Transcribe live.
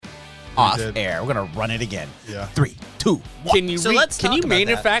off air. We're gonna run it again. Yeah. 3, 2, 1. Can you can you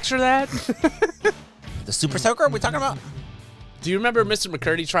manufacture that? The Super Soaker we're talking about? Do you remember Mr.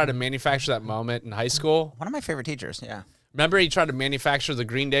 McCurdy tried to manufacture that moment in high school? One of my favorite teachers. Yeah. Remember he tried to manufacture the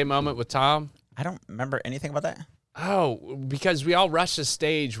Green Day moment with Tom? I don't remember anything about that. Oh, because we all rushed the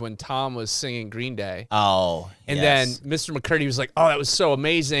stage when Tom was singing Green Day. Oh, And yes. then Mr. McCurdy was like, oh, that was so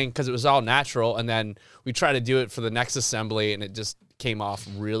amazing because it was all natural. And then we tried to do it for the next assembly, and it just came off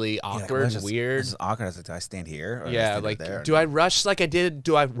really awkward and weird. This is awkward. I was like, do I stand here? Or do I Yeah, stand like, there? do I rush like I did?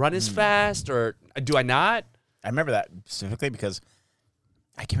 Do I run as fast or do I not? I remember that specifically because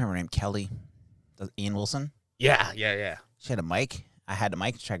I can't remember her name. Kelly, Ian Wilson. Yeah. She had a mic. I had the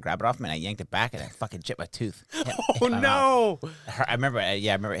mic to try to grab it off me, and I yanked it back, and I fucking chipped my tooth. Oh, no. I remember. I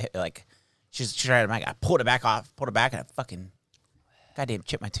remember. Like, she tried the mic. I pulled it back off, pulled it back, and I fucking goddamn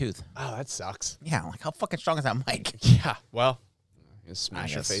chipped my tooth. Oh, that sucks. Yeah, like how fucking strong is that mic? Yeah, well, you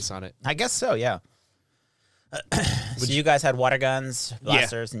smash your guess. face on it. I guess so. Yeah. So you guys had water guns,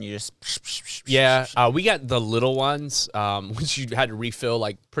 blasters, and you just Yeah, we got the little ones, which you had to refill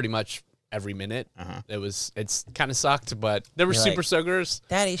like pretty much every minute. It's kind of sucked, but there were You're super like, soakers.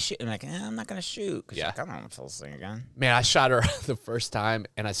 Daddy shoot. I'm like, I'm not gonna shoot. Yeah. Like, I don't want to fill this thing again. Man, I shot her the first time,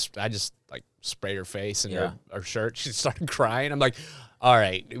 and I just like sprayed her face and Yeah. her shirt. She started crying. I'm like, all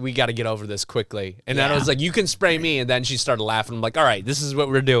right, we got to get over this quickly. And then I Yeah. was like, you can spray me. And then she started laughing. I'm like, all right, this is what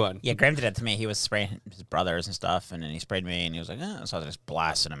we're doing. Yeah, Graham did that to me. He was spraying his brothers and stuff, and then he sprayed me, and he was like, oh. So I was just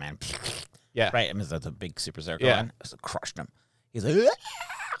blasting him, man. Yeah. Right. I mean, that's a big super circle. Yeah. I just crushed him. He's like,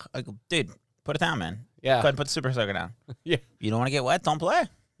 "Ah!" I go, dude, put it down, man. Yeah. Go ahead and put the super circle down. Yeah. You don't want to get wet, don't play.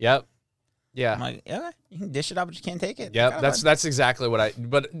 Yep. Yeah. I'm like, yeah, you can dish it out, but you can't take it. Yep, Gotta that's exactly what I.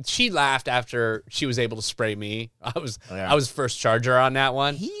 But she laughed after she was able to spray me. I was first charger on that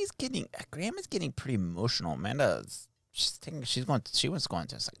one. Graham is getting pretty emotional. She was going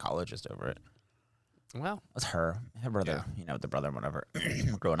to a psychologist over it. Well, It's her brother, the brother and whatever,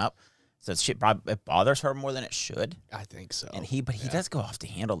 growing up. So it bothers her more than it should. I think so. And he does go off the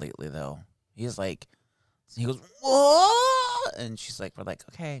handle lately, though. He's like, he goes, whoa! And she's like, we're like,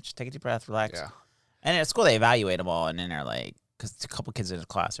 okay, just take a deep breath, relax. Yeah. And at school, they evaluate them all, and then they're like, because a couple kids in his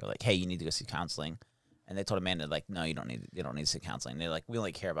class are like, hey, you need to go see counseling. And they told Amanda, like, no, you don't need to see counseling. They're like, we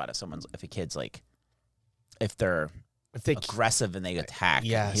only care about if a kid's like, if they're aggressive and they attack.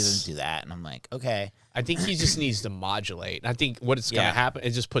 Yes. He doesn't do that. And I'm like, okay. I think he just needs to modulate. I think what it's going to happen,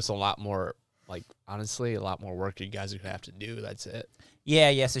 it just puts a lot more, like, honestly, a lot more work you guys are going to have to do. That's it.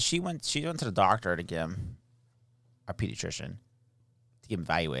 Yeah. So she went to the doctor to get him, our pediatrician, to get him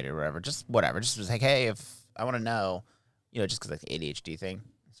evaluated or whatever. Just was like, hey, if I want to know, just because like the ADHD thing.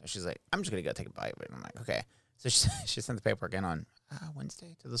 So she's like, I'm just going to go take a bite. And I'm like, okay. So she sent the paperwork in on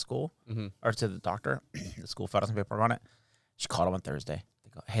Wednesday to the school or to the doctor. The school filed some paperwork on it. She called him on Thursday. They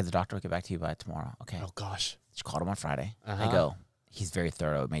go, hey, the doctor will get back to you by tomorrow. Okay. Oh, gosh. She called him on Friday. They go, he's very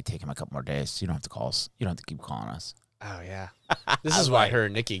thorough. It may take him a couple more days. You don't have to call us. You don't have to keep calling us. Oh, yeah. This is why her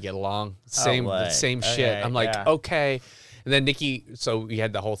and Nikki get along. Same shit. Okay, I'm like, yeah. okay. And then Nikki, so we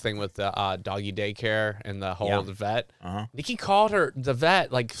had the whole thing with the doggy daycare and the whole the vet. Nikki called the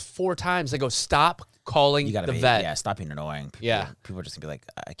vet like 4 times. They go, stop calling You gotta the vet. Yeah, stop being annoying. People are just gonna be like,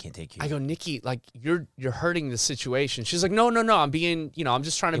 I can't take you. I go, Nikki, like you're hurting the situation. She's like, no, I'm being, I'm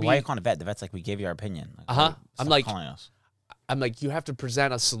just trying to be. Why are you calling a vet? The vet's like, we gave you our opinion. Like, I'm stop calling us. I'm like, you have to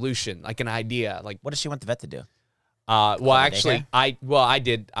present a solution, like an idea. Like, What does she want the vet to do? well, actually, I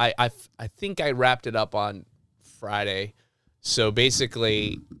did. I think I wrapped it up on Friday. So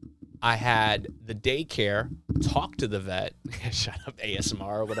basically, I had the daycare talk to the vet. Shut up, ASMR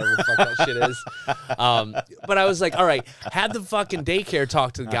or whatever the fuck that shit is. But I was like, all right, have the fucking daycare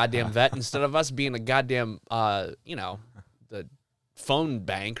talk to the goddamn vet instead of us being a goddamn, the phone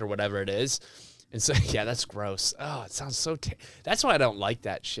bank or whatever it is. And so, yeah, that's gross. Oh, it sounds so. That's why I don't like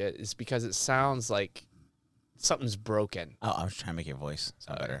that shit. Is because it sounds like something's broken. Oh, I was trying to make your voice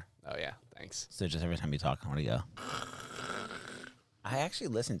sound better. Oh yeah, thanks. So just every time you talk, I want to go. I actually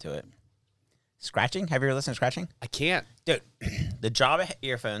listened to it. Scratching? Have you ever listened to scratching? I can't. Dude, the Java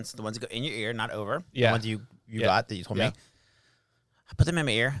earphones, the ones that go in your ear, not over. Yeah. The ones you got that you told me. I put them in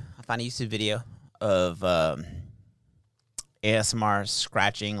my ear. I found a YouTube video of ASMR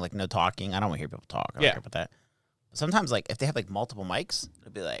scratching, like no talking. I don't want to hear people talk. I don't care about that. But sometimes, like, if they have like multiple mics,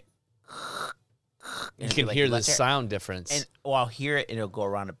 it'll be like. You can hear the sound difference. And I'll hear it, and it'll go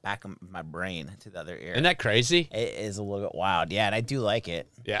around the back of my brain to the other ear. Isn't that crazy? It is a little bit wild. Yeah, and I do like it.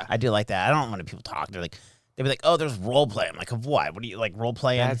 Yeah. I do like that. I don't want people talk. They'll be like, oh, there's role play. I'm like, of what? What do you like role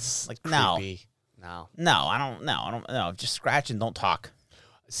playing? That's like creepy. No. No, I don't. No, just scratch and don't talk.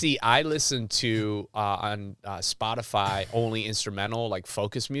 See, I listen to on Spotify only instrumental, like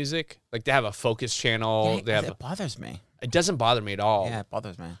focus music. Like they have a focus channel. Yeah, They have. it bothers me. It doesn't bother me at all. Yeah, it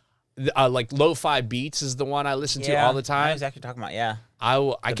bothers me. Like lo-fi beats is the one I listen to all the I know time. exactly what you're talking about. Yeah,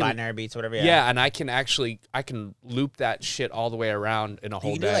 I can binary beats, whatever. yeah, and I can loop that shit all the way around in a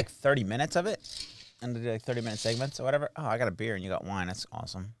whole You can day. do like 30 minutes of it, and do like 30-minute segments or whatever. Oh, I got a beer and you got wine. That's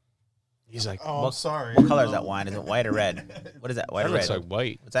awesome. He's like, Oh, I'm sorry. What color is that wine? Is it white or red? What is that? White that or looks red? like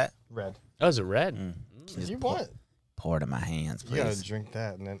white. What's that? Red. Oh, is it red? You want? Pour it in my hands, You gotta please. drink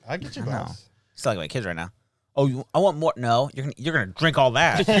that, and then I'll get you a I know. glass. Still like my kids right now. Oh, I want more. No, you're gonna drink all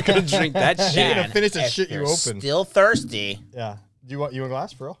that. You're gonna drink that You're shit. gonna finish the If shit you you're opened. Still thirsty. Yeah. Do you want a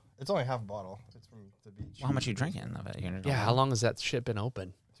glass for real? It's only half a bottle. It's from the beach. Well, how much are you drinking of it? You're gonna Yeah, how long has that shit been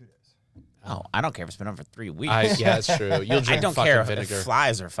open? 2 days. Oh, I don't care if it's been over 3 weeks. Yeah, that's true. You'll drink I don't fucking care if vinegar.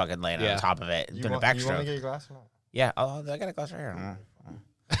 flies are fucking laying Yeah. on top of it, You doing a want me to backstroke. get a glass or not? Yeah. Oh, I got a glass right here.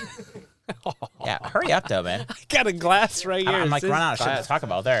 Yeah, hurry up though, man. I got a glass right here. I'm like It says running out of shit to glass. talk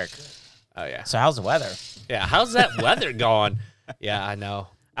about, Derek. Oh yeah. So how's the weather? Yeah. How's that weather going? Yeah, I know.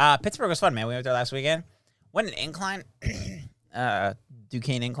 Pittsburgh was fun, man. We went there last weekend. Went an incline,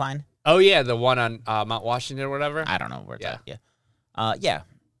 Duquesne incline. Oh yeah, the one on Mount Washington or whatever. I don't know where it's Yeah. at. Yeah.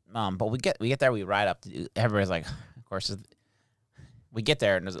 Yeah. But we get there, we ride up. Everybody's like, of course, we get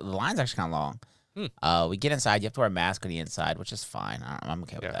there, and the line's actually kind of long. We get inside. You have to wear a mask on the inside, which is fine. I'm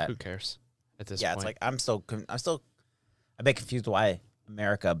okay with Yeah, that. who cares at this Yeah, point? it's like I'm still a bit confused why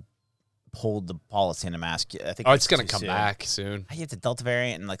America pulled the policy in the mask. I think oh, it's gonna too come soon. back soon. I hate the Delta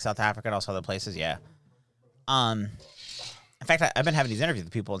variant in like South Africa and also other places. Yeah. In fact, I've been having these interviews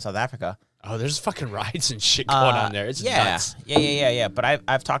with people in South Africa. Oh, there's fucking riots and shit going on there. It's nuts. Yeah. But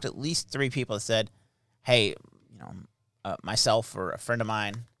I've talked to at least 3 people that said, "Hey, myself or a friend of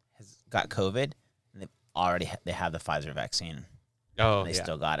mine has got COVID, and they have the Pfizer vaccine. Oh, And they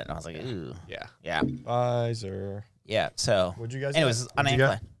still got it." And I was like, "Ooh, yeah. yeah, Pfizer. yeah." So, What'd you guys anyways, get? on What'd you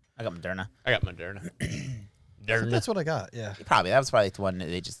incline, I got Moderna. I got Moderna. That's what I got. Yeah. That was probably the one that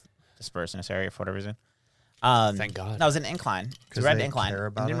they just dispersed in this area for whatever reason. Thank God. No, it was an incline. So 'Cause we had they an incline. care I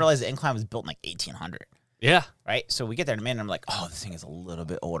about didn't us? realize the incline was built in like 1800. Yeah. Right, so we get there in a minute, and I'm like, "Oh, this thing is a little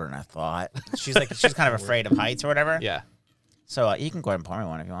bit older than I thought." She's kind of afraid of heights or whatever. Yeah. So you can go ahead and pour me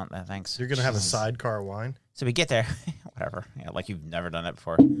one if you want. Thanks. You're gonna have a sidecar wine. So we get there, whatever. Yeah, like you've never done that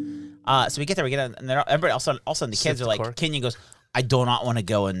before. So we get there, and then everybody, all of a sudden the kids Sip are the like, cork. Kenyon goes, "I do not want to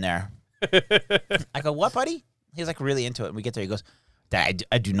go in there." I go, "What, buddy?" He's like really into it. And we get there, he goes, "Dad,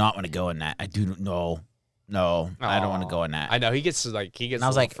 I do not want to go in that. I do no, I don't want to go in that." I know he gets And I a was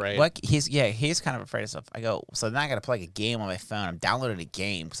little like, afraid. "What?" He's kind of afraid of stuff. I go, "So then I got to play like a game on my phone. I'm downloading a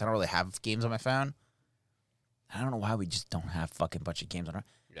game because I don't really have games on my phone. I don't know why we just don't have fucking bunch of games on our.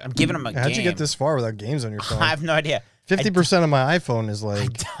 Yeah. I'm giving him a game. How'd you get this far without games on your phone? I have no idea. 50% of my iPhone is I like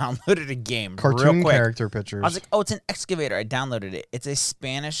downloaded a game cartoon real quick. character pictures. I was like, "Oh, it's an excavator." I downloaded it. It's a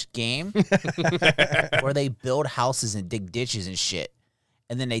Spanish game where they build houses and dig ditches and shit.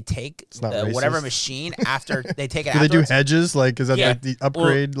 And then they take not whatever racist. machine after they take it. do they do afterwards. hedges? Like, is that Yeah. like the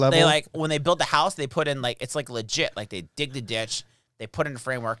upgrade Well, level? They like when they build the house, they put in like it's like legit. Like they dig the ditch, they put in a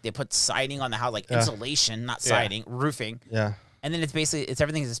framework, they put siding on the house, like Yeah. insulation, not siding, roofing. yeah. And then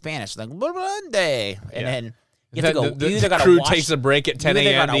everything's in Spanish, like Monday, and Yeah. then you have to go. The you either gotta crew wash, takes a break at 10 you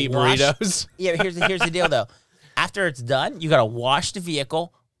either a.m. to gotta eat wash- burritos. Yeah, here's the deal though. After it's done, you gotta wash the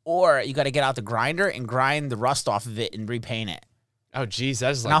vehicle, or you gotta get out the grinder and grind the rust off of it and repaint it. Oh, geez,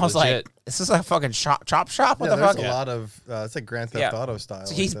 that's And like I was legit. like, "This is a fucking chop shop. What Yeah, the there's fuck?" a lot of it's like Grand Theft Auto style.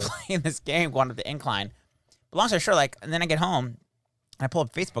 So like he's that. playing this game, going up the incline. But long story short, like, and then I get home, and I pull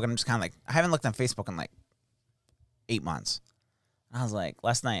up Facebook, and I'm just kind of like, I haven't looked on Facebook in like 8 months. And I was like,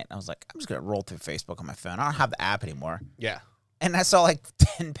 last night, I was like, I'm just gonna roll through Facebook on my phone. I don't have the app anymore, yeah. and I saw like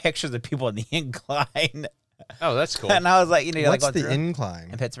 10 pictures of people in the incline, Oh, that's cool. and I was like, like What's going the through incline?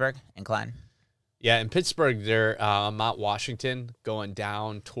 in Pittsburgh incline. Yeah, in Pittsburgh, they're Mount Washington going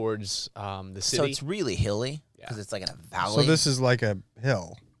down towards the So city. it's really hilly because Yeah. it's like in a valley. So this is like a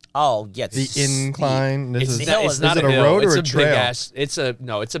hill. oh yeah, it's The steep. incline. This it's is, hill not, is it's not it a a hill. road It's or a a big trail? ass. It's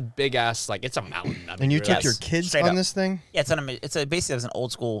a big ass like it's a mountain. I mean, and you really. took your kids straight on up. this thing? Yeah, it's basically it was an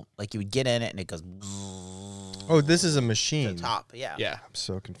old school, like you would get in it and it goes Oh, this is a to machine. the top. Yeah. Yeah, I'm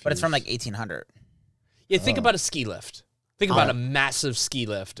so confused. But it's from like 1800. yeah. Think about a ski lift. Think about Oh. a massive ski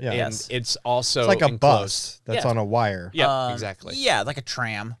lift, Yeah. and Yes. it's also it's like a enclosed. bus that's Yeah. on a wire. Yeah, exactly. Yeah, like a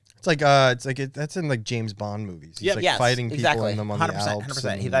tram. It's like that's in like James Bond movies. He's Yep. like Yes, fighting people exactly. in them on 100%, the Alps.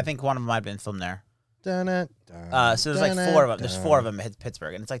 100%. I think one of them might have been filmed there. So So there's like 4 of them. There's 4 of them in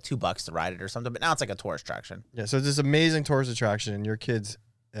Pittsburgh, and it's like $2 to ride it or something. But now it's like a tourist attraction. Yeah, so it's this amazing tourist attraction, and your kids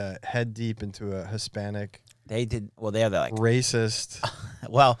head deep into a Hispanic They did. Well, they're like, Racist.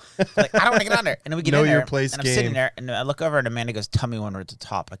 well, like, I don't want to get on there. And then we get Know in there, your place and I'm sitting game. there, and I look over, and Amanda goes, "Tell me when we're at the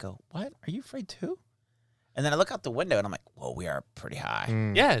top." I go, "What? Are you afraid too?" And then I look out the window, and I'm like, "Whoa, we are pretty high."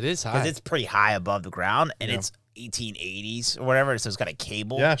 Mm. Yeah, it is Because high. it's pretty high above the ground, and Yeah. it's 1880s or whatever. So it's got a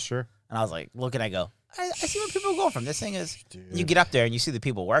cable. Yeah, sure. And I was like, looking, I go, I see where people go from. This thing is, Dude. you get up there and you see the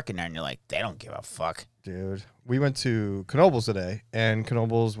people working there, and you're like, they don't give a fuck. Dude, we went to Knoebels today, and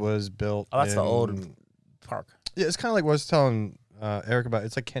Knoebels was built. Oh, that's the old in- park. Yeah, it's kind of like what I was telling Eric about.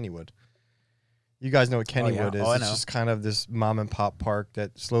 It's like Kennywood. You guys know what Kennywood is. Oh, I It's know. just kind of this mom and pop park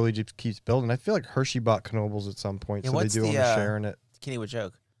that slowly just keeps building. I feel like Hershey bought Knoebels at some point, Yeah, so they what's do the, own a share in it. Kennywood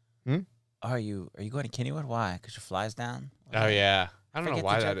joke. Hmm? Are you going to Kennywood? Why? Because your fly's down? Oh yeah. I don't know forget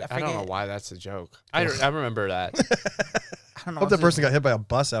why the that. joke. I don't know forget. why that's a joke. I remember that. I don't know. Hope that person got hit by a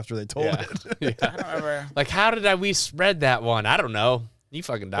bus after they told Yeah. it. Yeah. I don't remember. Like, how did we spread that one? I don't know. You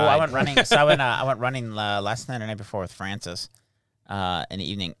fucking died. Oh, I went running. So I went running last night or night before with Francis in the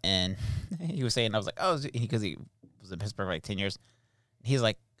evening, and he was saying, I was like, oh, because he was in Pittsburgh for like 10 years. He's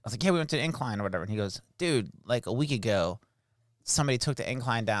like, I was like, yeah, we went to the incline or whatever. And he goes, dude, like a week ago, somebody took the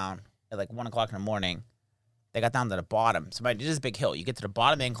incline down at like 1 o'clock in the morning. They got down to the bottom. Somebody did this big hill. You get to the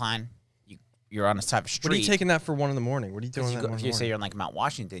bottom of the incline, you're on a type of street. What are you taking that for 1 in the morning? What are you doing If you, that go, one if in you the say morning? you're in like Mount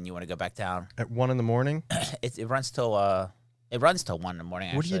Washington, you want to go back down. At 1 in the morning? It runs till 1 in the morning.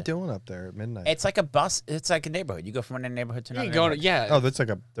 Actually. What are you doing up there at midnight? It's like a bus. It's like a neighborhood. You go from one neighborhood to You another. can go to, neighborhood. yeah. Oh, that's like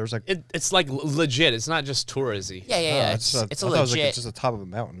a. There's like. It's like legit. It's not just touristy. Yeah, yeah, oh, yeah. it's It's a, a I thought it was like legit. it's just the top of a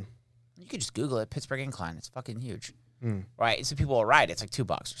mountain. You could just Google it. Pittsburgh Incline. It's fucking huge. Mm. Right. So people will ride. It's like $2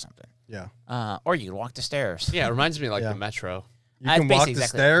 or something. Yeah. Or you can walk the stairs. Yeah, it reminds me of like Yeah. the metro. You That's can walk basically the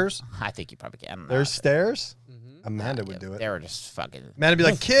exactly- stairs. I think you probably can. I don't know. There's stairs. Mm-hmm. Amanda would do it. They were just fucking. Amanda would be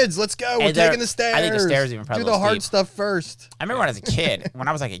like, kids, let's go. We're And they're- taking the stairs. I think the stairs even probably do a the little hard steep. stuff first. I remember when I was a kid. When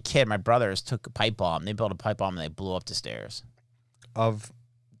I was like a kid, my brothers took a pipe bomb. They built a pipe bomb and they blew up the stairs Of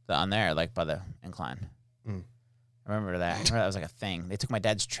on there, like by the incline. Mm. I remember that. I remember that was like a thing. They took my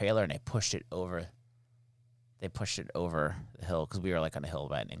dad's trailer and they pushed it over. They pushed it over the hill because we were like on a hill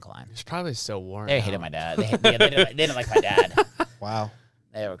by an incline. It's probably so warm. They hated my dad. They didn't like my dad. wow.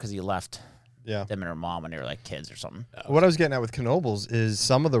 They were because he left Yeah. them and her mom when they were like kids or something. What I was getting at with Knoebels is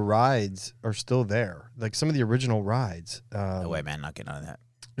some of the rides are still there. Like some of the original rides. No way, man, not getting on that.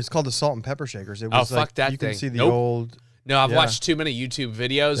 It's called the Salt and Pepper Shakers. It Oh, was like, fuck that you can thing. see the Nope. old. No, I've Yeah. watched too many YouTube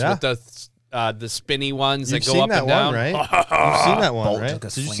videos Yeah. with the spinny ones You've that go seen up that and down. one, right? You've seen that one, Bolt right? took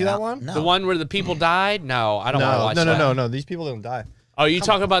us Did you see flinging that out. one? No. The one where the people died? No, I don't want to No, watch no, that. no. These people didn't die. Oh, you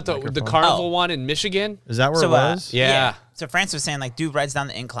talking about the Microphone. carnival Oh. one in Michigan? Is that where So, it was? Yeah. So Francis was saying like, dude rides down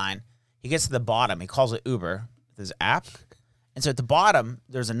the incline. He gets to the bottom. He calls it Uber with his app. And so at the bottom,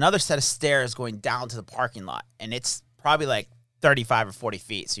 there's another set of stairs going down to the parking lot, and it's probably like 35 or 40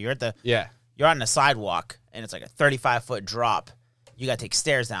 feet. So you're on the sidewalk, and it's like a 35-foot drop. You got to take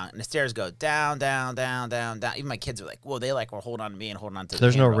stairs down, and the stairs go down, down, down, down, down. Even my kids were like, whoa, they like were holding on to me and holding on to the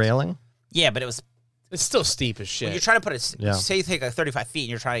There's no handrails. railing? Yeah, but it was, It's still steep as when shit. you're trying to put it, Yeah. say you take like 35 feet and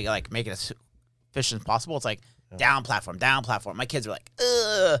you're trying to like make it as efficient as possible. It's like down platform, down platform. My kids are like,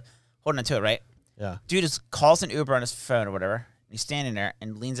 ugh, holding on to it, right? Yeah. Dude just calls an Uber on his phone or whatever. He's standing there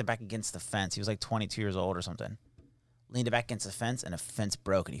and leans it back against the fence. He was like 22 years old or something. Leaned it back against the fence, and the fence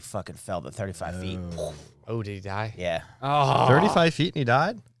broke, and he fucking fell to 35 feet. Oh, did he die? Yeah. Oh. 35 feet and he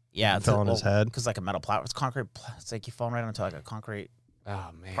died? Yeah. It fell on his head. Because like a metal platform. It's concrete. It's like you falling right onto like a concrete Oh,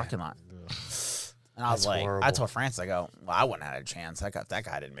 man. parking lot. And I was That's like, horrible. I told Francis, I go, well, I wouldn't have had a chance. That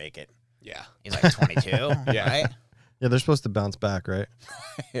guy didn't make it. Yeah. He's like 22, Yeah. right? Yeah, they're supposed to bounce back, right?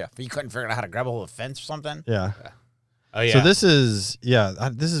 Yeah. But you couldn't figure out how to grab a hold of a fence or something? Yeah. Oh, yeah. So this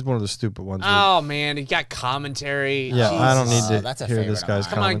is one of the stupid ones. where- Oh, man. He got commentary. yeah, I don't Jesus. need to That's a hear favorite this of guy's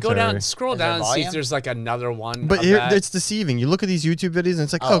mine. Come on, go down, commentary. scroll Is there down and see if volume? there's like another one. But of here, that. it's deceiving. You look at these YouTube videos and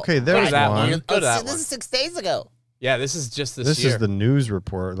it's like, Oh, okay, go there's to that one. one. Go to that This one. is 6 days ago. Yeah, this is just this This year. is the news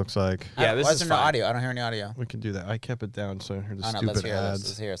report, it looks like. Yeah, this Why is there no fine. audio? I don't hear any audio. We can do that. I kept it down so I hear the Oh, no, let's stupid hear this. ads.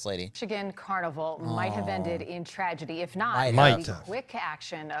 Let's hear this lady. Michigan Carnival might have ended in tragedy, if not Might the have. quick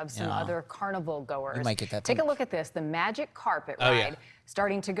action of some Yeah. other carnival goers. You might get that Take too. a look at this, the magic carpet Oh, ride yeah.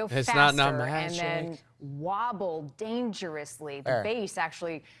 starting to go It's faster not and magic. then wobble dangerously. The Where? base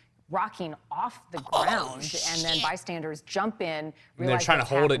actually rocking off the ground, and then bystanders jump in, they're realize trying to what's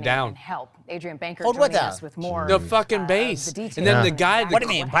hold it happening, down. and help. Adrian Banker Hold what joining down? us with more. The fucking of base. the details And then on the guy- exactly What do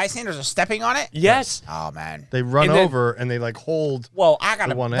you mean? what Bystanders are stepping on it? Yes. Oh, man. They run And then- over and they like hold. Well, I got to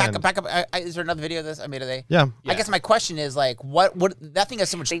The one back end. up, back up. Is there another video of this I made today? Yeah. I guess my question is like, what that thing has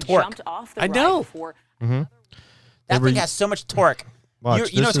so much They torque. jumped off the I ride know. before That They were- thing has so much torque.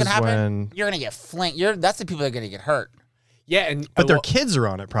 Watch, You know what's this gonna is happen? when- You're gonna get flanked. That's the people that are gonna get hurt. Yeah, and But their kids are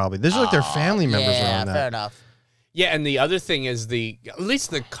on it probably. These are like their family members are Yeah, on fair that. enough. yeah, and the other thing is at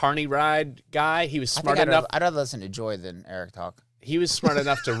least the Carney Ride guy, he was I smart think enough. I'd rather listen to Joy than Eric talk. He was smart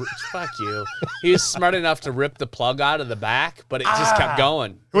enough to fuck you. He was smart enough to rip the plug out of the back, but it just kept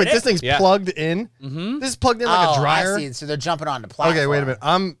going. Wait, this thing's Yeah. plugged in? Mm-hmm. This is plugged in like a dryer? I see. So they're jumping on the platform. Okay, wait a minute.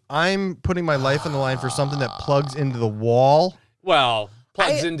 I'm putting my life on the line for something that plugs into the wall. Well,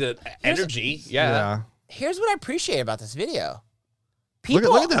 plugs I- into here's- energy. Yeah. Here's what I appreciate about this video. Look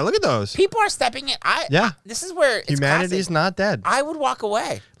People, at that. Look at those. People are stepping in. Yeah. This is where it's Humanity's classic. not dead. I would walk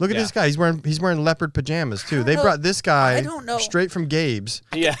away. Look at Yeah. this guy. He's wearing leopard pajamas too. don't They know. brought this guy I don't know. straight from Gabe's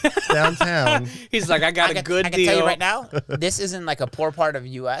Yeah. downtown. He's like, I got a good I can deal. tell you right now, this isn't like a poor part of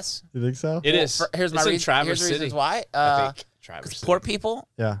U.S. You think so? It is. Here's my It's in reason. Traverse Here's the City. reasons why. I think Traverse Because City. poor people,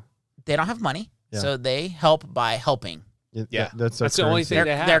 Yeah. they don't have money, Yeah. so they help by helping. Yeah. That's the only thing Their,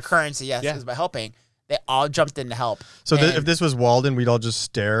 they have. their currency, yes, Yeah. is by helping. They all jumped in to help. So And if this was Walden, we'd all just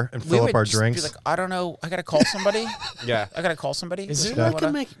stare and we fill up would our just drinks. Be like, I don't know. I gotta call somebody. Yeah. I gotta call somebody. Is Just there like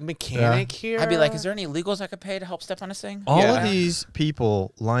wanna- a mechanic here? I'd be like, is there any illegals I could pay to help step on this thing? all Yeah. of these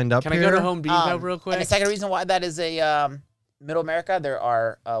people lined up Can I here. go to Home Depot real quick? And the second reason why that is a Middle America, there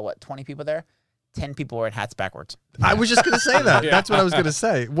are 20 people there. 10 people wearing hats backwards. I was just gonna say that. Yeah. That's what I was gonna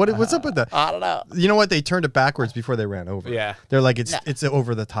say. What's up with that? I don't know. You know what? They turned it backwards before they ran over. Yeah. They're like it's No. it's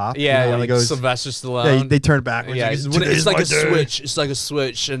over the top. Yeah, You know, yeah, when like he goes. Sylvester Stallone. They turned it backwards. yeah, He it's, goes, "Today's like my a day." switch. It's like a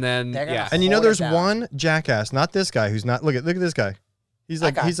switch, and then They're gonna yeah. And you know, Hold it there's down. one jackass, not this guy, who's not. Look at this guy. He's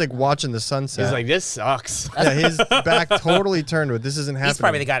like guy. he's like watching the sunset. He's like, this sucks. yeah, his back totally turned with this isn't happening. He's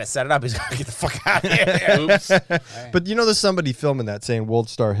probably the guy that set it up. He's gonna get the fuck out of here. Oops. But you know, there's somebody filming that saying World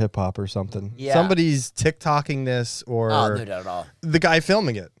Star Hip Hop or something. Yeah. Somebody's TikToking this or Oh, no doubt at all. the guy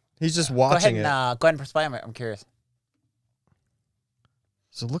filming it. He's just Go ahead watching and it. go ahead and press play. I'm curious.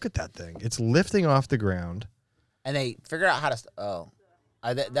 So look at that thing. It's lifting off the ground. And they figure out how to.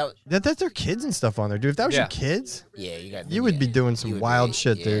 That's their kids and stuff on there, dude. If that was Yeah. your kids, Yeah, you got. you would be doing some wild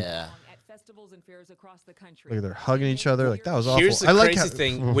shit, dude. Yeah. At festivals and fairs across the country. Look at they're hugging each other. Like that was awful. Here's the I like crazy how,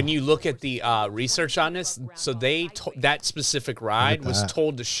 thing: when you look at the research on this, so that specific ride was that.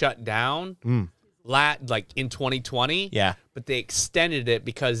 told to shut down, like in 2020. Yeah. but they extended it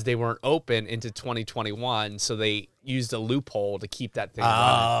because they weren't open into 2021, so they used a loophole to keep that thing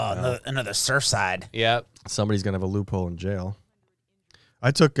running. Oh, another Surfside. Yep. somebody's gonna have a loophole in jail. I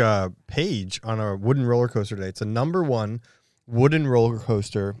took Paige on a wooden roller coaster today. It's the #1 wooden roller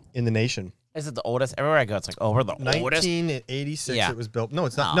coaster in the nation. Is it the oldest? Everywhere I go, it's like, oh, we're the oldest. 1986 Yeah. it was built. No,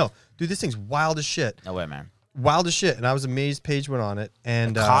 it's not. No. No, dude, this thing's wild as shit. No way, man. Wild as shit. And I was amazed Paige went on it.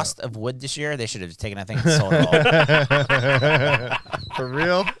 And The cost of wood this year, they should have taken that thing and sold it all. for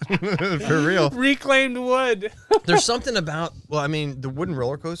real, for real. Reclaimed wood. There's something about. Well, I mean, the wooden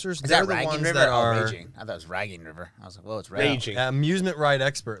roller coasters. Is they're that the Ragging ones River? that Oh, are Raging. I thought it was Ragging River. I was like, whoa, it's Raging. Raging. amusement ride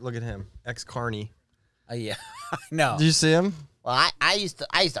expert. Look at him, ex Carney. Oh yeah, no. Do you see him? Well, I used to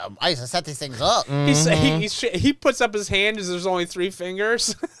set these things up. He puts up his hand as there's only 3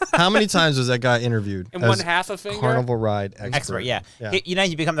 fingers How many times was that guy interviewed? and as 1/2 a finger. Carnival ride expert. Expert, yeah. Yeah. You know,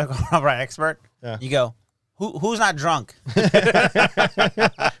 you become the carnival ride expert. Yeah. You go, who's not drunk? Who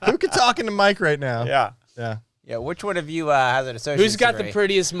could talk in the mic right now? Yeah. Yeah. Yeah. Which one of you has an associate? Who's got the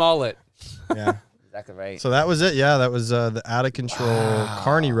prettiest mullet? Yeah. Exactly right. So that was it. Yeah, that was the out of control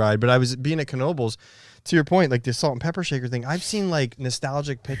Carney ride. But I was being at Knoebels. To your point, like the salt and pepper shaker thing, I've seen like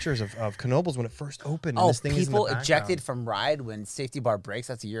nostalgic pictures of Knoebels when it first opened. And Oh, this thing is in the people background. ejected from ride when safety bar breaks.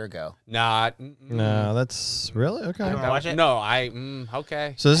 That's a year ago. Nah. No, that's really okay. wanna watch it? No,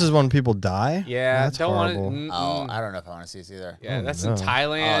 okay. So this is when people die. Yeah, that's don't want horrible. it. Oh, I don't know if I want to see this either. Yeah, Oh, that's no. in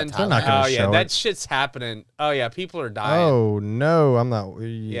Thailand. Oh, They're not gonna Oh, yeah, show that it. shit's happening. Oh, yeah, people are dying. Oh no, I'm not.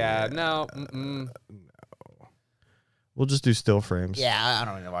 Yeah, no. We'll just do still frames. Yeah, I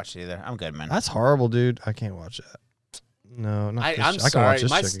don't want to watch it either. I'm good, man. That's horrible, dude. I can't watch that. No, not this I'm shit. I can sorry. watch this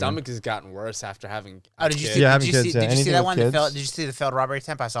My shit again. stomach has gotten worse after having. Oh, did you see? Yeah, did having you kids, see? yeah. Did you see Anything that with one? That kids? did you see the failed robbery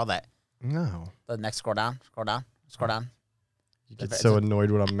attempt? I saw that. No. The next scroll down. Scroll down. Scroll down. You get It's so a-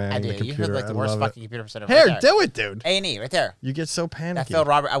 annoyed when I'm I manning do. the You computer. look like the I worst love fucking computer percent it. Here, do it, dude. A&E right there. You get so That panicky. failed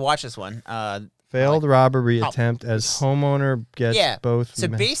robbery. I watched this one. Failed robbery Oh. attempt as homeowner gets Yeah. both. So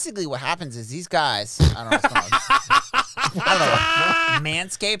basically, what happens is these guys. I don't know what's going on. I don't know.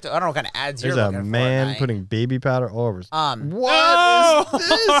 Manscaped. I don't know what kind of ads There's you're a looking for. man Night. putting baby powder all over. What What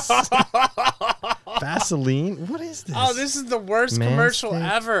is this? Vaseline? What is this? Oh, this is the worst commercial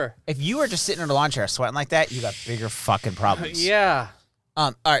Manscaped. ever. If you were just sitting in a lawn chair sweating like that, you got bigger fucking problems. Yeah.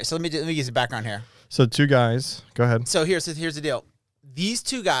 All right. So let me give some background here. So two guys. Go ahead. So here's the deal. These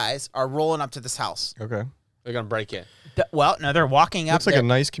two guys are rolling up to this house. Okay. They're gonna break in. Well, no, they're walking up. Looks like a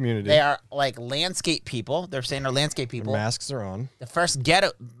nice community. They are like landscape people. They're saying they're landscape Their people. masks are on. The first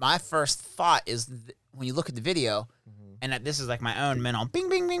my first thought is when you look at the video, and that this is like my own mental bing,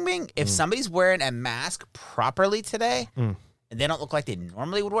 bing, bing, bing. If somebody's wearing a mask properly today, and they don't look like they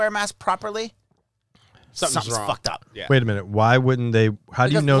normally would wear a mask properly, something's wrong. fucked up. Yeah. Wait a minute. Why wouldn't they? How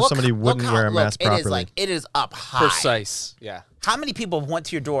do you Because know look- somebody look wouldn't how- wear a look, mask properly? It is up high. Precise. Yeah. How many people went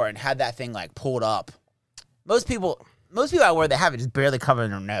to your door and had that thing like pulled up? Most people out where they have it just barely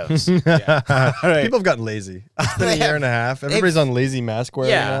covering their nose. People have gotten lazy. It's been a year and a half. Everybody's on lazy mask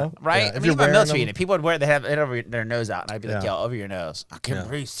wearing now. right. Yeah, I if mean, you're even my wearing military them, unit, people would wear they have it over their nose out, and I'd be like, Yeah. "Yo, over your nose, I can't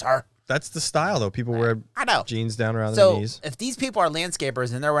breathe, sir." that's the style though. People wear I know. jeans down around their So knees. if these people are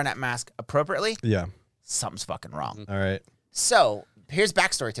landscapers and they're wearing that mask appropriately, Yeah. something's fucking wrong. All right. So here's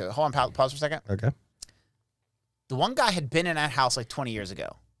backstory to it. Hold on, pause for a second. Okay. The one guy had been in that house like 20 years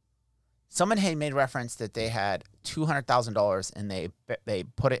ago. Someone had made reference that they had $200,000 and they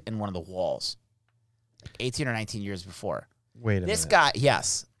put it in one of the walls, like 18 or 19 years before. Wait a This minute. guy,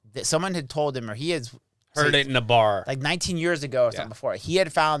 yes, someone had told him, or he had Heard it in a bar. like 19 years ago or something before. He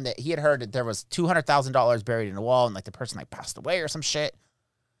had found that he had heard that there was $200,000 buried in the wall, and like the person like passed away or some shit.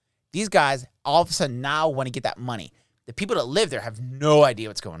 These guys all of a sudden now want to get that money. The people that live there have no idea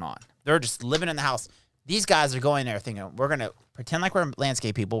what's going on. They're just living in the house. These guys are going there thinking, we're going to pretend like we're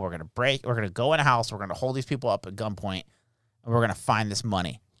landscape people. We're going to go in a house. We're going to hold these people up at gunpoint, and we're going to find this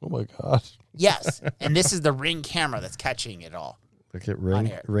money. Oh my god. Yes. And this is the Ring camera that's catching it all. Look at On Ring.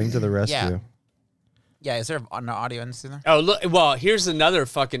 here. Ring to the rescue. Yeah. Yeah, is there an audio in there? Oh, look. Well, here's another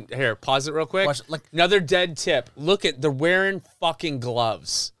fucking. Here, pause it real quick. Watch, look. Another dead tip. Look at they're wearing fucking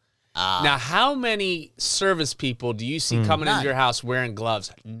gloves. Now, how many service people do you see coming None. into your house wearing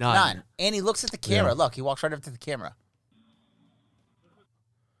gloves? None. And he looks at the camera. Yeah. Look, he walks right up to the camera.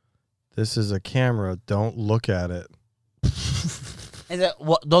 This is a camera. Don't look at it. Is it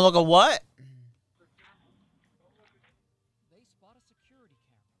what? Don't look at what?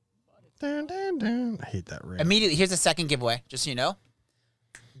 Dun, dun, dun. I hate that ring. Immediately, here's the second giveaway, just so you know.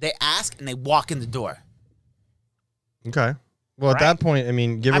 They ask and they walk in the door. Okay. Well, at Right. that point, I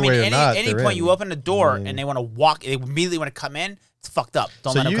mean, giveaway or any not, any they're point in. you open the door I mean- and they want to walk, they immediately want to come in. It's fucked up.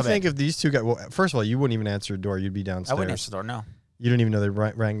 Don't So let them you come think in. if these two guys, well, first of all, you wouldn't even answer the door. You'd be I downstairs. wouldn't answer the door. No, You don't even know they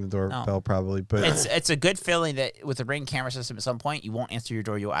rang the doorbell probably. But it's a good feeling that with the Ring camera system, at some point you won't answer your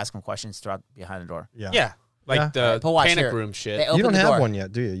door. You'll ask them questions throughout behind the door. yeah. Yeah. Like Yeah. the But watch panic here. room shit. They open You don't the have door. one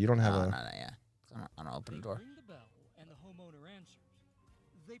yet, do you? You don't have No, a. no, yeah. I don't open the door. Ring the bell and the homeowner answers.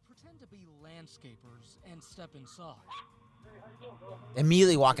 They pretend to be landscapers and step inside.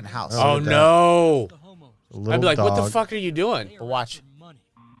 Immediately walk in the house. Oh, Oh, look at no. The homeowners. Little I'd be like, what the dog. fuck are you doing? They But are watch. after money.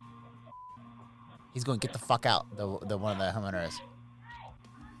 He's going to get the fuck out. The one of the homeowners.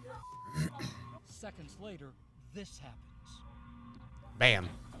 Seconds later, this happens. Bam.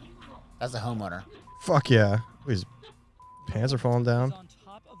 That's the homeowner. Fuck yeah. His pants are falling down. He's on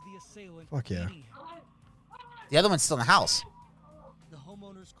top of the assailant, Fuck yeah. beating him. The other one's still in the house. The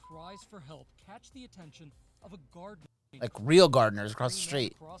homeowner's cries for help catch the attention of a gardener. Like real gardeners across the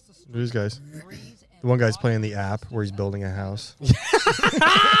street. These guys. The one guy's playing the app where he's building a house.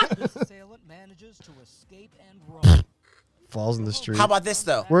 The assailant manages to escape and run. Falls in the street. How about this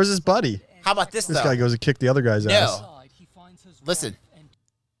though? Where's his buddy? How about this This though? guy goes to kick the other guy's No. ass. Inside, he finds his Listen. wife and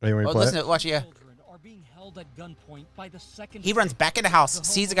Hey, you want me to Oh, play listen, it? watch yeah. children are being held at gunpoint by the second He runs victim. back in the house, The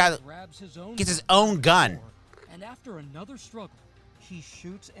sees the guy, homeowner grabs his own gets his gun own gun. and after another struggle, he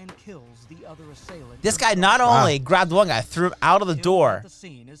shoots and kills the other assailant. This guy not only grabbed one guy, threw him out of the door,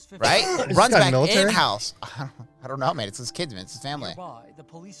 right? This Runs guy back military? in house. I don't know, man. It's his kids, man. It's his family. Nearby, the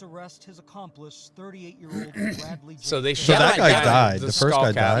police arrest his accomplice, 38-year-old Bradley. So they James. So shot that guy guy, died. the The first skull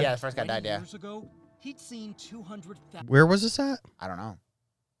guy cap. died. Yeah, the first guy 20 died. Yeah, years ago, he'd seen $200,000 Where was this at? I don't know.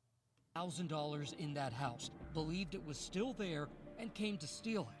 in that house, believed it was still there, and came to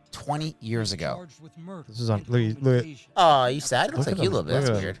steal it. 20 years ago. Charged with murder This is on- and look- home look at- invasion. Oh, you sad? It looks Look like at you a him. little bit. That's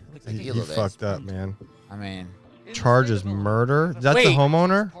Look at weird. him. Looks like He, you a he little bit. fucked up, man. I mean, Charges murder. Is that Wait. the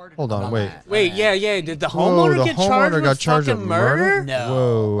homeowner? Hold on, Hold wait. on. Wait, yeah. Did the Whoa, homeowner the get homeowner charged got with charged fucking with murder? No.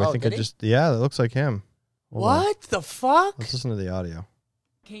 Whoa, I Oh, think I did he? just, yeah, that looks like him. Hold on. What the fuck? Let's listen to the audio.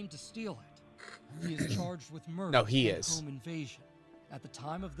 Came to steal it. He is charged with murder. No, he and is. Home invasion. At the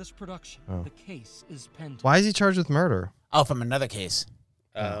time of this production, Oh. the case is pending. Why is he charged with murder? oh, from another case.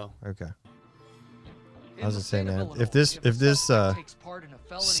 Oh. Okay. In I was the gonna say, state of man, Illinois, if this a suspect takes part in a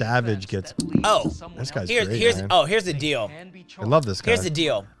felony Savage offense gets- that leads Oh, to someone this guy's else great, Here's man. here's the deal. can be I charged. love this guy. Here's the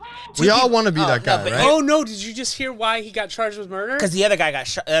deal. We all want to be that guy, but right? Oh no! Did you just hear why he got charged with murder? Because the other guy got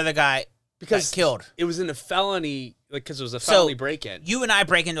shot. The other guy Because got killed. It was in a felony, like because it was a So, felony break-in. You and I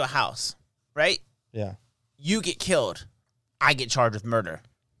break into a house, right? Yeah. you get killed, I get charged with murder.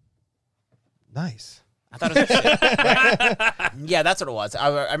 Nice. I thought it was right? Yeah, that's what it was. I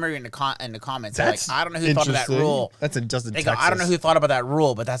remember in the comments, like, I don't know who thought of that rule. That's just in They Texas. go, I don't know who thought about that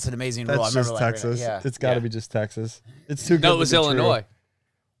rule, but that's an amazing rule. I That's remember just like, Texas. Yeah. It's got to be just Texas. It's too good. No, it was to be true. Illinois.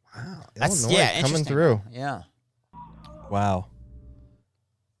 Wow. That's Illinois coming interesting. through. Yeah. Wow.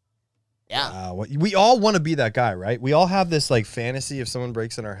 Yeah. We all want to be that guy, right? We all have this like fantasy if someone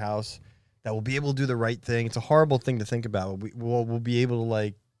breaks in our house that we'll be able to do the right thing. It's a horrible thing to think about. We'll be able to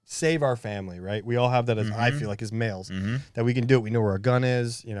like save our family, right? We all have that as I feel like as males that we can do it. We know where our gun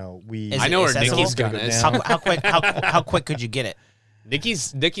is. You know, Is I it know where accessible? Nikki's gun is. How quick could you get it?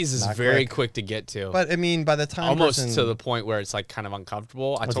 Nikki's is Not very quick. quick to get to. But I mean, by the time Almost to the point where it's like kind of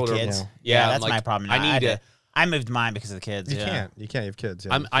uncomfortable. I With told the her, kids? yeah, that's I'm like, my problem. I need to. I moved mine because of the kids. you yeah. can't have kids.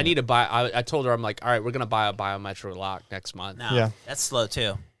 Yeah, I need to buy. I told her, I'm like, all right, we're gonna buy a biometric lock next month. No, Yeah. that's slow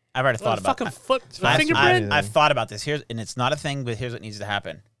too. I've already thought about fucking that. fingerprint. I've thought about this. And it's not a thing, but here's what needs to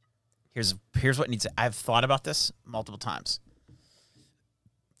happen. Here's what needs to. I've thought about this multiple times.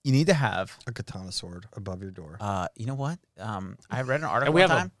 You need to have. a katana sword above your door. You know what? I read an article And we one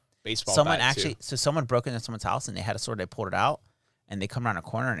have time. a baseball. Someone bat, actually, too. so someone broke into someone's house and they had a sword. They pulled it out, and they come around a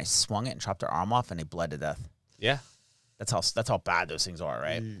corner and they swung it and chopped their arm off and they bled to death. Yeah. That's how bad those things are,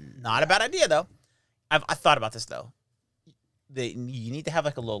 right? Not a bad idea though. I thought about this though. You need to have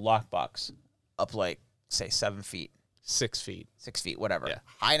like a little lockbox up like say 7 feet, 6 feet. 6 feet, whatever, Yeah.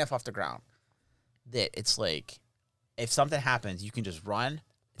 high enough off the ground that it's like if something happens, you can just run,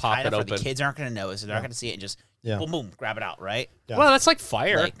 Pop high it enough where open. the kids aren't going to notice, they're not going to see it, and just boom, boom, grab it out, right? Yeah. Well, that's like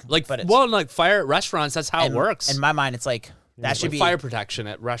fire. But it's- Like fire at restaurants. That's how it works. In my mind, it's like that should Like be fire protection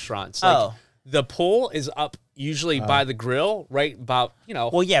at restaurants. Like, Oh. the pole is up usually by the grill, right about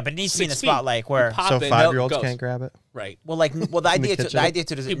Well, yeah, but it needs to be in a 6 spot feet. like where You pop So it, 5-year-olds goes. can't grab it. Right. the idea kitchen? the idea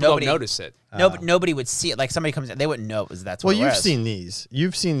to is that People nobody don't notice it. Nobody would see it. Like somebody comes in, they wouldn't know it was that's Well, what it you've was. seen these.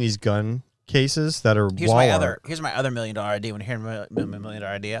 You've seen these gun cases that are Here's wall my art. other $1 million idea. When you hear my $1 million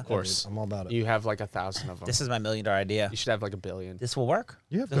idea, Of course. I'm all about it. You have like 1,000 of them. this is my $1 million idea. You should have like 1 billion. This will work.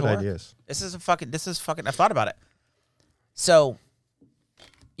 You have This good will work. ideas. This is fucking. I've thought about it. So,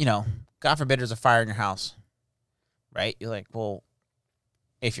 you know, God forbid there's a fire in your house, right? You're like, well,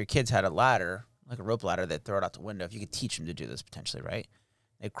 if your kids had a ladder, like a rope ladder, they'd throw it out the window. If you could teach them to do this potentially, right?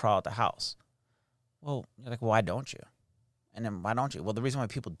 They'd crawl out the house. Well, you're like, well, why don't you? And then why don't you? Well, the reason why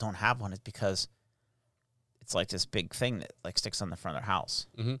people don't have one is because it's like this big thing that like sticks on the front of their house,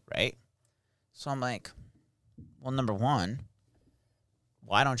 right? So I'm like, well, number one,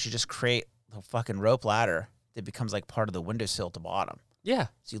 why don't you just create the fucking rope ladder that becomes like part of the windowsill at the bottom? Yeah.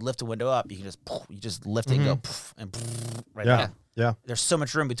 So you lift the window up, you just lift it and go and right Yeah. there. Yeah. There's so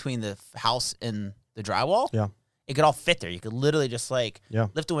much room between the house and the drywall. Yeah. It could all fit there. You could literally just like Yeah.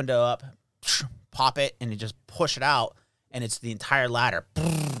 lift the window up, pop it, and you just push it out, and it's the entire ladder.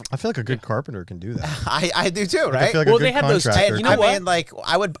 I feel like a good carpenter can do that. I do too, Like, I right? feel like Well, a good they have those- contractor. you know I what? mean, like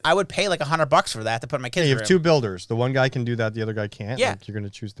I would pay like $100 for that to put in my kids' Hey, you room. have two builders. The one guy can do that. The other guy can't. Yeah. Like, you're going to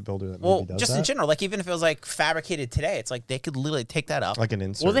choose the builder that well, maybe does just that. in general, like even if it was like fabricated today, it's like they could literally take that up. Like an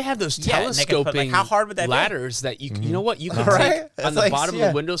insert. Well, they have those Yeah, and they could telescoping put, like, how hard would that be? ladders that you you know what you could Right? take That's on the like- bottom yeah.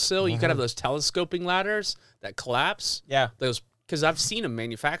 of the windowsill. You could have those telescoping ladders that collapse. Yeah. Those because I've seen them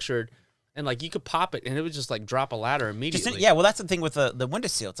manufactured, and like you could pop it and it would just like drop a ladder Just immediately. yeah, well, that's the thing with the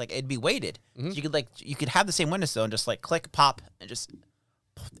windowsill. It's like it'd be weighted. So you could have the same windowsill and just like click, pop, and just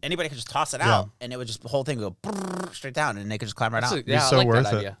anybody could just toss it out, and it would just the whole thing would go brrr, straight down, and they could just climb right That's out. a- yeah, so I like worth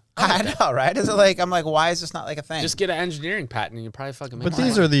that it. idea. I know, right? Is it like I'm like, why is this not like a thing? Just get an engineering patent and you probably fucking make But money.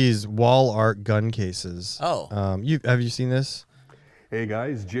 these are these wall art gun cases. Oh. Have you seen this? Hey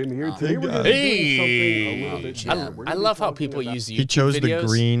guys, Jim here. Oh. Today we're going to be doing something a little bit different. We're I gonna be love how talking people about- use YouTube He chose videos. the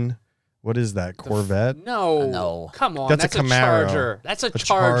green. What is that? Corvette? No, No. come on, That's a that's, Camaro. Charger. That's a, A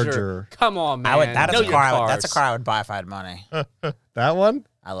Charger. Charger. Come on, man. I would. That's Know a your car. That's a cars. car I would buy if I had money. That one?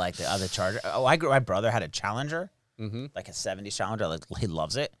 I like the other Charger. Oh, my brother had a Challenger, like a '70s Challenger. Like, he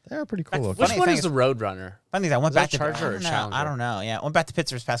loves it. They're pretty Fact, cool. which looking. Which one thing is is- the Roadrunner? Funny thing, I went Is that back to Charger I or don't know. Challenger? I don't know. Yeah, I went back to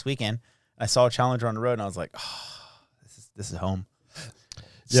Pittsburgh this past weekend. I saw a Challenger on the road, and I was like, oh, this is home.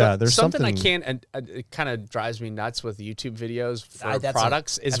 Yeah, there's something I something- can't, and it kind of drives me nuts with YouTube videos for That's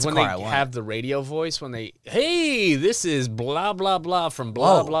products that's is a when they car I want. have the radio voice when they, hey, this is blah blah blah from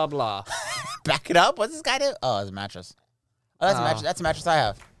blah Whoa. blah blah. Back it up. What's this guy do? Oh, it's a mattress. Oh, that's a mattress. That's a mattress I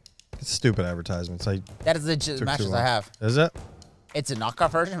have. It's stupid advertisements. I That is the legit took too mattress long. I have. Is it? It's a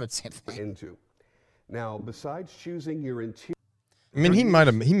knockoff version, but same thing. into. Now, besides choosing your interior, I mean,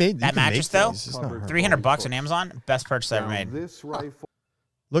 he made That mattress though, It's not hard. $300 on Amazon. Best purchase I ever made. this rifle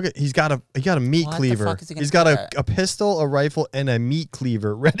Look at he's got a meat What the cleaver. fuck is he gonna He's got do a, that? a pistol, a rifle, and a meat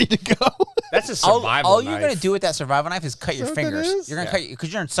cleaver ready to go. That's a survival all knife. you're gonna do with that survival knife is cut your Is that what that fingers. is? You're gonna cut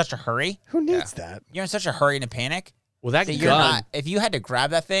because you're in such a hurry. Who needs that? You're in such a hurry and a panic Well, that that gun, you're not. If you had to grab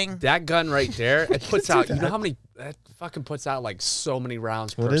that thing, that gun right there, it puts do out. You that. know how many? That fucking puts out like so many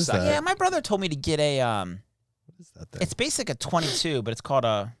rounds What per is that? second. yeah, my brother told me to get a What is that thing? It's basically a 22, but it's called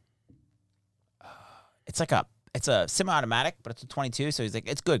a. It's a semi-automatic, but it's a 22. So he's like,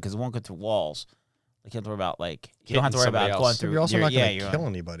 it's good because it won't go through walls. Like you don't have to worry about you don't have to worry somebody about else. going So through. you're also not yeah, going to you're kill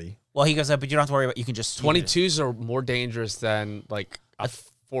anybody. Well, he goes, but you don't have to worry about. You can just 22s are more dangerous than like a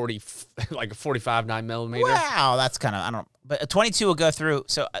 40, like a 45 9mm. Wow, that's kind of I don't. But a 22 will go through.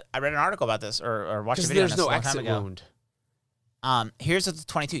 So I read an article about this or watched a Because video. there's on this no a long time exit ago. wound. Here's what the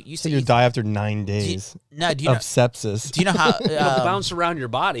 22. You So see, you die after 9 days no, do you of know? sepsis. Do you know how It'll bounce around your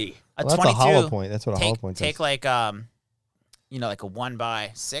body. a Well, that's 22? a hollow point. That's what a hollow Take point take is. like like a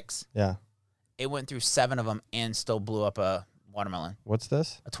 1x6. Yeah. It went through 7 of them and still blew up a watermelon. What's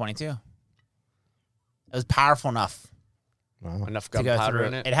this? A 22. It was powerful enough Wow. Enough to go gunpowder through.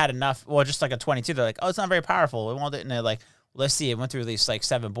 in it. It had enough. Well, just like a 22. They're like, oh, it's not very powerful. We want it. And they're like, let's see. It went through these like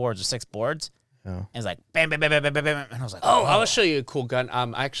 7 boards or 6 boards. Yeah. And it's like bam, bam, bam, bam, bam, bam, bam. And I was like, Oh, I will show you a cool gun.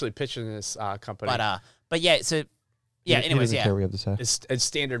 I'm actually pitching this company. But yeah. So yeah. He Anyways, doesn't yeah. care what we have to say. It's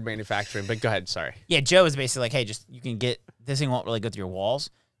standard manufacturing. But go ahead. Sorry. Yeah. Joe was basically like, hey, just you can get this thing won't really go through your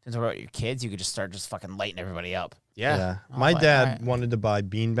walls. Since we're about your kids, you could just start just fucking lighting everybody up. Yeah. My Oh, dad alright. wanted to buy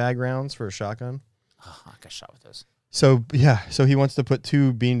beanbag rounds for a shotgun. Oh, I got shot with those. So so he wants to put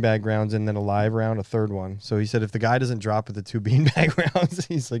 2 beanbag rounds and then a live round, a third one. So he said if the guy doesn't drop with the 2 beanbag rounds,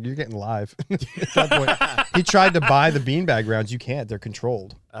 he's like, you're getting live. At that point, he tried to buy the beanbag rounds. You can't; they're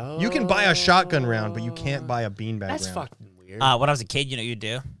controlled. Oh, You can buy a shotgun round, but you can't buy a beanbag That's round. fucking weird. When I was a kid, you know what you'd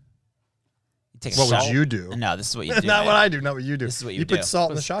do? You take a What shot. would you do? No, this is what you do. Not man. what I do. Not what you do. This is what you you do. put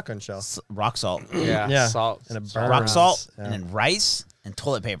salt in the shotgun shell. Rock salt. yeah. Salt. And a salt. burn. Rock salt Yeah. and then rice and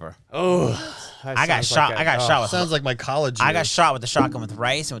toilet paper. Oh. I got shot. I got shot with. Sounds like my college. I got years. shot with the shotgun with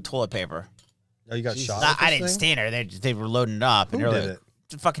rice and with toilet paper. Oh, you got Jesus. shot. Nah, with I this didn't thing? stand there. They were loading it up. Who and they were did like,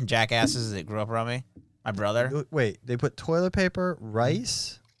 it? fucking jackasses that grew up around me. My brother. Wait, they put toilet paper,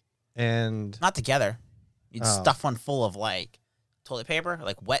 rice, and Not together. You'd Oh. stuff one full of like toilet paper,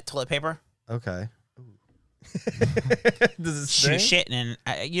 like wet toilet paper. okay. Does it Shoot sting? shit and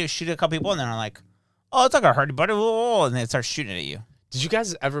then you shoot a couple people and then I'm like, oh, it's not gonna hurt you, buddy. Whoa, and then it starts shooting at you. Did you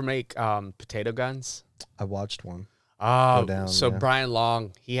guys ever make potato guns? I watched one. Oh, down, so yeah. Brian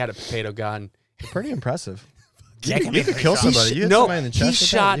Long, he had a potato gun. They're pretty impressive. Yeah, it can You be could kill pretty somebody. You hit No, somebody in the chest he with that,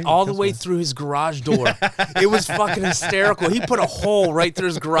 shot you can all kill the way somebody. through his garage door. It was fucking hysterical. He put a hole right through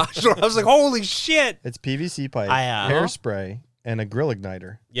his garage door. I was like, holy shit. It's PVC pipe, I, hairspray, and a grill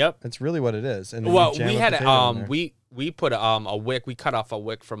igniter. Yep. That's really what it is. And then you Well, jam we a had potato in there. we put a wick. We cut off a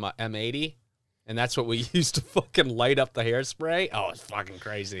wick from a M80, and that's what we used to fucking light up the hairspray. Oh, it's fucking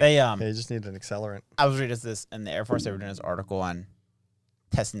crazy. They Yeah, you just need an accelerant. I was reading this in the Air Force. They were doing this article on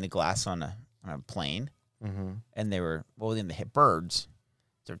testing the glass on a plane, Mm-hmm. and they were when they hit birds.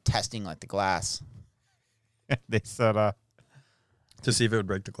 They're testing like the glass. They said, To see if it would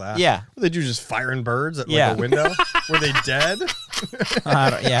break the glass. yeah, What did you just firing birds at Yeah. like a window? Were they dead?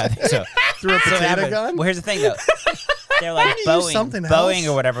 yeah. I think so. Through a So potato happened. gun? Well, here's the thing though. They're like Why don't you use Boeing, something Boeing else?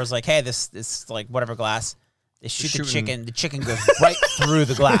 or whatever was like, hey, this like whatever glass. They shoot the shooting- chicken. The chicken goes right through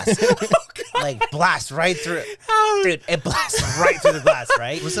the glass, like blast right through. Dude, it blasts right through the glass,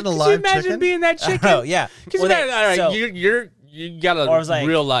 right? Was it a Could you live imagine chicken? being that chicken? Oh yeah. Could Well, you they- imagine, all right, so- you got a Or it was like-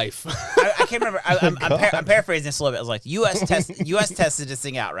 real life. I can't remember. I'm paraphrasing this a little bit. I was like, U.S. tested this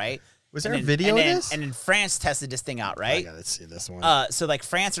thing out, right? Was And there a then- video and of then, this? And then France tested this thing out, I right? gotta see this one. So like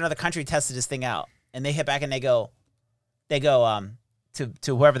France or another country tested this thing out, and they hit back and they go to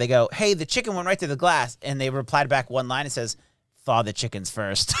whoever they go, hey, the chicken went right through the glass, and they replied back one line. It says, thaw the chickens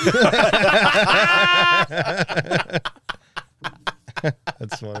first.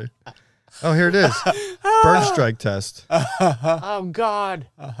 That's funny. Oh, here it is. Bird strike test. Oh God.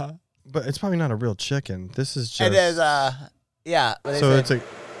 But it's probably not a real chicken. This is just. And then yeah. but they so said- it's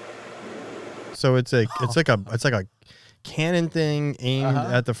like a cannon thing aimed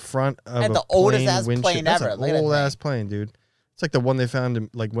at the front of And a the oldest plane ass windshield. plane That's ever. an Look at that old ass thing. plane, dude. It's like the one they found in,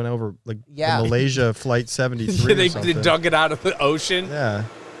 like went over like Yeah. the Malaysia flight 73 or they something. dug it out of the ocean. Yeah.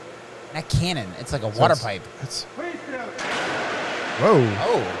 not cannon. It's like a water pipe. It's, whoa.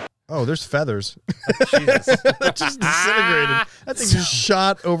 Oh, Oh, there's feathers. Jesus. Just disintegrated. That thing just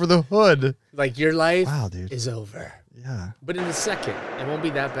shot over the hood. Like your life Wow, dude. is over. Yeah. But in a second, it won't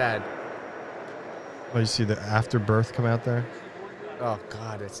be that bad. Oh, you see the afterbirth come out there? Oh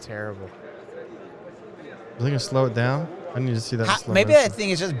God, it's terrible. Are they gonna slow it down? I need to see that. in slow Maybe motion. that thing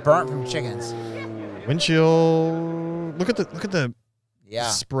is just burnt from chickens. Windshield. Look at the Yeah.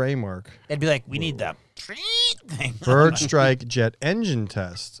 spray mark. They'd be like, we need the thing. Bird strike jet engine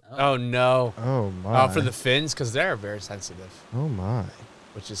test. Oh no. Oh my. Oh, for the fins, because they're very sensitive, Oh my.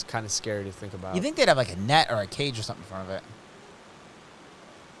 which is kind of scary to think about. You think they'd have like a net or a cage or something in front of it?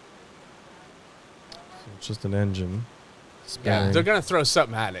 It's just an engine. Yeah, Spinning. they're gonna throw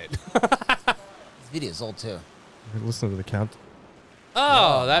something at it. This video's old too. Listen to the count.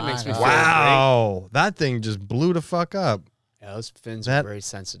 Oh, that my makes me God. feel great. Wow, that thing just blew the fuck up. Yeah, those fins That- are very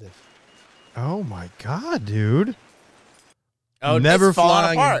sensitive. Oh my god, dude. Oh, Never it's falling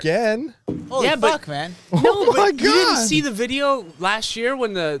flying apart. again. Holy Yeah, but- fuck, man. No, Oh my but you didn't God. see the video last year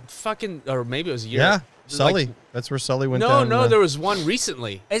when the fucking, or maybe it was a year. Yeah, like- Sully. That's where Sully went No, down. no, there was one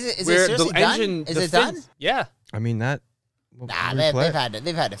recently. Is it where seriously the done? engine, Is the it done? fins- Yeah. I mean that. Nah, replay it.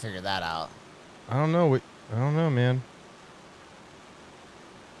 they've had to figure that out. I don't know. I don't know, man.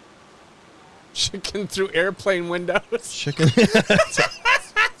 Chicken through airplane windows. Chicken.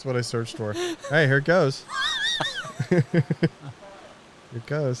 That's what I searched for. Hey, here it goes. Here it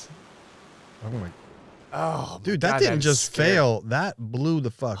goes. Oh my. Oh, Dude, that God, didn't is just scary. fail. That blew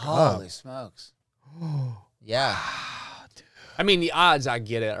the fuck Holy up. smokes. Yeah. I mean, the odds, I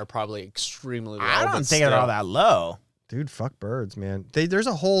get it, are probably extremely low. I don't but think they're all still. that low. Dude, fuck birds, man. There's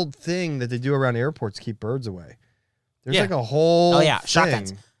a whole thing that they do around airports to keep birds away. There's Yeah. like a whole Oh, yeah. thing.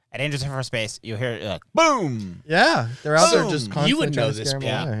 Shotguns. At Andrews Air Force Base, you'll hear it like, boom. Yeah, they're out there Boom. just You constantly would trying know to this, scare 'em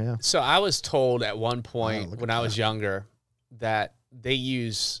yeah. away, yeah. So I was told at one point look when at I was younger that they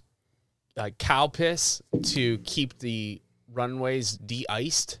use cow piss to keep the runways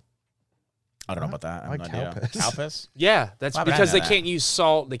de-iced. I don't know about that. I have Why no cow idea. piss? Cow piss? Yeah, that's Why would I because know they that? can't use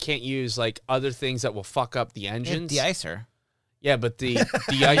salt. They can't use like other things that will fuck up the engines. De-icer. Yeah, but the Have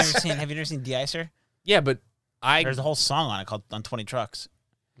you de-ice. have you ever seen De-icer? Yeah, but There's a whole song on it called On 20 Trucks.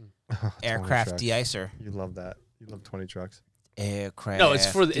 20 Aircraft trucks. De-icer. You love that. You love 20 trucks. Aircraft no, it's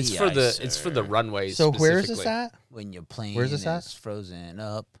for the de-icer. runways. So where's this specifically. at? When your plane Where's this at? is frozen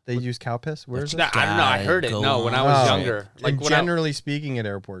up. They use cow piss? Where's No, this? I don't know. I heard it. Go No, when I on. was Oh. younger, like And when I, generally speaking at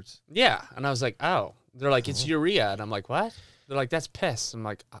airports. yeah, and I was like, oh, they're like it's urea, and I'm like, what? They're like that's piss. I'm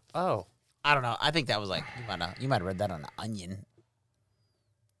like, oh, I don't know. I think that was like, you might have read that on The Onion.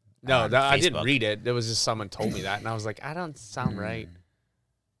 no, On I didn't Facebook. read it. It was just someone told me that, and I was like, I don't sound right.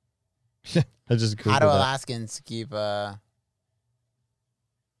 I just How do Googled that. Alaskans keep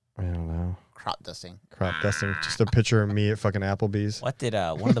I don't know. crop dusting? Crop dusting. Just a picture of me at fucking Applebee's. What did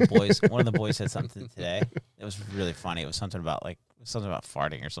one of the boys said something today? It was really funny. It was something about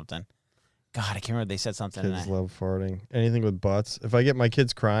farting or something. God, I can't remember. They said something. Kids love farting. Anything with butts. If I get my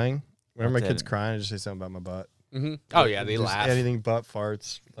kids crying, whenever What my kids did- crying, I just say something about my butt. Hmm Oh yeah, they Just laugh. Anything but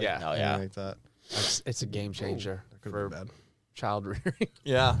farts. Like, Yeah. Oh, anything yeah. like that. It's a game changer That could for be bad. child rearing.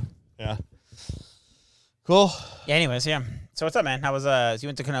 Yeah. Yeah. Cool. Yeah. Anyways, yeah. So what's up, man? How was you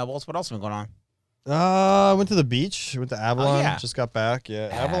went to Knoebels? What else has been going on? I went to the beach. Went to Avalon. yeah. Just got back. Yeah.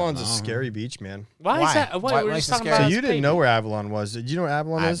 Avalon's a Avalon. scary beach, man. Why Why? is that? Why- What, we're why just is it talking scary? about. So his you didn't baby. know where Avalon was. Did you know where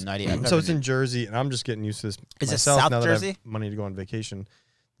Avalon I have is? no idea. I've So never it's been. in Jersey, and I'm just getting used to this Is it myself South now that Jersey? I have money to go on vacation.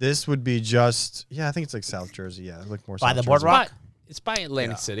 This would be just, I think it's like South Jersey. Yeah, like more By South the Jersey. boardwalk? It's by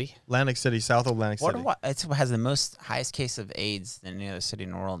Atlantic City. Atlantic City, South Atlantic City. It has the most highest case of AIDS than any other city in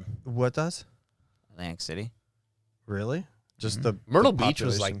the world. What does? Atlantic City. Really? Just Mhm. the Myrtle the Beach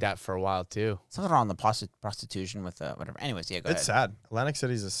was like population. that for a while too. Something wrong with the prostitution with whatever. Anyways, yeah, go It's ahead. sad. Atlantic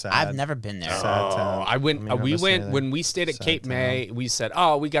City's a sad. I've never been there. Sad town. I went. I mean, I we missed went anything. when we stayed at Sad Cape town. May. We said,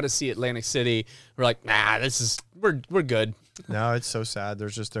 "Oh, we got to see Atlantic City." We're like, "Nah, we're good." No, it's so sad.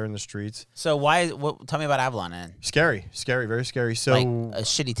 They're in the streets. So tell me about Avalon then. Scary, very scary. So Like a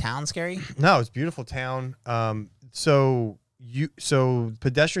shitty town scary? no, it's a beautiful town. So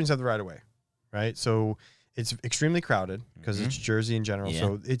pedestrians have the right of way, right? So it's extremely crowded because it's Jersey in general. Yeah.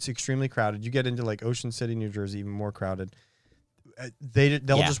 So it's extremely crowded. You get into like Ocean City, New Jersey, even more crowded.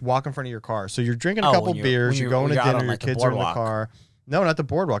 They'll Yeah. just walk in front of your car. So you're drinking a Oh, couple when you're- beers, when you're you're- going when to you're out dinner, on, your like, the kids are in the boardwalk. car. No, not the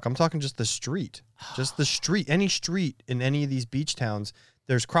boardwalk. I'm talking just the street. Just the street. Any street in any of these beach towns,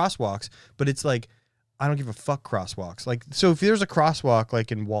 there's crosswalks, but it's like, I don't give a fuck crosswalks. Like, so if there's a crosswalk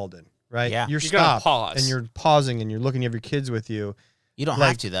like in Walden, right? Yeah. You're You're gonna stopped pause. and you're pausing and you're looking at your kids with you. You don't Like-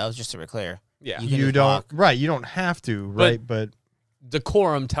 have to though, just so we're clear. Yeah, You can You just don't, walk. right? You don't have to, right? But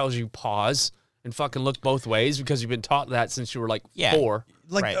decorum tells you pause and fucking look both ways because you've been taught that since you were like Yeah. 4.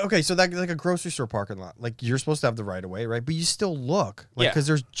 like, Right. okay, so that like a grocery store parking lot, like you're supposed to have the right of way, right? But you still look, like, Yeah. because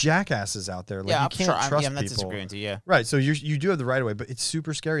there's jackasses out there. Like, Yeah, you I'm can't sure. trust I'm not people. disagreeing with you. Yeah. Right. So you do have the right of way, but it's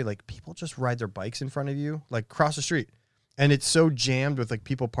super scary. Like people just ride their bikes in front of you, like cross the street, And it's so jammed with like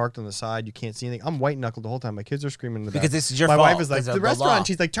people parked on the side, you can't see anything. I'm white knuckled the whole time. My kids are screaming in the back. Because this is your My fault. wife is like, the restaurant.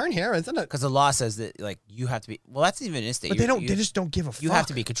 She's like, turn here, isn't it? Because the law says that like you have to be. Well, that's even in state. But they don't. They just don't give a fuck. You have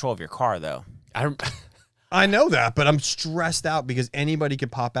to be in control of your car, though. I know that, but I'm stressed out because anybody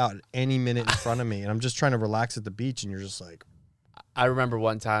could pop out at any minute in front of me, and I'm just trying to relax at the beach, and you're just like. I remember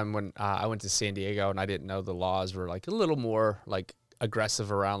one time when I went to San Diego and I didn't know the laws were like a little more like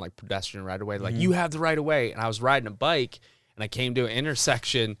aggressive around like pedestrian right of way. Like you have the right of way, and I was riding a bike. And I came to an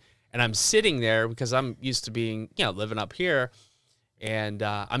intersection, and I'm sitting there because I'm used to being, living up here. And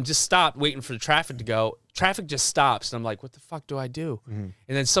I'm just stopped waiting for the traffic to go. Traffic just stops, and I'm like, what the fuck do I do? And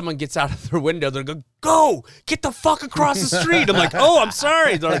then someone gets out of their window. They're like, go! Get the fuck across the street. I'm like, oh, I'm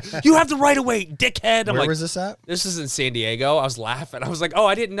sorry. They're like, you have the right of way, dickhead. I'm Where like, was this at? This is in San Diego. I was laughing. I was like, oh,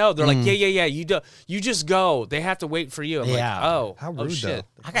 I didn't know. They're like, yeah. You just go. They have to wait for you. I'm like, oh, How oh rude, shit.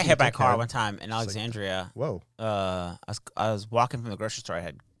 though. I got hit by a car one time in Alexandria. Whoa. I was walking from the grocery store.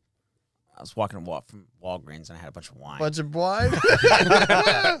 I was walking from Walgreens, and I had a bunch of wine. Bunch of wine.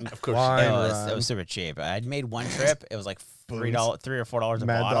 Of course. Wine, It was super cheap. I'd made one trip. It was like $3 or $4 a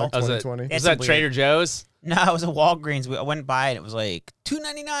Mad bottle. Dog Was it, 2020. was that weird. Trader Joe's? No, it was a Walgreens. I went by and it was like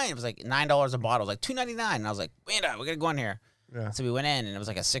 $2.99. It was like $9 a bottle. It was like $2.99. And I was like, wait up, we gotta go in here. Yeah. So we went in, and it was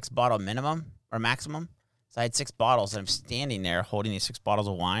like a 6-bottle minimum or maximum. So I had 6 bottles, and I'm standing there holding these 6 bottles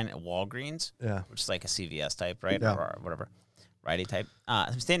of wine at Walgreens. Yeah. Which is like a CVS type, right? Yeah. Or whatever. Righty type.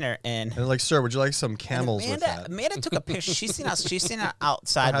 I'm standing there, and And they're like, sir, would you like some camels with that? Amanda took a picture. She's seen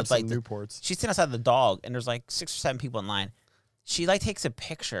outside I'll have with like some Newports. she's seen outside the dog, and there's like 6 or 7 people in line. She like takes a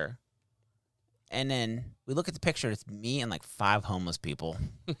picture, and then we look at the picture. It's me and like 5 homeless people.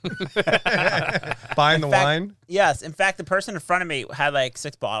 Buying the fact- wine? Yes, in fact, the person in front of me had like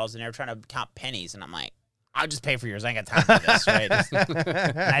 6 bottles, and they were trying to count pennies, and I'm like, I'll just pay for yours. I ain't got time for this, right?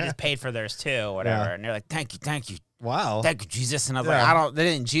 And I just paid for theirs too, whatever. Yeah. And they're like, thank you. Wow. Thank you, Jesus. And I was Yeah. like, they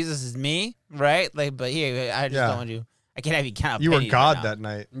didn't. Jesus is me, right? Like, but here, I just Yeah. don't want you. I can't have you count. You were pennies God right now. that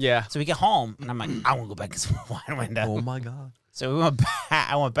night. Yeah. So we get home, and I'm like, I want to go back and get some wine window. Oh my God. So we went back.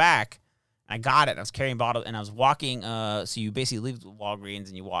 I went back, and I got it. And I was carrying bottles, and I was walking. So you basically leave Walgreens,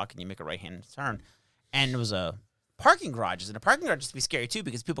 and you walk, and you make a right-hand turn, and there was a parking garages, and the parking garage used to be scary too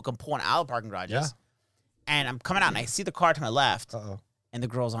because people come pulling out of parking garages. Yeah. And I'm coming out, and I see the car to my left, Uh-oh. and the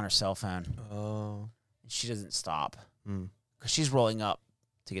girl's on her cell phone. Oh. And she doesn't stop Hmm. because she's rolling up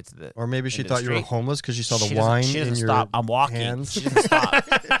to get to the. Or maybe she into the thought you were street. homeless because she saw the She doesn't- wine She in doesn't your stop. I'm walking. hands. She doesn't stop.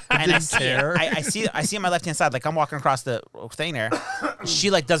 And I Didn't see, care. I see on my left hand side, like I'm walking across the thing there. She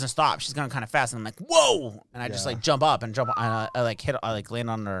like doesn't stop. She's going kind of fast, and I'm like, whoa! And I just Yeah. like jump up and jump. I like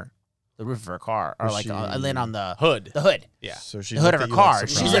land on the roof of her car, or Was like she- I land on the Hood. The hood. Yeah. So she The hood looked of at her you like car.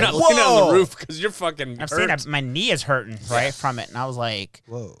 She's surprised. You're like, not looking on whoa! the roof because you're fucking I'm saying hurt. that my knee is hurting right from it, and I was like,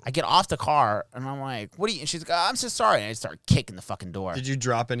 Whoa. I get off the car, and I'm like, what are you? And she's like, oh, I'm so sorry. And I start kicking the fucking door. Did you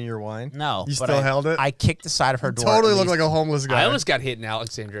drop any of your wine? No, You but still I- held it? I kicked the side of her door. Totally at looked least- like a homeless guy. I almost got hit in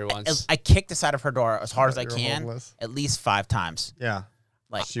Alexandria once. I kicked the side of her door as hard as I You're can, homeless. at least 5 times. Yeah.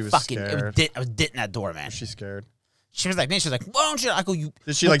 Like She was fucking, scared. I was ditting that door, man. She's scared. She was like, why don't you? I go, you.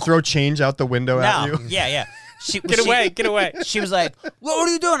 Did she like throw change out the window at No, you? yeah. Get away. She was like, what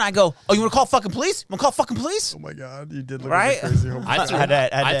are you doing? I go, oh, you want to call fucking police? You want to call fucking police? Oh my God. You did look Right? like a crazy homeless I guy. threw, I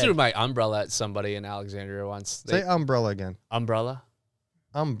did. I threw my umbrella at somebody in Alexandria once. Say umbrella again. Umbrella?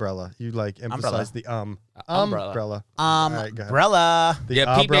 Umbrella. You like emphasize the Umbrella. umbrella. All right, go ahead. Umbrella. The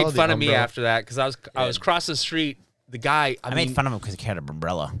Yeah, Pete umbrella, made the fun of me umbrella. after that because I was crossing the street. The guy, I made fun of him because he had an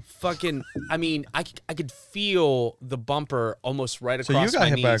umbrella. fucking. I mean, I could feel the bumper almost right So across you got my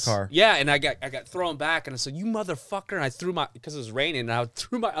hit knees. by a car. Yeah, and I got thrown back, and I said, "You motherfucker!" And I threw because it was raining, and I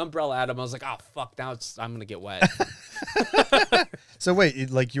threw my umbrella at him. I was like, "Oh fuck! Now I'm gonna get wet." So wait,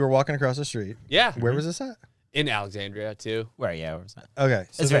 like you were walking across the street. Yeah, Where was this at? in Alexandria too. Where was that? Okay,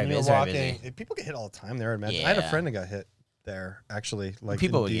 so It's then very you were busy, very walking. busy. People get hit all the time there. I imagine. I had a Yeah. friend that got hit there actually. Like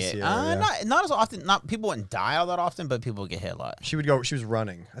People in would DC get area. not as often. Not people wouldn't die all that often, but people would get hit a lot. She would go. She was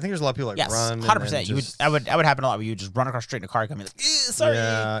running. I think there's a lot of people like Yes, run. and 100%. then You would. just- That would happen a lot. Where you would just run across the street in a car, come in like, sorry.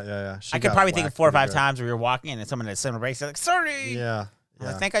 Yeah. She I could got probably think of whacked 4 or pretty 5 good. times where you're walking and someone had similar brakes. They're like, sorry. Yeah. I'm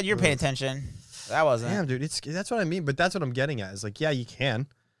like, thank God you're paying attention. That wasn't. Damn, dude, that's what I mean. But that's what I'm getting at. Is like, yeah, you can,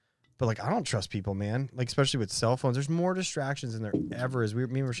 but like, I don't trust people, man. Like, especially with cell phones. There's more distractions than there ever is. Me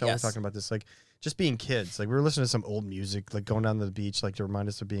and Rochelle Yes. were talking about this. Like, just being kids. Like, we were listening to some old music, like going down to the beach, like to remind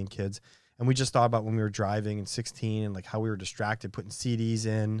us of being kids. And we just thought about when we were driving in 16 and like how we were distracted, putting CDs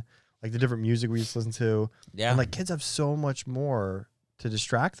in, like the different music we used to listen to. Yeah. And like, kids have so much more to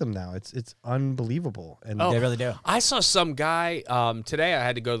distract them now. It's unbelievable. And Oh, They really do. I saw some guy today. I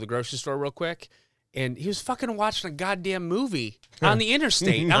had to go to the grocery store real quick, and he was fucking watching a goddamn movie on the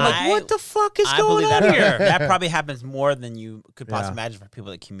interstate. I'm like, I- what the fuck is I going believe on that here? that probably happens more than you could possibly Yeah. imagine for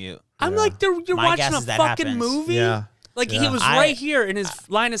people that commute. I'm like, you're My watching guess a is that fucking happens. movie. Yeah. Like he Yeah. was I- right here in his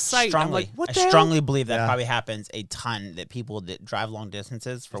line of sight. I'm like, what the I hell? strongly believe that Yeah. probably happens a ton. That people that drive long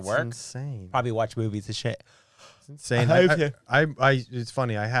distances for It's work insane. probably watch movies and shit. It's insane. I- It's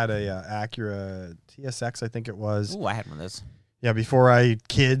funny. I had a Acura TSX, I think it was. Ooh, I had one of those. Yeah, before I had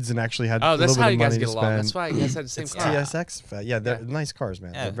kids and actually had Oh, a that's little how bit you of guys money get to along. spend. That's why you guys had the same It's car. TSX. Yeah, they're nice cars,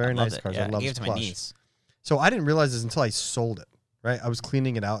 man. Yeah, They're very I loved nice it. cars. Yeah, I love gave it to my plush. niece. So I didn't realize this until I sold it. Right, I was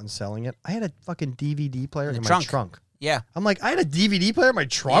cleaning it out and selling it. I had a fucking DVD player in the my trunk. trunk. Yeah. I'm like, I had a DVD player in my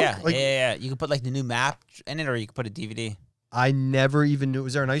trunk. Yeah, Like, yeah. You could put like the new map in it, or you could put a DVD. I never even knew it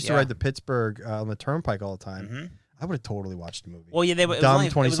was there. And I used to Yeah. ride to Pittsburgh on the Turnpike all the time. Mm-hmm. I would have totally watched the movie. Well, yeah, it was Dumb only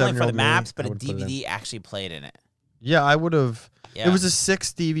for the 27-year-old maps, me, but I a would put it in. DVD actually played in it. Yeah, I would have. Yeah. It was a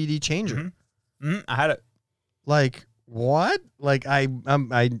 6 DVD changer. Mm-hmm. I had it. Like what? Like I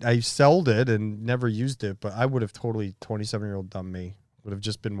sold it and never used it, but I would have totally 27-year-old dumb me would have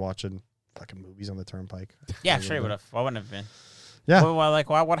just been watching fucking movies on the Turnpike. Yeah, sure you would have. Why wouldn't have been? Yeah. Well, like,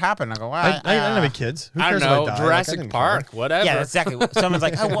 what happened? I go, well, I didn't have any kids. Who I cares don't if know. I die? Like, I Jurassic didn't Park, care. whatever. Yeah, exactly. Someone's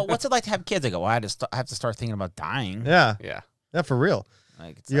like, oh, what's it like to have kids? I go, well, I have to start thinking about dying. Yeah. Yeah. Yeah, for real.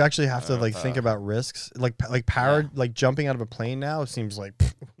 Like, it's You like, actually have to like think about risks. Like like jumping out of a plane now seems like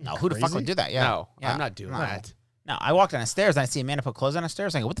no, who the fuck would crazy? do that? Yeah. No, Yeah. I'm not doing No. that. No, I walk down the stairs and I see Amanda put clothes on the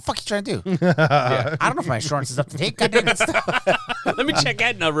stairs. I go, what the fuck are you trying to do? Yeah. I don't know if my insurance is up to date. God damn it. Stop. Let me check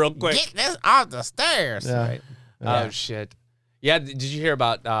Edna real quick. Get this off the stairs. Yeah. Right. Oh shit. Yeah, did you hear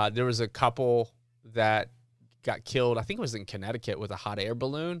about there was a couple that got killed, I think it was in Connecticut, with a hot air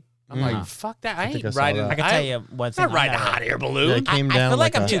balloon? I'm like, fuck that. I think ain't I saw riding. that. I can tell you one thing. I'm not riding a I'm not hot air Yeah, balloon. it came I down feel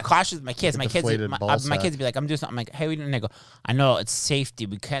like I'm a too cautious with my kids. My kids, deflated ball my kids sack. be like, I'm doing something. I'm like, hey, we didn't. And they go, I know it's safety.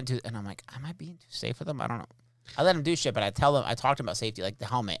 We can't do. And I'm like, am I being too safe with them? I don't know. I let them do shit, but I tell them. I talk to them about safety, like the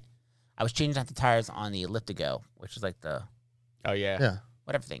helmet. I was changing out the tires on the Elliptigo, which is like the Oh yeah. Yeah.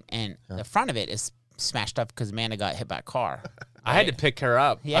 whatever thing, and the front of it is smashed up because Amanda got hit by a car. I had to pick her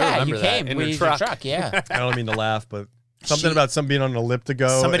up. I Yeah, remember you that, came. in We her used your truck. truck. Yeah. I don't mean to laugh, but something She- about some being on an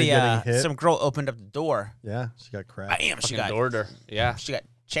elliptigo Somebody, and getting hit. some girl opened up the door. Yeah, she got crap. Bam! She Fucking got order. Yeah. she got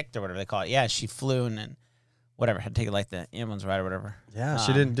checked or whatever they call it. Yeah, she flew and then whatever had to take like the ambulance ride or whatever. Yeah,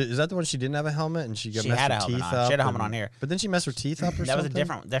 she didn't. Is that the one she didn't have a helmet and she got She messed had her a helmet teeth on. up? She had a helmet and- on here. But then she messed her teeth up or That something. was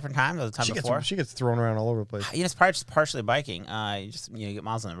a different time. That was the time She before. gets thrown around all over the place. You know, it's probably just partially biking. You get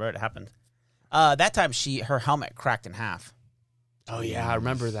miles on the road. It happened. That time her helmet cracked in half. Oh yeah, I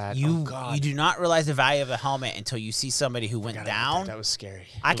remember that. You oh, God. you do not realize the value of the helmet until you see somebody who went God, down. That was scary.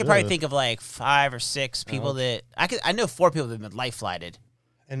 I could probably Ugh. think of like 5 or 6 people that I know 4 people that have been life flighted.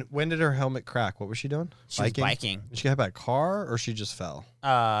 And when did her helmet crack? What was she doing? She was biking. Did she get hit by a car or she just fell?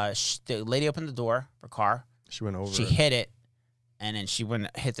 The lady opened the door for car. She went over. She it. hit it, and then she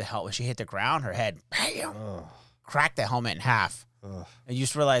wouldn't hit the helmet. When she hit the ground, her head bam, Ugh, cracked the helmet in half. ugh. And you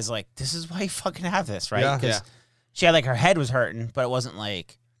just realize like this is why you fucking have this, right? Yeah. Because she had like her head was hurting, but it wasn't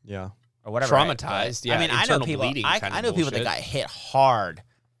like Yeah. or whatever. right? Traumatized, But, yeah, I mean, I know internal people. bleeding I kind of know people that bullshit. got hit hard,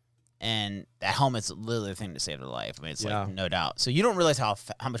 and that helmet's literally the thing to save their life. I mean, it's Yeah. like no doubt. So you don't realize how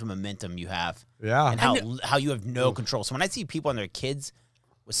much momentum you have Yeah. and how you have no control. So when I see people and their kids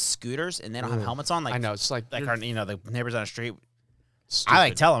with scooters and they don't have helmets on, like I know it's like our the neighbors on the street. stupid. I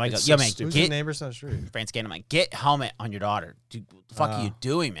like tell them, I go, It's yo so man, stupid. Who's your get neighbors on the street? France Gannon, I'm like, get helmet on your daughter. Dude, what the fuck are you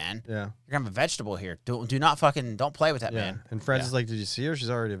doing, man? Yeah. You're gonna have a vegetable here. Do not fucking don't play with that, Yeah. man. And Francis is like, did you see her? She's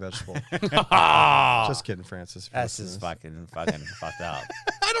already a vegetable. Ah. Just kidding, Francis. if you're That's listening just to this. fucking fucked up.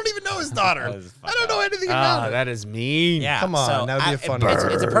 I don't even know his daughter. That was I don't know anything Ah, about her. that is mean. Yeah, Come on, so that would be a fun It's a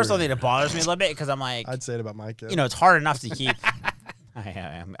word. personal thing that bothers me a little bit because I'm like, I'd say it about my kid. you know, it's hard enough to keep.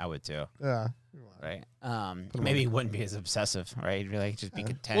 I would too, Yeah. right? Maybe he wouldn't be as obsessive, right? He'd be like, just be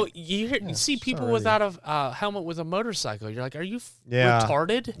content. Well, you see she's people already- without a helmet with a motorcycle. You're like, are you Yeah.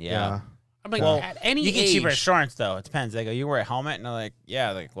 retarded? yeah. I'm like, Well, at any you get age. cheaper insurance though. It depends. They go, you wear a helmet, and they're like,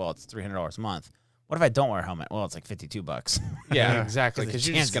 yeah. Like, well, it's $300 a month. What if I don't wear a helmet? Well, it's like $52. Yeah, exactly. 'Cause Because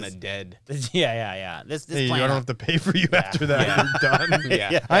the you're just chances- gonna dead. yeah. This Hey, I plan. don't have to pay for you after that. Yeah. You're done.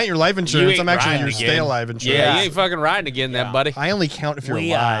 Yeah. I ain't your life insurance. ain't I'm actually riding your again. stay alive insurance. Yeah, you ain't fucking riding again, Yeah. then, buddy. I only count if you're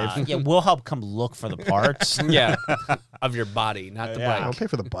we, alive. we'll help come look for the parts. Yeah, of your body, not the Yeah. I'll bike. pay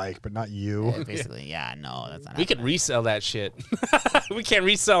for the bike, but not you. Basically, yeah. No, that's not. We could happening. resell that shit. We can't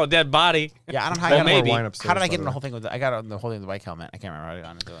resell a dead body. Yeah, I don't know how Well, I got maybe. Wine upstairs, How did I by get in the the way. whole thing with? I got on the whole thing with the bike helmet. I can't remember how I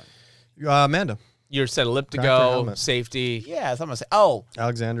got into it. Amanda, You said Cracked her elliptigo, helmet. safety. Yeah, someone say, oh,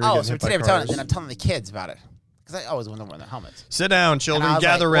 Alexander. oh. getting So hit by today I'm cars. telling the kids about it because I always want them wearing their helmets. Sit down, And children. I was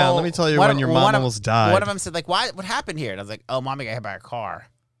Gather like, around. well, Let me tell you one when of- your well, mom one of- almost died. One of them said, like, what happened here? And I was like, oh, mommy got hit by a car.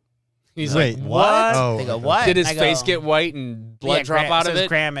 He's Wait, like, what? Oh, They go, okay. what? Did his And I face go, get white and blood yeah, drop out of it?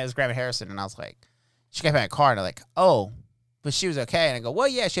 It was Graham Harrison, and I was like, she got back in the car, and I'm like, oh, but she was okay. And I go, well,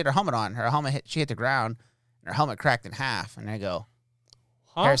 yeah, she had her helmet on. Her helmet she hit the ground, and her helmet cracked in half. And I go,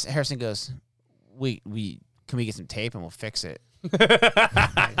 Huh? Harrison goes, can we get some tape and we'll fix it?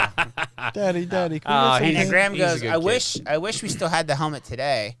 Daddy, can we get Ah, some And then tape? Graham he's a goes, good I wish we still had the helmet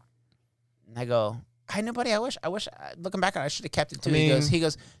today. And I go, I know, buddy. I wish. Looking back on it, I should have kept it too. I mean, he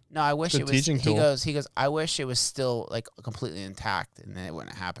goes, no, I wish it's a it was. teaching He tool. goes, I wish it was still like completely intact, and then it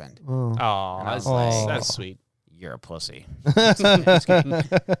wouldn't have happened. Oh. Oh, And I that's was nice. like, That's sweet. You're a pussy. Yeah,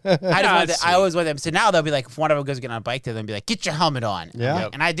 I always want them. So now they'll be like, if one of them goes get on a bike, they'll be like, get your helmet on. Yeah. Yep.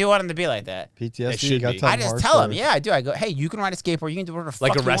 And I do want them to be like that. PTSD. should You got be. to I just tell them, yeah, I do. I go, hey, you can ride a skateboard. You can do whatever the fuck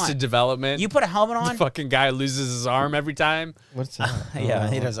Like you Arrested want. Development. You put a helmet the on. fucking guy loses his arm every time. What's that? Yeah,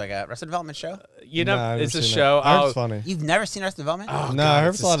 Oh. he does like a Arrested Development show. You know, Nah, I've it's a never seen show. it. I heard Oh, it's funny. You've never seen Arrested Development? Oh, No, God, I heard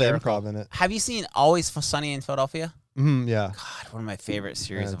it's it's a lot of hysterical. improv in it. Have you seen Always Sunny in Philadelphia? Yeah. God, one of my favorite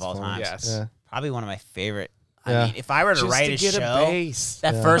series Yeah, of it's all fun. time. Yes. Yeah. Probably one of my favorite. Yeah. I mean, if I were to Just write to a get show, base.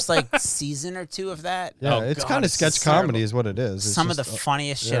 that Yeah. first like season or two of that, Yeah, Oh, it's God, kind of it's sketch terrible. comedy is what it is. It's some of the just,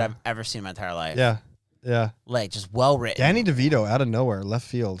 funniest shit yeah. I've ever seen in my entire life. Yeah. Yeah. Like just well written. Danny DeVito out of nowhere, left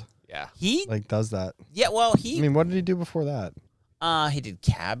field, Yeah. He like does that. yeah, well I mean, what did he do before that? he did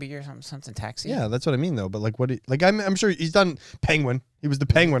Cabbie or something Taxi. Yeah, that's what I mean though. But like, I'm sure he's done Penguin. He was the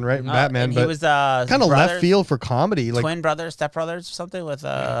Penguin, right? in Batman, and but he was kind of left field for comedy. Like, twin brothers, step brothers, or something with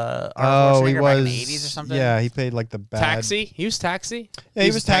oh, Arnold he Schwarzenegger was back in the 80s or something. Yeah, he played like the bad Taxi. He was Taxi. Yeah,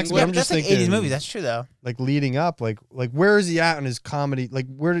 he was Taxi. yeah, I'm but just that's like thinking 80s movie. That's true though. like leading up, like where is he at in his comedy? Like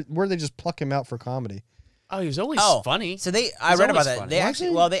where they just pluck him out for comedy? Oh, he was always funny. So I He's read about always that. funny. They Was actually,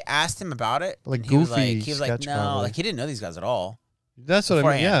 he? well, they asked him about it. Like and he was goofy like, sketch no, comedy. like he didn't know these guys at all. That's what I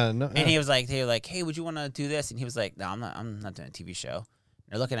mean. beforehand. Yeah, no, And he was like, hey, would you want to do this? And he was like, no, I'm not doing a TV show. And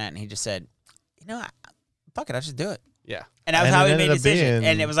they're looking at it, and he just said, you know, fuck it, I'll just do it. Yeah. And that was And how it he made ended the up decision.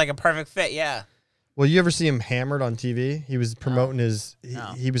 being- And it was like a perfect fit. Yeah. Well, you ever see him hammered on TV? He was promoting his. No.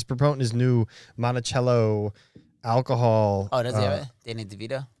 He was promoting his new Monticello alcohol. Oh, does he have it? Danny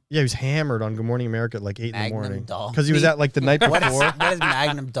DeVito? Yeah, he was hammered on Good Morning America at like 8 in the Magnum morning Dong. because he was at like the night What before. does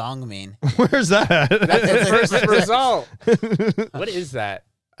Magnum Dong mean? Where's that? First result. What is that?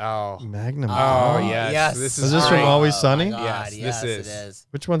 Oh. Magnum. Oh, Dong? yes. This Is this from great. Always Oh, Sunny? my God, Yes, this it is. is.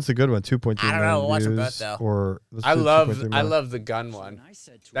 Which one's the good one? 2.3 I don't million know. We'll watch them views, both, though. Or let's I do love 2.3 million. the gun one.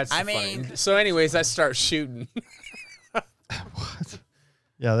 That's I the funny. mean- So anyways, I start shooting. What?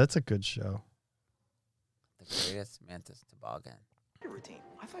 Yeah, that's a good show. The greatest Mantis Toboggan. Routine.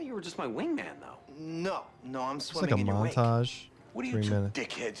 I thought you were just my wingman, though. No, I'm It's swimming like a in your wake. montage. What are you 3 two minutes.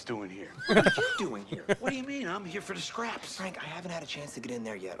 dickheads doing here? What are you doing here? What do you mean? I'm here for the scraps. Frank, I haven't had a chance to get in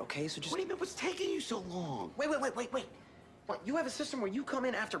there yet, okay? So just What do you mean? What's taking you so long? wait. What? You have a system where you come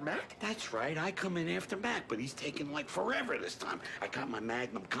in after Mac? That's right. I come in after Mac, but he's taking like forever this time. I got my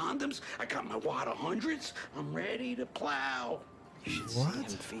Magnum condoms. I got my wad of hundreds. I'm ready to plow. You should What? see him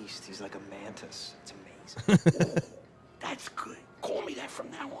feast. He's like a mantis. It's amazing. That's good. Call me that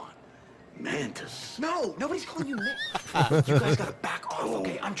from now on. Mantis. No, nobody's calling you Nick. You guys gotta back off,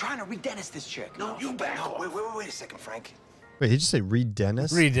 okay? I'm trying to re-dentist this chick. No, you back off. Wait a second, Frank. Wait, he just say Reed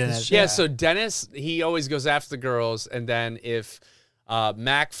Dennis? Yeah, so Dennis, he always goes after the girls, and then if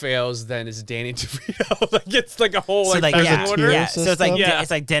Mac fails, then it's Danny DeVito. Like it's like a whole So like, There's a yeah, tier yeah. So it's like, system? Yeah.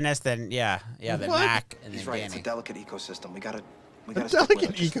 it's like Dennis, then then Mac, and He's then right. It's a Danny. delicate ecosystem. We gotta A stick with delicate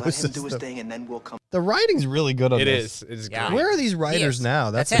it. Just let him do his ecosystem. thing, and then we'll come. The writing's really good on It this. is. It is Yeah. great. Where are these He writers is.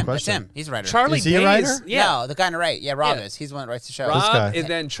 now? That's the him. question. That's him. He's a writer. Charlie Is he a Day writer? is- yeah. No, the guy on the right. Yeah, Rob Yeah. is. He's the one that writes the show. Rob, guy. and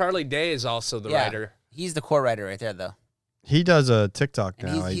then Charlie Day is also the Yeah. writer. He's the core writer right there, though. He does a TikTok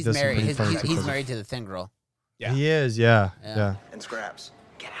And now. He he's does some married. pretty He's, funny he's TikToks. married to the thin girl. Yeah. He is, yeah. Yeah. And scraps.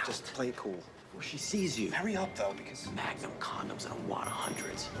 Get out. Just play it cool. Well, she sees you. Hurry up, though, because Magnum condoms and a wad of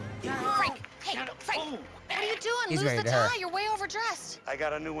hundreds. Frank, hey, Frank, what are you doing? He's Lose married the to her. tie. You're way overdressed. I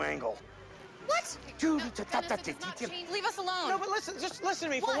got a new angle. What? Dude, No, Dennis, it does not change. Leave us alone. No, but listen, just listen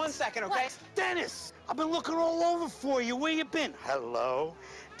to me for What? 1 second, okay? What? Dennis, I've been looking all over for you. Where you been? Hello,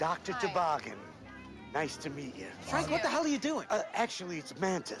 Dr. Hi. Toboggan. Nice to meet you. Frank, what the hell are you doing? Actually, it's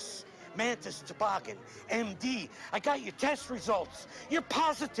Mantis. Mantis Toboggan, MD. I got your test results. You're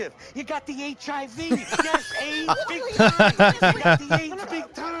positive. You got the HIV. Yes, AIDS, big time. You got the AIDS,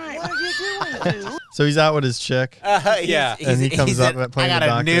 big time. What are you doing, dude? So he's out with his chick. Yeah. And he comes up at playing I got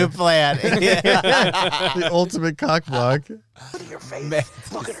the a new doctor. plan. The ultimate cock block. Look at your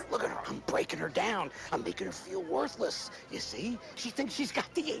face. Look at her. Look at her. I'm breaking her down. I'm making her feel worthless. You see? She thinks she's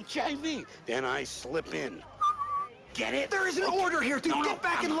got the HIV. Then I slip in. Get it? There is an order here, dude. No, Get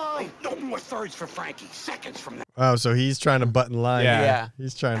back in line. No more thirds for Frankie. Seconds from now. Oh, so he's trying to butt in line. Yeah. Yeah.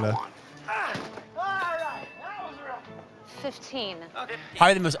 He's trying Now to. on. 15.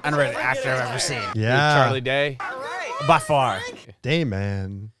 Probably the most underrated actor I've ever seen. Yeah. Charlie Day. By far. Day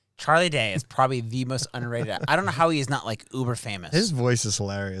man. Charlie Day is probably the most underrated. I don't know how he is not like uber famous. His voice is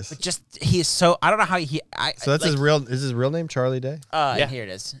hilarious. But just he is so. I don't know how he. So that's like, his real. Is his real name Charlie Day? Yeah. Here it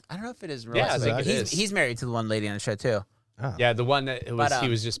is. I don't know if it is real. Yeah, I think it he's, is. He's married to the one lady on the show too. Oh. Yeah, the one that it was But, he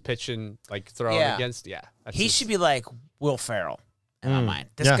was just pitching like throwing yeah. against. Yeah, that's He his- should be like Will Ferrell in my mind.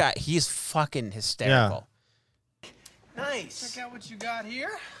 This Yeah. guy, he's fucking hysterical. Nice. Check out what you got here.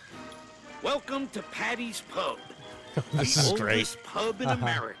 Welcome to Patty's Pub. This the is great. oldest pub in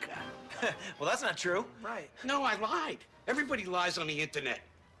America. Well, that's not true. Right. No, I lied. Everybody lies on the internet.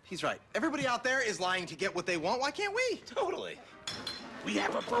 He's right. Everybody out there is lying to get what they want. Why can't we? Totally. We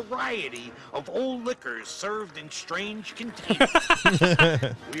have a variety of old liquors served in strange containers.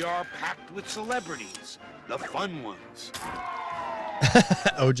 We are packed with celebrities, the fun ones.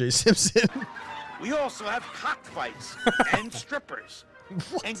 O.J. Simpson. We also have cockfights and strippers.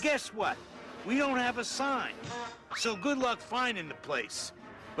 And guess what? We don't have a sign. So good luck finding the place.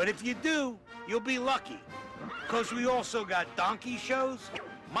 But if you do, you'll be lucky. Because we also got donkey shows,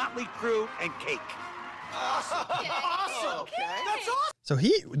 Motley Crue, and cake. Awesome. Okay. That's awesome. So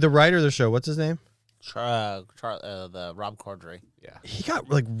the writer of the show, what's his name? The Rob Corddry. Yeah. He got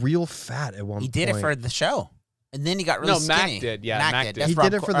like real fat at one point. He did it for the show, and then he got really No, Mac skinny. did. Yeah, Mac did. That's He Rob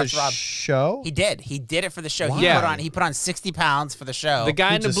did it for the that's Rob- show. He did. He did it for the show. Why? He put on 60 pounds for the show. The guy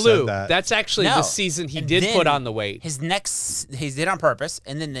He in the just blue. said that. That's actually No. the season he And did then put on the weight. He did it on purpose,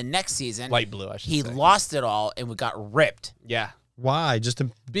 and then the next season, Light blue, I should he say. lost it all and we got ripped. Yeah. Why? Just to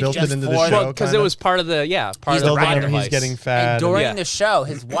build Because it into the for- show. Well, because it kinda? was part of the part He's of the the writing writer. He's device. getting And fat. during Yeah. the show,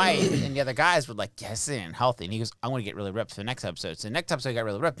 his wife and the other guys were like, "Yeah, this isn't healthy." And he goes, "I'm going to get really ripped for the next episode." So the next episode, he got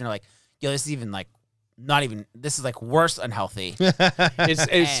really ripped, and they're like, "Yo, this is even like not even. This is like worse unhealthy." It's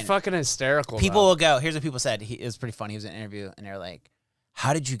And fucking hysterical. People though. will go. Here's what people said. It was pretty funny. He was in an interview, and they're like,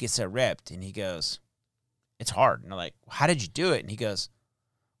 "How did you get so ripped?" And he goes, "It's hard." And they're like, "How did you do it?" And he goes,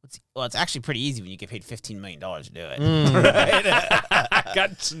 "Well, it's actually pretty easy when you get paid $15 million to do it." Right?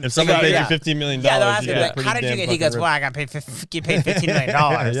 If someone paid you $15 million, yeah, they'll ask you me, get like, pretty "How did you damn get?" He fucking goes, "Well, I got paid $15 million."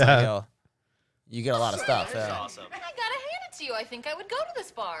 Yeah. So I go, you get a lot of stuff. And I gotta hand it to you. I think I would go to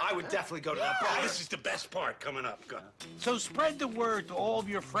this bar. I would definitely go to that bar. This is the best part coming up. So spread the word to all of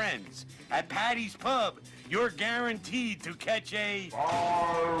your friends. At Patty's Pub, you're guaranteed to catch a...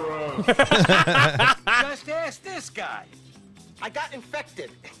 Just ask this guy. I got infected.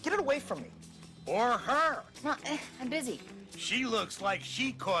 Get it away from me. Or her. No, I'm busy. She looks like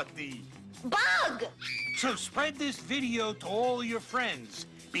she caught the... Bug! So spread this video to all your friends,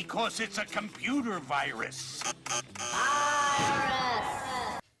 because it's a computer virus.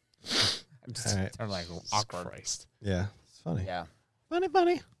 All right. Or like awkward. Christ. Yeah, it's funny. Yeah,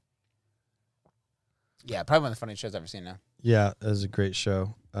 Funny. yeah. Probably one of the funniest shows I've ever seen. Now, Yeah, it was a great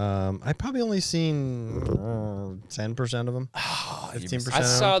show. I probably only seen 10% of them. 15%. I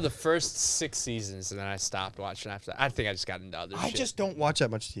saw the first 6 seasons and then I stopped watching after that. I think I just got into other I shit. just don't watch that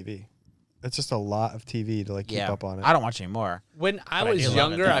much TV. It's just a lot of TV to like keep yeah, up on it. I don't watch anymore. When I But I was do love it,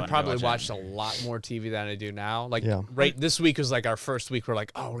 younger, though, I and I probably watch it. watched a lot more TV than I do now. Like Yeah. right this week was like our first week. We're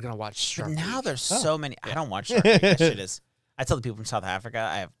like, oh, we're gonna watch But Shark now Week. there's so many. I don't watch Shark Week. That shit is. I tell the people from South Africa.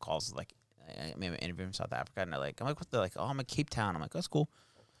 I have calls like, I made an interview from South Africa, and I'm like, what? They're like, oh, I'm in Cape Town. I'm like, that's cool.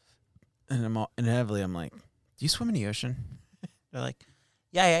 And inevitably, I'm like, do you swim in the ocean? They're like,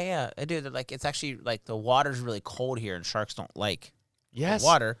 yeah, I do. They're like, it's actually like the water's really cold here, and sharks don't like the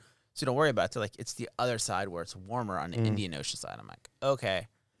water, so don't worry about it. They're like, it's the other side where it's warmer on the Indian Ocean side. I'm like, okay.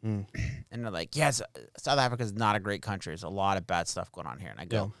 And they're like, yes, South Africa is not a great country. There's a lot of bad stuff going on here. And I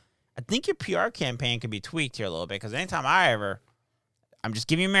go, I think your PR campaign could be tweaked here a little bit, because anytime I'm just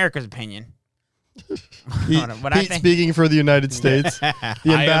giving you America's opinion. Pete speaking for the United States. The I am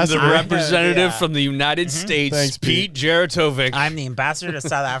the ambassador. representative from the United States, Thanks, Pete Jaratovic. I'm the ambassador to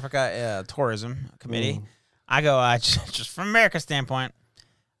South Africa Tourism Committee. I go, just from America's standpoint,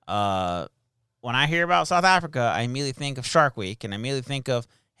 when I hear about South Africa, I immediately think of Shark Week, and I immediately think of,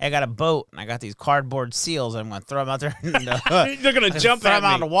 hey, I got a boat, and I got these cardboard seals, and I'm going to throw them out there. They're gonna jump throw at them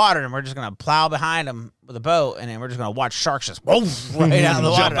out in me. the water, and we're just going to plow behind them with a boat, and then we're just going to watch sharks just right out of the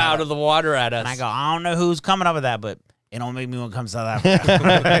water. Jump out of the water at us. And I go, I don't know who's coming up with that, but it don't make me want to come to South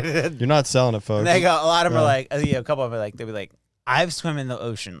Africa. You're not selling it, folks. They go, a lot of them are like, a couple of them are like, they'll be like, I've swum in the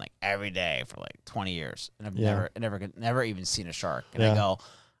ocean like every day for like 20 years, and I've never even seen a shark. And I go,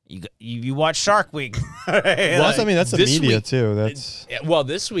 you watch Shark Week. Well, I mean, that's the this media week- too. That's Well,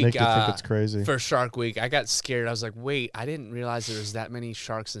 this week make you think it's crazy. for Shark Week, I got scared. I was like, wait, I didn't realize there was that many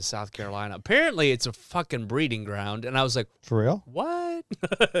sharks in South Carolina. Apparently, it's a fucking breeding ground. And I was like, For real? what?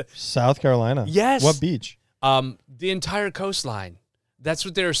 South Carolina. Yes. What beach? The entire coastline. That's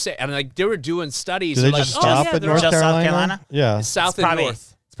what they were saying. And like they were doing studies. Do they like, just stop at they're North just South Carolina? Carolina? Yeah. South It's and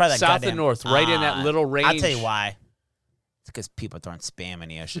north. It's probably that South goddamn, and north, right in that little range. I'll tell you why. It's because people are throwing spam in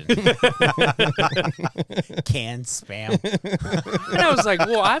the ocean. Canned spam. And I was like,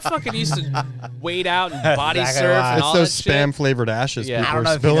 well, I fucking used to wade out and body Exactly surf why. and It's all those that shit. spam flavored ashes Yeah. people I don't know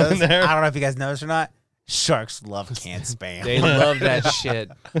are if you spilling noticed, in there. I don't know if you guys noticed or not. Sharks love canned spam. They love that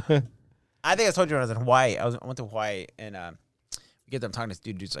shit. I think I told you when I was in Hawaii. I went to Hawaii and we get them talking to this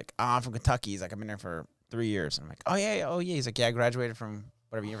dude. Dude's like, oh, I'm from Kentucky. He's like, I've been there for 3 years. And I'm like, oh yeah. He's like, yeah, I graduated from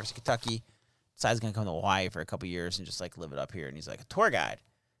whatever University of Kentucky. Decided gonna come to Hawaii for a couple years and just like live it up here. And he's like a tour guide,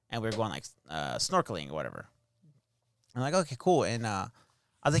 and we were going like snorkeling or whatever. I'm like, okay, cool. And I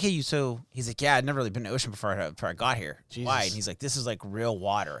was like, hey, you. So he's like, yeah, I'd never really been to the ocean before I got here. Why? And he's like, this is like real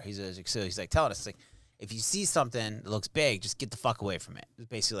water. He's like telling us like, if you see something that looks big, just get the fuck away from it. It's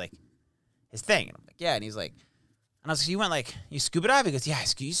basically like his thing. And I'm like, yeah. And he's like, and I was like, you went like, you scuba dive? He goes, yeah, I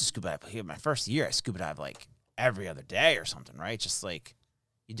used to scuba dive. But here, my first year, I scuba dive like every other day or something, right? Just like,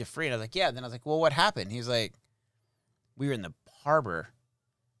 you did free. And I was like, yeah. Then I was like, well, what happened? He was like, we were in the harbor,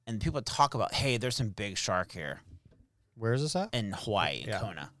 and people talk about, hey, there's some big shark here Where is this at? in Hawaii, in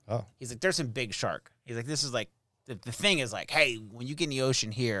Kona. Oh. He's like, there's some big shark. He's like, this is like, the thing is like, hey, when you get in the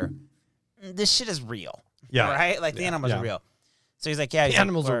ocean here, this shit is real. Yeah. Right? Like, the animals are real. So he's like, yeah. The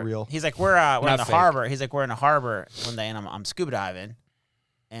animals are real. He's like, we're in Not the fake. harbor. He's like, we're in the harbor one day, and I'm scuba diving.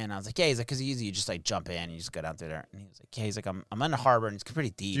 And I was like, yeah. He's like, because easy, you just like jump in and you just go down through there. And he was like, yeah. He's like, I'm in the harbor and it's pretty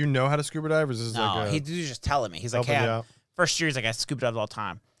deep. Do you know how to scuba dive? Or is this No, like a, he was just telling me. He's like, helping hey, you out? first year, he's like, I scuba dive all the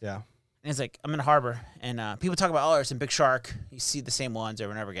time. Yeah. And he's like, I'm in the harbor, and people talk about, oh, there's some big shark. You see the same ones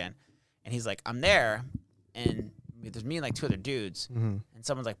over and over again. And he's like, I'm there, and there's me and like two other dudes, and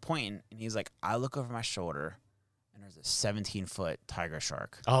someone's like pointing, and he's like, I look over my shoulder, and there's a 17-foot tiger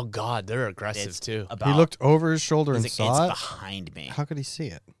shark. Oh God, they're aggressive It's too. about, He looked over his shoulder he's and like, saw it's it. behind me. How could he see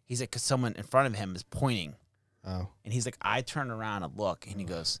it? He's like, because someone in front of him is pointing. Oh. And he's like, I turn around and look, and he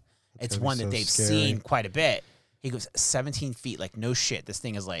goes, it's gotta be one that so they've scary. seen quite a bit. He goes, 17 feet, like no shit. This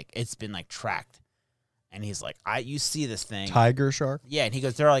thing is like, it's been like tracked. And he's like, you see this thing. Tiger shark? Yeah, and he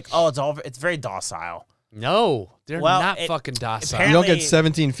goes, they're like, oh, it's very docile. No, they're Well, not it- fucking docile. You don't get Apparently-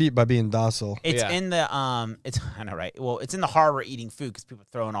 17 feet by being docile. It's Yeah. in the it's I know, right? Well, it's in the harbor eating food because people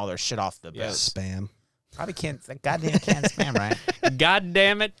are throwing all their shit off the boats. Spam. Probably can't, that goddamn can't spam, right? God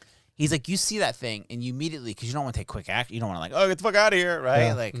damn it. He's like, you see that thing, and you immediately, because you don't want to take quick action, you don't want to like, oh, get the fuck out of here, right?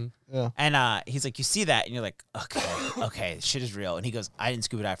 Yeah. Like, Yeah. and he's like, you see that, and you're like, okay, shit is real. And he goes, I didn't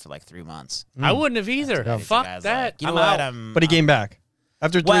scuba dive for like 3 months. I wouldn't have either. Yeah. Fuck Guy's that. like, you know I'm what? out. But he came back.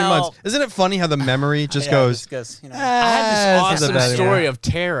 After 3 Well- months. Isn't it funny how the memory just Yeah, goes, just goes, you know. I had "Ah, this this isn't awesome bad story anymore." of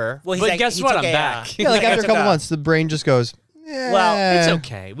terror. Well, he's but like- guess he what? took I'm a, back. Yeah, like He after a took couple a- months, the brain just goes, Well, It's "Eh."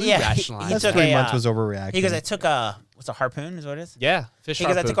 okay. We Yeah, rationalize. he That's took 3 a, months was overreacting. He goes, I took what's a harpoon is what it is? Yeah, fish He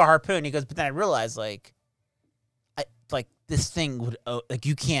goes, I harpoon. took a harpoon. He goes, but then I realized like this thing would like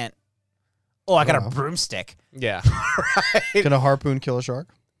you can't. Oh, I got a broomstick. Yeah. Can a harpoon kill a shark?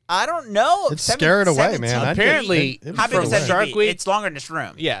 I don't know. It'd scare it away, man. I'd get- Apparently, it'd How big throw is it that away. Shark feet? Week? It's longer than this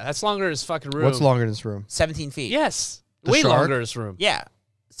room. Yeah, that's longer as fucking room. What's longer in this room? 17 feet. Yes. The Way shark? longer as room. Yeah.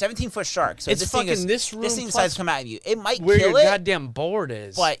 17-foot shark. So It's this thing fucking is, this room This thing plus decides to come at you. It might Where kill your it, goddamn board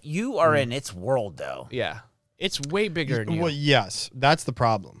is. but you are in its world though. Yeah. It's way bigger than you. Well, yes, that's the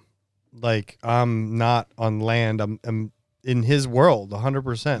problem. Like, I'm not on land. I'm in his world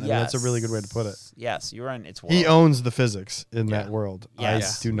 100%. I mean, that's a really good way to put it. Yes, you're in its world. He owns the physics in that world.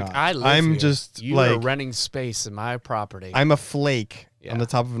 Yes. I do not. I live I'm here. just You like are renting space in my property. I'm a flake Yeah. on the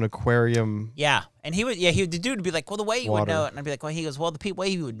top of an aquarium. Yeah, and he would. Yeah, the dude would be like, "Well, the way you would Water. know it," and I'd be like, "Well," he goes, "Well, the way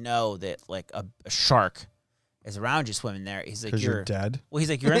you would know that like a shark is around you swimming there." He's like, 'Cause you're dead? Well, he's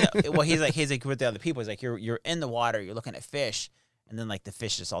like, "You're in the." Well, he's like with the other people. He's like, "You're in the water. You're looking at fish." And then, like, the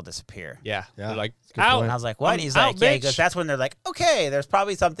fish just all disappear. Yeah. Yeah. They're like, That's a good out. point. And I was like, what? I'm And he's out, like, yeah. He bitch. goes, that's when they're like, okay, there's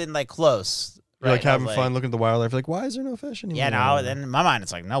probably something, like, close. You're like Right? I was having fun looking at the wildlife. Like, why is there no fish anymore? Yeah, no. Then in my mind,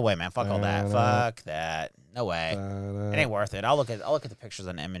 it's like, no way, man. Fuck all that. Da-da. Fuck that. No way. It ain't worth it. I'll look at the pictures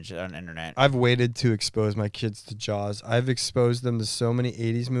on image on the internet. I've waited to expose my kids to Jaws. I've exposed them to so many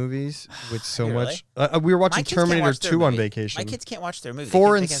 80s movies with so You really? much. We were My watching kids can't Terminator watch their 2 on movie. vacation. My kids can't watch their movie.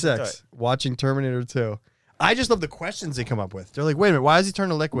 4 They and can't do 6 it. watching Terminator 2. I just love the questions they come up with. They're like, wait a minute, why does he turn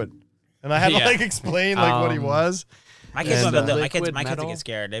to liquid? And I had to Yeah. like explain like what he was. My kids And, won't be able to do it. liquid My kids would metal? get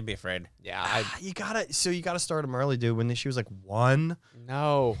scared. They'd be afraid. Yeah. You gotta start them early, dude. When she was like 1.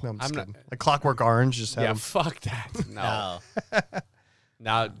 No. No, I'm just I'm not. kidding. Like Clockwork Orange, just had Yeah, them. fuck that. No.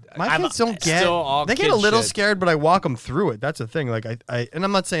 No. No. My kids don't get. still all They get kid a little shit. scared, but I walk them through it. That's the thing. Like and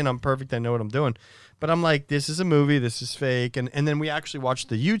I'm not saying I'm perfect. I know what I'm doing, but I'm like, this is a movie. This is fake. And then we actually watched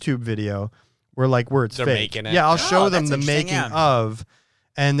the YouTube video where it's They're fake. making it. Yeah, I'll show them that's the interesting, making yeah. of,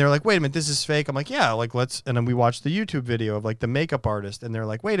 and they're like, wait a minute, this is fake. I'm like, yeah, let's, and then we watch the YouTube video of the makeup artist, and they're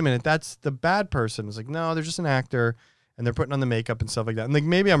like, wait a minute, that's the bad person. It's like, no, they're just an actor, and they're putting on the makeup and stuff like that. And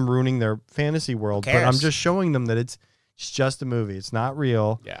maybe I'm ruining their fantasy world, but I'm just showing them that it's just a movie. It's not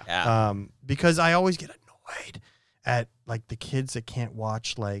real. Yeah. Because I always get annoyed at the kids that can't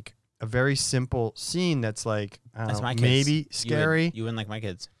watch a very simple scene that's I don't That's know, my kids. maybe scary. You wouldn't like my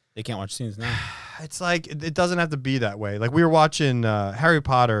kids. They can't watch scenes now. It's it doesn't have to be that way. We were watching Harry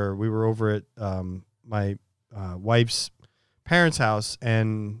Potter. We were over at my wife's parents' house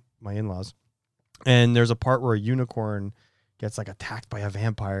and my in-laws, and there's a part where a unicorn gets attacked by a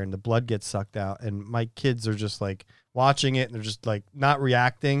vampire and the blood gets sucked out, and my kids are just watching it and they're just not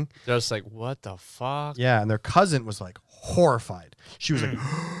reacting. They're just like, what the fuck? Yeah, and their cousin was horrified. She was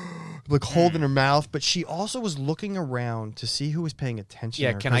holding her mouth, but she also was looking around to see who was paying attention. Yeah,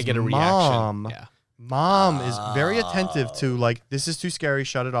 to her, can I 'cause get a mom, reaction? Yeah. Mom is very attentive to this is too scary,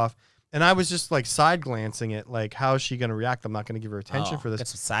 shut it off. And I was just side glancing it, how is she going to react? I'm not going to give her attention for this. Get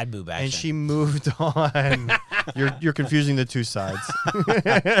some side boob action. And she moved on. You're confusing the two sides.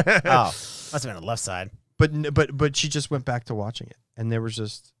 Oh, must have been the left side. But she just went back to watching it, and there was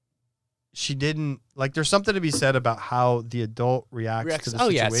just she didn't there's something to be said about how the adult reacts to the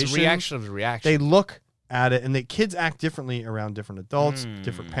situation. Yeah, it's a reaction of the reaction. They look at it, and the kids act differently around different adults,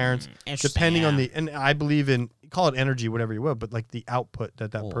 different parents, depending on the. And I believe in call it energy, whatever you will, but the output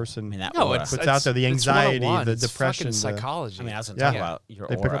that person puts out there, the anxiety, the depression, fucking psychology. I mean, I was going to talk about your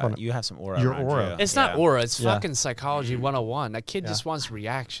aura. You have some aura. Your around aura. you. It's not aura. It's fucking psychology 101. That kid just wants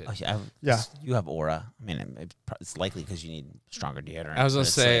reaction. Yeah, you have aura. I mean, it's likely because you need stronger deodorant. I was gonna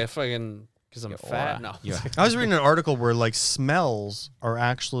say fucking because I'm fat. Aura. No, I was reading an article where smells are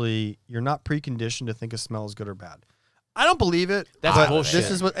actually you're not preconditioned to think a smell is good or bad. I don't believe it. That's bullshit.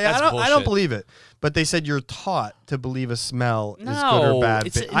 This is what That's I don't believe it. But they said you're taught to believe a smell is good or bad.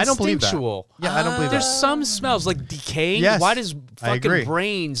 It's I don't believe that. instinctual. Yeah, I don't believe There's that. some smells like decaying. Yes, Why does I agree. fucking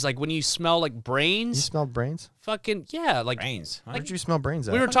brains when you smell brains? You smell brains? Fucking yeah, brains. Where did you smell brains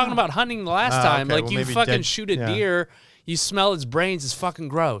at? We were talking about hunting the last time. Okay, You maybe fucking dead- shoot a yeah. deer, you smell its brains. It's fucking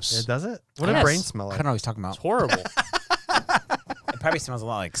gross. Yeah, does it? What do Yes. brains smell I like? don't know what he's talking about. It's horrible. It probably smells a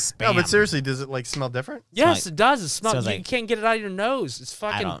lot like spam. No, but seriously, does it smell different? Yes, it does. It smells. smells You can't get it out of your nose. It's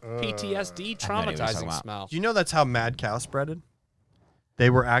fucking don't- PTSD, I have no idea what you're talking traumatizing about. smell. Do you know that's how mad cow spreaded? They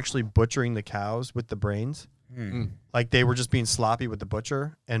were actually butchering the cows with the brains. They were just being sloppy with the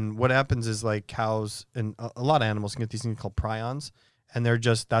butcher. And what happens is cows and a lot of animals can get these things called prions, and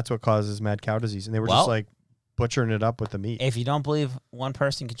that's what causes mad cow disease. And they were just butchering it up with the meat. If you don't believe one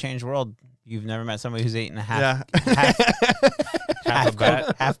person can change the world, you've never met somebody who's eaten a half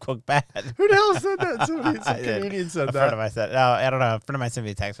cooked bad. Who the hell said that? Some comedian said A that. friend of mine said. No, I don't know. A friend of mine sent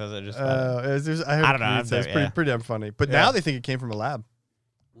me a text. Was it just? I don't know. It's pretty damn funny. But now they think it came from a lab.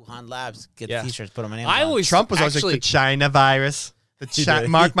 Wuhan Labs get Yeah. T-shirts, put them in. I always Trump was always actually, the China virus.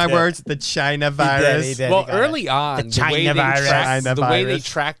 Mark my words, the China He virus. did. well, got early on, the way China they virus. tracked China the way they virus.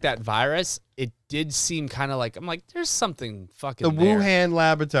 tracked that virus, it did seem kind of I'm like, there's something fucking. The there. Wuhan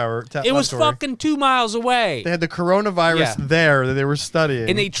laboratory. It was fucking 2 miles away. They had the coronavirus Yeah. there that they were studying.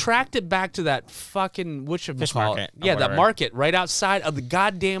 And they tracked it back to that fucking Fish market or Yeah, that whatever. market right outside of the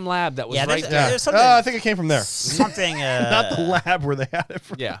goddamn lab that was Yeah, right there's- there. there's something. I think it came from there. Something. Not the lab where they had it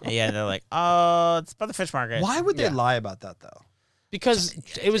from. Yeah, Yeah, they're like, oh, it's about the fish market. Why would they Yeah. lie about that, though? because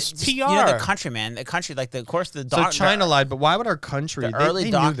it was Just, PR. You know, the country, man. The country, of course, the So doctor. China lied, but why would our country? the They, early they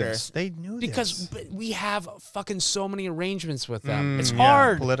knew doctors- this. They knew because this. we have fucking so many arrangements with them. It's Yeah,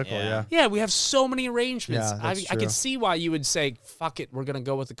 hard. political, Yeah. yeah. Yeah, we have so many arrangements. Yeah, that's I true. can see why you would say, "Fuck it, we're gonna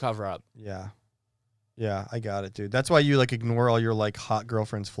go with the cover up." Yeah. Yeah, I got it, dude. That's why you ignore all your hot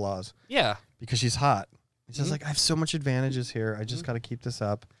girlfriend's flaws Yeah, because she's hot. It's just I have so much advantages here. I just got to keep this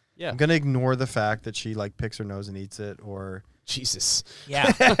up. yeah. I'm gonna ignore the fact that she picks her nose and eats it. Or Jesus,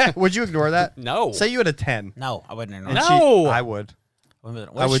 Yeah. would you ignore that? no. Say you had a 10. No, I wouldn't. and No. I would. What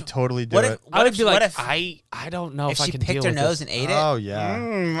I if would she- totally do what it. if, I would if, be like, what if, I don't know if, if I she can picked deal her with nose this. and ate it? Oh yeah. I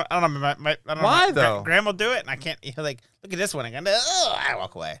don't know. I don't know. Why, though? Grandma will do it, and I can't. Look at this one. I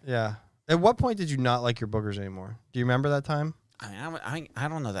walk away. Yeah. At what point did you not like your boogers anymore? Do you remember that time? I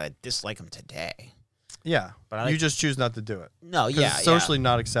don't know that I dislike them today. Yeah, But I like- you just choose not to do it. No, 'Cause yeah, it's socially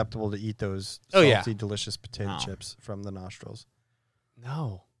not acceptable to eat those Oh, salty, yeah. delicious potato No. chips from the nostrils.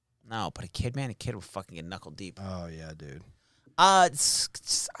 No. No, but a kid will fucking get knuckle deep. Oh yeah, dude.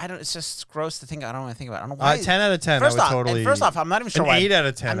 It's just gross to think. I don't want to think about it. I don't know why. 10 out of 10. First I would off, totally. and first off, I'm not even sure an why. 8 out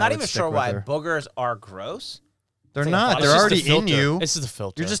of 10. I'm I not would even stick sure with why her. boogers are gross. They're like not. a- They're It's just already the filter. in you. It's just the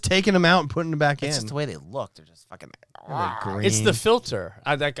filter. You're just taking them out and putting them back It's in. just the way they look. They're just fucking. It's the filter.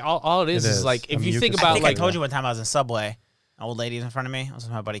 All it is like if A you think mucus about I think like I told you one time I was in Subway. An old lady's in front of me. I was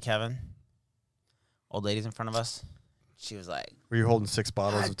with my buddy Kevin. Old lady's in front of us. She was like, Were you holding 6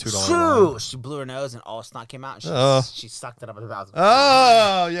 bottles of $2 "Shoo!" wine? She blew her nose and all snot came out. Oh. She sucked it up in the mouth.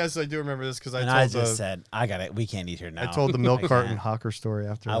 Oh, yes, I do remember this because I and told I just the said, "I got it. We can't eat here now." I told the milk I carton can't. hawker story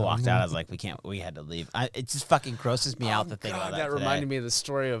after I that. walked out. I was like, "We can't. We had to leave." It just fucking grosses me out to think about that. that reminded me of the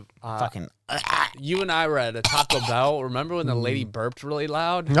story of Fucking. you and I were at a Taco Bell. Remember when the lady burped really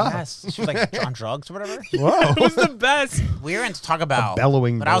loud? Yes, she was like on drugs or whatever. Whoa. It was the best. We were in Taco Bell.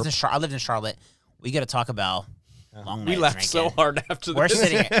 bellowing But I was burp. in I lived in Charlotte. We go to Taco Bell. Long We night laughed so drinking. hard after We're this.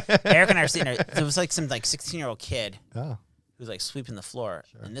 sitting. Eric and I are sitting there. There was like some 16-year-old kid Oh. who was like sweeping the floor,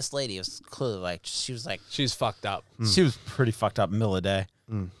 and this lady was clearly like she was like She's fucked up. she was pretty fucked up middle of the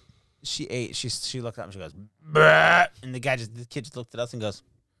day. She ate. She looked up and she goes, "Bah!" And the kid just looked at us and goes,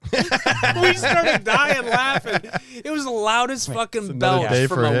 We started dying laughing. It was the loudest fucking another belch day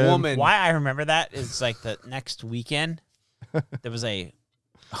from for a him. woman. Why I remember that is like the next weekend there was a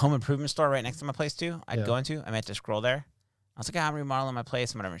home improvement store right next to my place too. I'd go into. I met this girl there. I was like, I'm remodeling my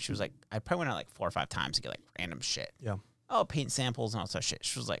place and whatever. And she was like, I probably went out like 4 or 5 times to get like random shit. Yeah. Oh, paint samples and all that shit.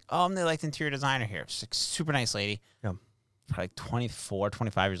 She was like, oh, I'm the like interior designer here. She's like super nice lady. Yeah. Probably like 24,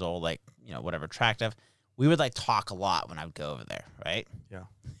 25 years old, like, you know, whatever, attractive. We would like talk a lot when I would go over there, right? Yeah.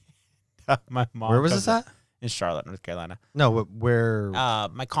 My mom. Where was comes this at? In Charlotte, North Carolina. No, but where?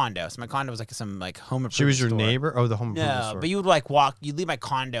 My condo. So my condo was like some like home improvement She was your store. neighbor? Oh, the home improvement No, store. but you would like walk. You'd leave my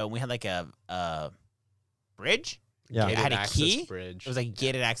condo, and we had like a bridge. Yeah. It had Gated a access key. bridge. It was like a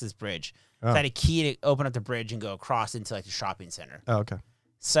gated access bridge. Oh. So I had a key to open up the bridge and go across into like the shopping center. Oh, okay.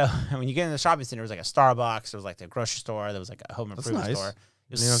 So when you get in the shopping center, there was like a Starbucks, there was like the grocery store, there was like a home That's improvement nice. store.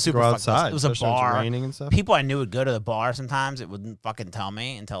 It was You don't have to super go fucking outside, close. It was a especially when it's bar. raining and stuff. People I knew would go to the bar sometimes. It wouldn't fucking tell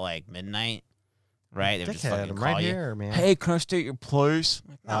me until like midnight. Right? They would just Dickhead, fucking I'm call right you. here, man. Hey, can I stay at your place?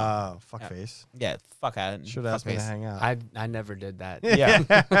 I'm like, no. Oh, fuck face. Yeah, fuck out. Should have asked me to hang out. I never did that.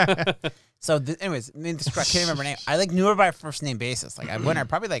 Yeah. So, anyways, I mean, I can't remember her name. I like knew her by first name basis. Like I went her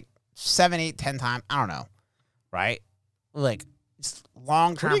probably like 7, 8, 10 times. I don't know, right? Like just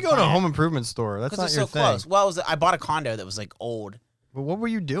long term. Where do you go to a home improvement store? That's not it's your so thing. close. Well, I bought a condo that was like old. But what were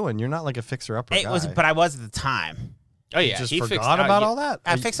you doing? You're not like a fixer-upper It guy. was, but I was at the time. Oh yeah, just he forgot fixed, about yeah. all that?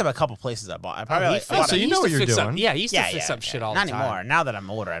 I fixed up a couple places I bought. I probably He like, fixed- so you he know used what to you're fix up- doing. yeah, he used to fix up shit all Not the time. anymore. Now that I'm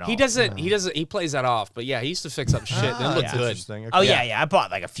older, I don't. He doesn't. He doesn't. He plays that off. But yeah, he used to fix up shit. and it looked yeah. good. Interesting. Oh Okay. yeah. I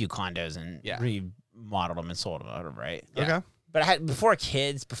bought like a few condos and Yeah. remodeled them and sold them. Right. Okay. But I had before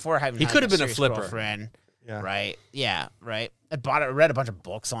kids, before having He had, could like, have been a serious flipper. girlfriend, Yeah. right? Yeah, right. I read a bunch of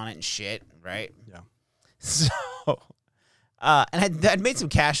books on it and shit, right? Yeah. So, and I'd made some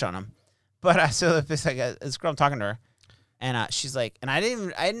cash on them, but so this like this girl, I'm talking to her, and she's like, and I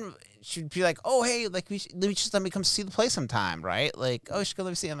didn't. She'd be like, oh hey, like let me come see the place sometime, right? Like, oh, she could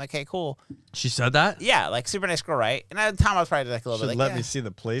let me see. I'm like, hey, cool. She said that? Yeah, like super nice girl, right? And at the time I was probably like a little Should bit like, let me see the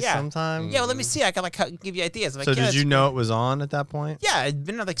place Yeah. sometime? Yeah, well, let me see. I can like give you ideas. I'm like, So yeah, did you know it was on at that point? Yeah, it'd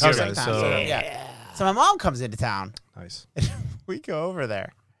been like Okay, 6 times. so- Yeah. So my mom comes into town. Nice. We go over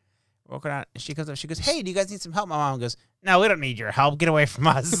there. Walking out, and she comes up. She goes, "Hey, do you guys need some help?" My mom goes, "No, we don't need your help. Get away from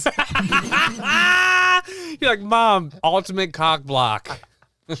us." You're like, Mom, ultimate cock block.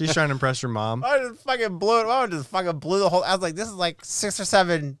 She's trying to impress your mom. I just fucking blew it. Mom just fucking blew the whole. I was like, "This is like 6 or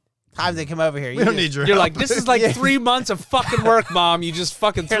 7 times they come over here. We don't need your You're help. like, this is like 3 months of fucking work, Mom. You just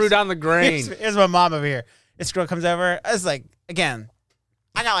fucking threw down the grain. Here's my mom over here. This girl comes over. I was like, again,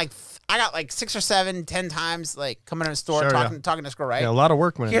 I got like 6 or 7, 10 times like coming in the store Sure, talking yeah. to this girl, right? Yeah, a lot of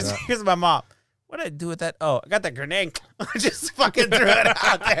work went into that. Here's my mom. What did I do with that? Oh, I got that grenade. I just fucking threw it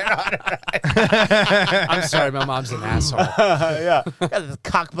out there. I'm sorry, my mom's an asshole. Yeah. Got this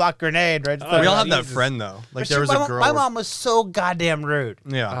cock block grenade, right? We all have that friend though. Like there was a girl. My mom was so goddamn rude.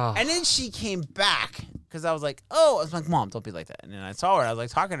 Yeah. Oh. And then she came back because I was like, oh, I was like, Mom, don't be like that. And then I saw her. I was like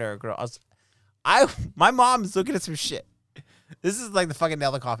talking to her, girl. My mom is looking at some shit. This is like the fucking nail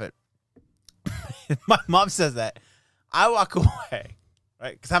in the coffin. My mom says that. I walk away,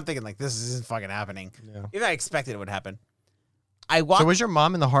 right? Because I'm thinking like this isn't fucking happening. Yeah. Even I expected it would happen. I walked. So was your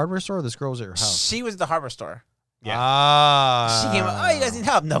mom in the hardware store or this girl was at your house? She was at the hardware store. Yeah. Ah. She came up, oh, you guys need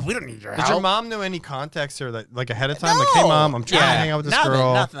help? No, we don't need your help. Did your mom know any context or like ahead of time? Like, hey mom, I'm trying to hang out with this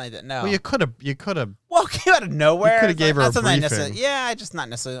girl. Nothing like that. No. Well, you could have. Well, it came out of nowhere. You coulda It's gave her not a something I briefing. necessarily- Yeah, I just not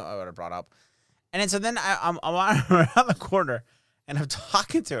necessarily I would have brought up. And then so then I'm around the corner and I'm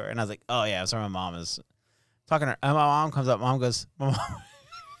talking to her and I was like, oh yeah, sorry, my mom is talking to her. And my mom comes up. Mom goes, my mom.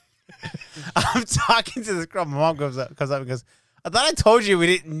 I'm talking to this girl. My mom comes up and goes, I thought I told you we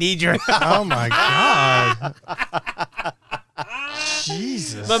didn't need your help. Oh my god.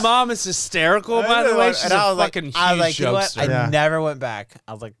 Jesus. My mom is hysterical, by the way. She's And I a was fucking huge I was like, you know what? jokester. I Yeah. never went back.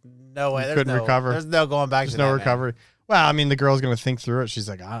 I was like, no way. You There's couldn't no, recover. There's no going back There's to no that, man. recovery. Well, I mean, the girl's gonna think through it. She's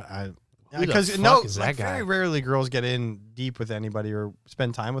like, Who the because fuck no, is like, that guy? very rarely girls get in deep with anybody or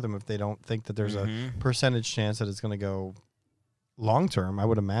spend time with them if they don't think that there's a percentage chance that it's gonna go long term. I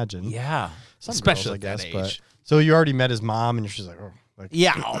would imagine. Yeah. Some Especially girls, I at guess. that But age. so you already met his mom, and she's like, oh, like,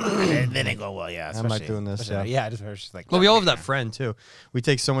 Yeah. Oh, then they go, well, yeah. I'm like especially- doing this, especially- yeah. Yeah. I just heard she's like, Well, we all have that friend too. We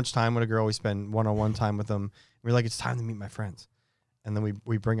take so much time with a girl. We spend one-on-one time with them. We're like, it's time to meet my friends, and then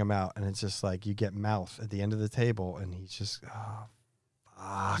we bring them out, and it's just like you get mouth at the end of the table, and he's just, oh,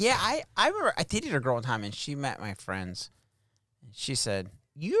 fuck. Yeah, I remember I dated a girl one time and she met my friends. And she said,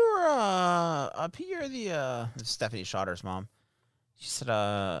 "You're P, you're the Stephanie Schotter's mom." She said,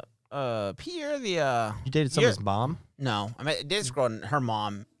 P, you're the You dated someone's mom? No, I dated this girl and her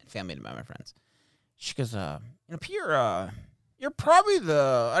mom and family met my friends. She goes, P, you're probably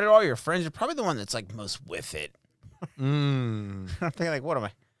the out of all your friends, you're probably the one that's like most with it. Mm. I'm thinking like, what am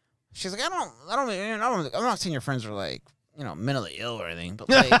I? She's like, I'm not saying your friends are like, mentally ill or anything, but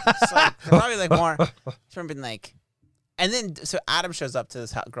like, it's like they're probably like more. She's been like, and then so Adam shows up to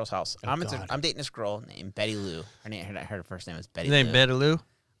this girl's house. I'm dating this girl named Betty Lou. Her first name was Betty. His name Lou. Betty Lou?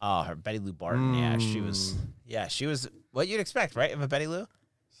 Oh, her Betty Lou Barton. Yeah, she was what you'd expect, right? Of a Betty Lou.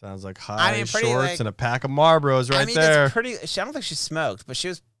 Sounds like high pretty, shorts like- and a pack of Marlboros right there. It's pretty. I don't think she smoked, but she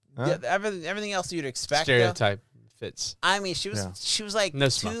was everything else you'd expect. though. Stereotype fits. I mean, she was Yeah. she was like No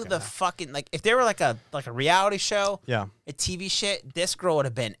to smoking, the no. fucking like if they were like a reality show, Yeah. a TV shit, this girl would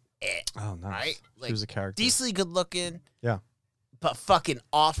have been it. Oh, nice. Right? She Like, was a character. Decently good looking, Yeah. but fucking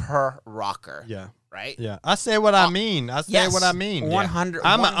off her rocker. Yeah. Right? Yeah. I say what I mean. I say yes, what I mean. 100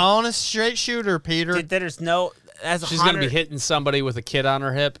 I'm an honest, straight shooter, Peter. There's no as She's gonna be hitting somebody with a kid on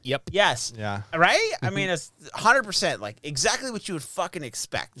her hip. Yep. Yes. Yeah. Right? I mean, it's 100% like exactly what you would fucking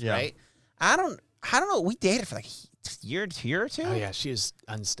expect. Yeah. Right? I don't know. We dated for like a year or two. Oh yeah, she is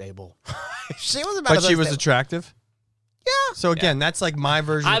unstable. She was about. But she was attractive? Yeah. So again, that's like my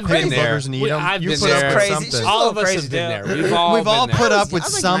version I've of been putting there. boogers and eat 'em. I've You been put up there. with Crazy. something. She's All of us crazy, have been dude. there. We've all We've all been put there. up with I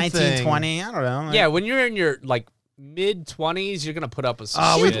was like something. 19, 20. I don't know. Like, Yeah, when you're in your like mid 20s, you're gonna put up with some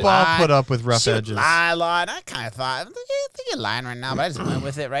Oh, shit. we've all put up with rough she would edges. lie a lot. I kind of thought, I think you're lying right now, but I just went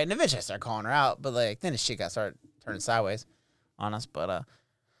with it, right? And eventually I started calling her out, but like then the shit started turning sideways on us. But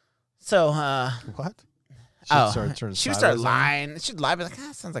What? she would start lying. She'd lie, be like,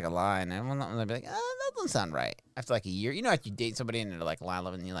 sounds like a lie, and everyone would be like, that doesn't sound right. After like a year, you know, after you date somebody and they're like lying,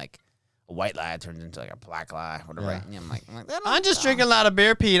 and you like a white lie turns into like a black lie, whatever. Yeah. Right? And I'm like, that don't I'm just sound- drinking a lot of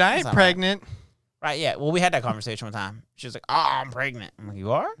beer, Pete. I ain't That's not pregnant. Right? Yeah. Well, we had that conversation one time. She was like, "Oh, I'm pregnant." I'm like,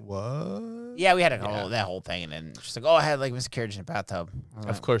 "You are?" What? Yeah, we had that whole thing, and then she's like, "Oh, I had like miscarriage in the bathtub." I was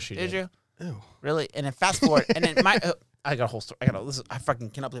Of like, course you Did did. you? Ew. Really? And then fast forward, and then I got a whole story. I fucking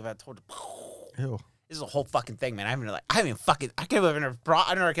cannot believe I told you. Ew. This is a whole fucking thing, man. I can't believe I never brought.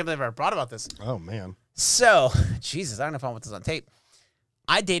 I can't believe I never brought about this. Oh man. So, Jesus, I don't know if I want this on tape.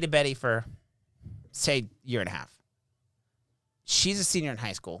 I dated Betty for, say, year and a half. She's a senior in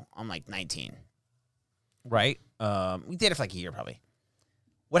high school. I'm like 19. Right? We dated for like a year probably.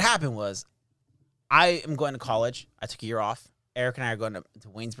 What happened was, I am going to college. I took a year off. Eric and I are going to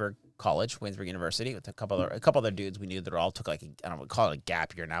Waynesburg College, Waynesburg University, with a couple other dudes we knew that all took like, I don't know, we call it a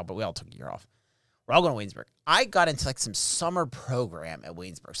gap year now, but we all took a year off. We're all going to Waynesburg. I got into like some summer program at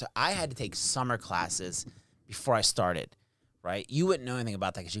Waynesburg. So I had to take summer classes before I started, right? You wouldn't know anything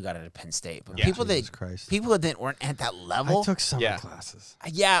about that because you got it at Penn State. But people Jesus that Christ. people that weren't at that level. I took summer Yeah. classes.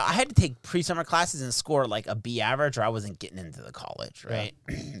 Yeah, I had to take pre-summer classes and score like a B average or I wasn't getting into the college, right?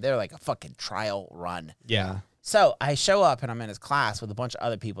 They're like a fucking trial run. Yeah. So I show up and I'm in his class with a bunch of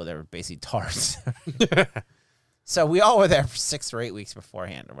other people that were basically tards. So we all were there for 6 or 8 weeks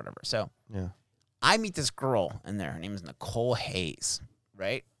beforehand or whatever. So Yeah. I meet this girl in there. Her name is Nicole Hayes,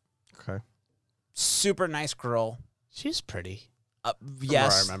 right? Okay. Super nice girl. She's pretty.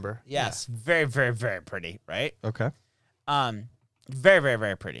 Yes. I remember. Yes. Very, very, very pretty, right? Okay. Very, very,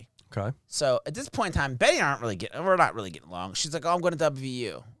 very pretty. Okay. So at this point in time, Betty and I we're not really getting along. She's like, "Oh, I'm going to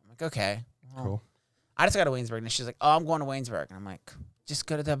WVU." I'm like, "Okay." Well, Cool. I just got to Waynesburg, and she's like, "Oh, I'm going to Waynesburg." And I'm like, "Just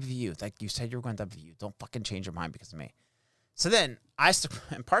go to WVU. Like you said you were going to WVU. Don't fucking change your mind because of me." So then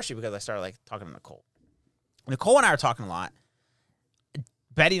and partially because I started like talking to Nicole. Nicole and I are talking a lot.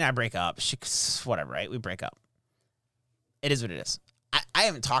 Betty and I break up. Whatever, right? We break up. It is what it is. I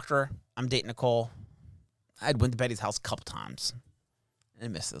haven't talked to her. I'm dating Nicole. I went to Betty's house a couple times. I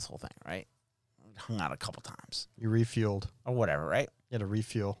missed this whole thing, right? Hung out a couple times. You refueled. Or whatever, right? You had to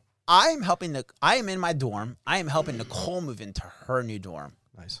refuel. I am in my dorm. I am helping Nicole move into her new dorm.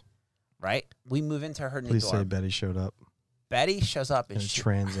 Nice. Right? We move into her new Please dorm. say Betty showed up. Betty shows up and In a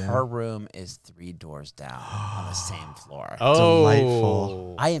Trans Am. her room is 3 doors down on the same floor.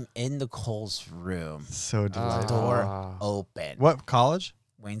 Delightful. I am in Nicole's room. So delightful. Door open. What college?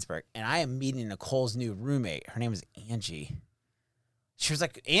 Waynesburg. And I am meeting Nicole's new roommate. Her name is Angie. She was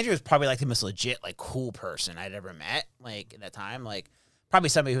like, Angie was probably like the most legit, like cool person I'd ever met. Like at that time, like probably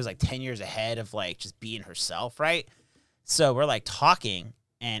somebody who was like 10 years ahead of like just being herself. Right. So we're like talking.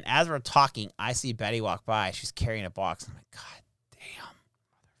 And as we're talking, I see Betty walk by. She's carrying a box. I'm like, God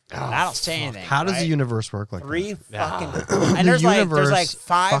damn. And I don't say anything. How does the universe work like Three that? fucking and there's like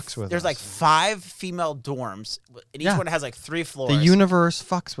five fucks with there's us. like 5 female dorms and each one has like 3 floors. The universe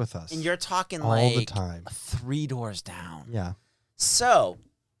fucks with us. And you're talking all like the time. 3 doors down. Yeah. So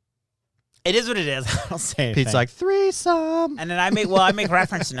it is what it is. I don't say anything. Pete's like threesome. And then I make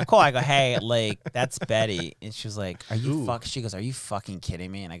reference to Nicole. I go, hey, like that's Betty. And she was like, are you she goes, are you fucking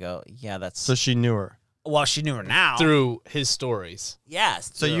kidding me? And I go, yeah, that's So she knew her. Well, she knew her now. Through his stories.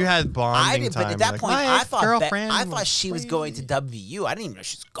 Yes. So you had bonding But time. at that like, point, my I thought was she was going to WVU. I didn't even know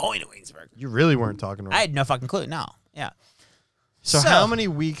she was going to Waynesburg. You really weren't talking to her. I had no fucking clue. No. Yeah. So how many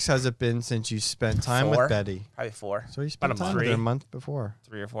weeks has it been since you spent time 4. with Betty? Probably 4. So you spent About a time with her a month before.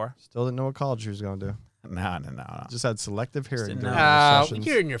 3 or 4. Still didn't know what college she was going to. No. Just had selective hearing. during those sessions.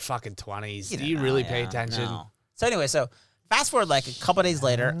 You're in your fucking 20s. Do you really pay attention? No. So anyway, fast forward like a couple days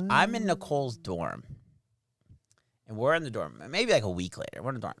later, I'm in Nicole's dorm. And we're in the dorm. Maybe like a week later, we're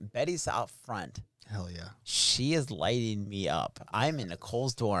in the dorm. Betty's out front. Hell yeah. She is lighting me up. I'm in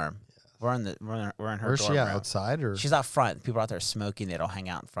Nicole's dorm. We're in her Where's dorm she at? room. Outside or? She's out front. People are out there smoking. They don't hang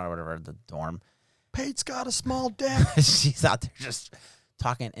out in front or whatever of the dorm. Pete's got a small dick. She's out there just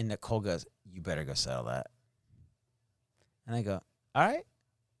talking, and Nicole goes, "You better go settle that." And I go, "All right."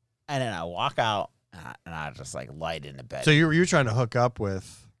 And then I walk out, and I just like light into bed. So you're trying to hook up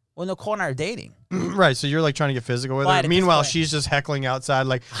with? Well, Nicole and I are dating. Right. So you're like trying to get physical with But her. at this Meanwhile, point- she's just heckling outside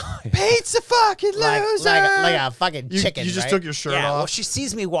like, "Pete's a fucking loser." like a fucking chicken. You just right? took your shirt yeah, off. Well, she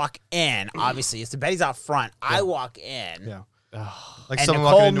sees me walk in. Obviously, so Betty's out front. I walk in. Yeah. Like and someone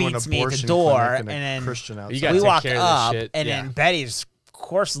Nicole walking into an meets me at the abortion door, clinic and a then Christian outside. You gotta we take walk care of this up, shit. and then Betty's, of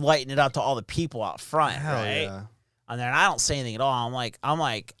course, lighting it up to all the people out front, Hell right? yeah. And then I don't say anything at all. I'm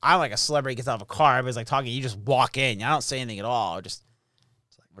like a celebrity gets out of a car. Everybody's like talking. You just walk in. I don't say anything at all. Just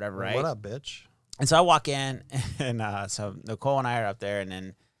whatever, right? What up, bitch? And so I walk in, and so Nicole and I are up there, and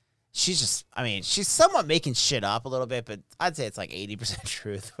then she's somewhat making shit up a little bit, but I'd say it's like 80%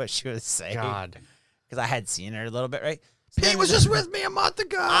 truth what she was saying. God. Because I had seen her a little bit, right? He was just with me a month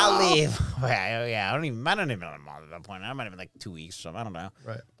ago. I leave. Yeah, I don't even know a month at that point. I might have been like 2 weeks or something. I don't know.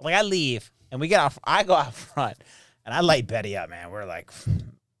 Right. But like I leave, and we get off. I go out front, and I light Betty up, man. We're like,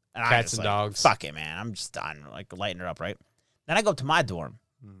 Cats and dogs. Fuck it, man. I'm just done. Like lighting her up, right? Then I go up to my dorm.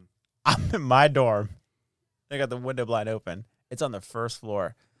 I'm in my dorm. I got the window blind open. It's on the first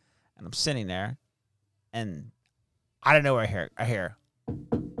floor, and I'm sitting there, and I don't know where I hear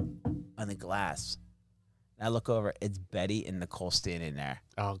on the glass. And I look over. It's Betty and Nicole standing there.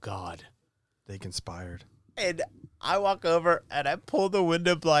 Oh, God. They conspired. And I walk over, and I pull the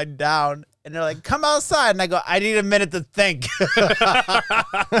window blind down, and they're like, "Come outside." And I go, "I need a minute to think." Did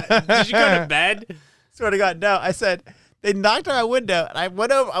you go to bed? Swear to God, no. I said, they knocked on my window, and I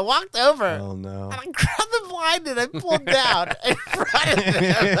walked over. Oh, no. And I grabbed the blind, and I pulled down in front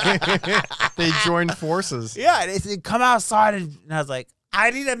of them. They joined forces. Yeah, and they said, "Come outside." And I was like,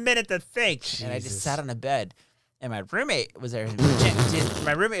 "I need a minute to think." And I just sat on the bed. And my roommate was there.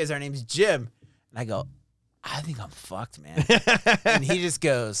 My roommate was there. Her name's Jim. And I go, "I think I'm fucked, man." And he just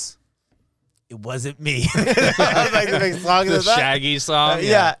goes, "It wasn't me." I was like, the next song The is that. Shaggy song?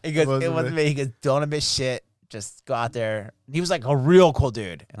 Yeah. He goes, It "It wasn't wasn't me." me." He goes, "Don't admit shit. Just go out there." And he was like a real cool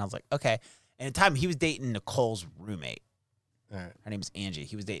dude. And I was like, okay. And at the time, he was dating Nicole's roommate. All right. Her name's Angie.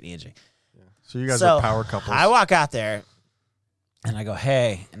 He was dating Angie. So you guys are power couples. I walk out there, and I go,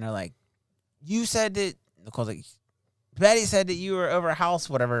 "Hey," and they're like, "You said that." Nicole's like, "Betty said that you were over a house,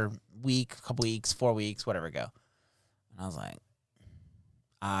 whatever week, couple weeks, 4 weeks, whatever ago." And I was like,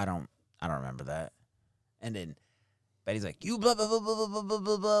 I don't remember that. And then Betty's like, "You blah blah blah blah blah blah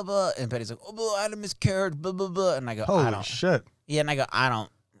blah blah blah," and Betty's like, "Oh, blah, I had a miscarriage, blah blah blah," and I go, Holy "I don't." shit. Yeah, and I go, I don't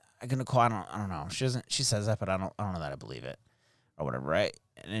know. She doesn't. She says that, but I don't know that I believe it, or whatever, right?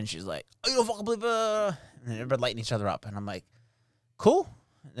 And then she's like, "Oh, you don't fucking believe it," and then everybody lighting each other up, and I'm like, "Cool."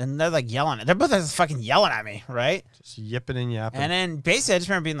 And they're like yelling. They're both just fucking yelling at me, right? Just yipping and yapping. And then basically, I just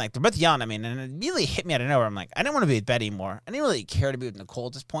remember being like, they're both yelling at me, and it immediately hit me out of nowhere. I'm like, I didn't want to be with Betty anymore. I didn't really care to be with Nicole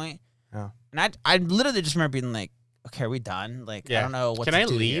at this point. Yeah. And I literally just remember being like, okay, are we done? Like, I Yeah. don't know what Can to I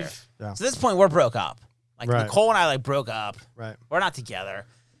do leave? here. Yeah. So at this point, we're broke up. Like, Right. Nicole and I, like, broke up. Right. We're not together.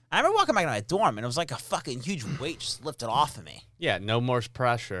 I remember walking back to my dorm, and it was like a fucking huge weight just lifted off of me. Yeah, no more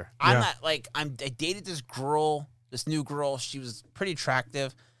pressure. I'm not, like, I dated this girl, this new girl. She was pretty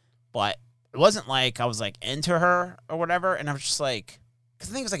attractive, but it wasn't like I was, like, into her or whatever. And I was just like, because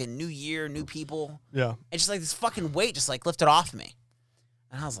I think it was like a new year, new people. Yeah. And just like this fucking weight just like lifted off me.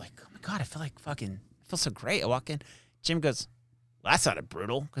 And I was like, oh my God, I feel like fucking, I feel so great. I walk in, Jim goes, well, that sounded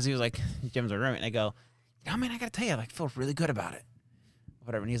brutal. Because he was like, Jim's a roommate. And I go, you know, man, I got to tell you, I like feel really good about it.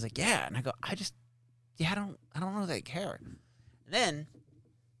 Whatever. And he was like, yeah. And I go, I don't know that I care. And then,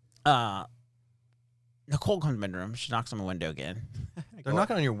 Nicole comes in my room. She knocks on my window again. They're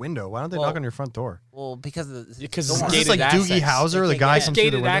knocking on your window. Why don't they knock on your front door? Well, because of the, Because the it's dorm. Is this like gated Doogie access. Howser? The They guy can't comes get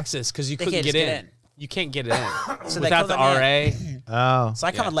through the Gated window? access because you They couldn't can't get just in. get in. You can't get in So they without close the on RA. me. Oh. So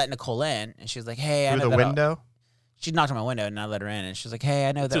I kind of Yeah. let Nicole in, and she was like, "Hey, I Through know the that window? She knocked on my window, and I let her in, and she was like, "Hey,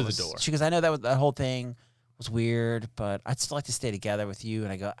 I know that Through the was." door. She goes, "I know that whole thing was weird, but I'd still like to stay together with you."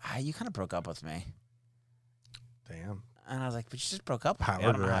 And I go, "You kind of broke up with me." Damn. And I was like, "But you just broke up with me. I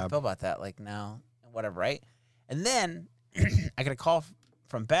Power don't know how I grab. feel about that." Like, no, whatever, right? And then I get a call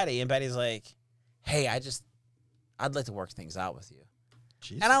from Betty, and Betty's like, "Hey, I'd like to work things out with you."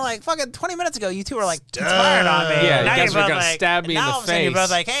 Jesus. And I'm like, fucking 20 minutes ago, you two were like conspiring on me. Yeah, And now you guys you're were both gonna like, stab me in now the all of a sudden You're both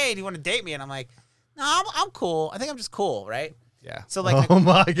face. like, hey, do you want to date me? And I'm like, no, I'm cool. I think I'm just cool, right? Yeah. So like, Oh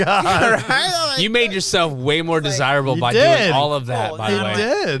my God. right? Like, You made yourself way more desirable You by did. doing all of that, Cool. by No, the I way.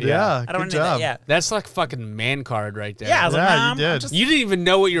 don't You did, yeah. I don't Good need job. that. Yeah. That's like fucking man card right there. Yeah, I was like, Yeah, nah, you I'm did. just, You didn't even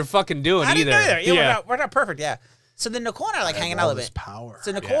know what you're fucking doing I either. didn't know either. Yeah, we're not perfect. Yeah. So then Nicole and I are like hanging out a all little this bit. power.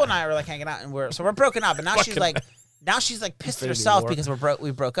 So Nicole and I are like hanging out, and we're broken up. And now she's like pissed at Infinity herself War. because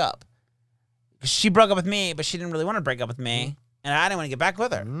we broke up. She broke up with me, but she didn't really want to break up with me, and I didn't want to get back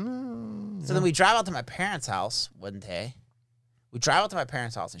with her. So then we drive out to my parents' house one day. We drive out to my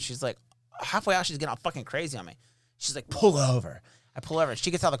parents' house, and she's like, halfway out, she's getting all fucking crazy on me. She's like, pull over. I pull over, and she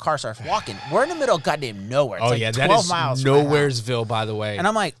gets out of the car, starts walking. We're in the middle of goddamn nowhere. It's Oh like yeah, 12 that is miles from my house. Nowheresville, by the way. And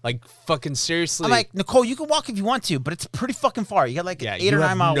I'm like, fucking seriously. I'm like, Nicole, you can walk if you want to, but it's pretty fucking far. You got like yeah, an 8 you or 9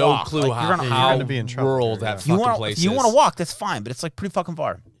 have mile no walk. clue Like, how, you're gonna, how gonna be in trouble rural there, yeah. that if you fucking want, place if you is. want to walk, that's fine, but it's like pretty fucking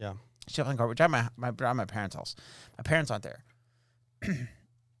far. Yeah. She fucking car. We drive my parents' house. My parents aren't there.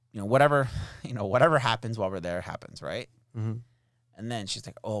 Whatever happens while we're there happens, right? Mm-hmm. And then she's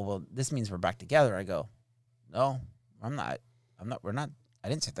like, "Oh, well, this means we're back together." I go, "No, I'm not. We're not. I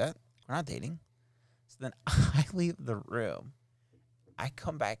didn't say that. We're not dating." So then I leave the room. I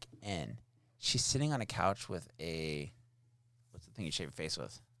come back in. She's sitting on a couch with what's the thing you shave your face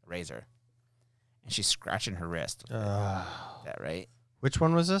with? A razor. And she's scratching her wrist. That right? Which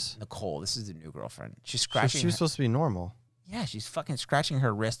one was this? Nicole, this is the new girlfriend. She's So scratching. she was her, supposed to be normal. yeah, she's fucking scratching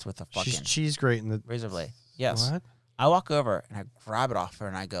her wrist with a fucking She's great in the razor blade. Yes. What? I walk over and I grab it off her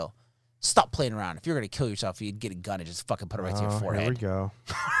and I go, "Stop playing around. If you're gonna kill yourself, you'd get a gun and just fucking put it right to your forehead." Here we go.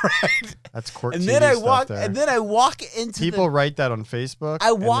 Right? That's court And TV then I stuff walk. there. And then I walk into People write that on Facebook.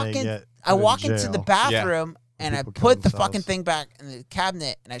 I and walk they in. get I put walk in into the jail. bathroom and I People kill put the themselves. fucking thing back in the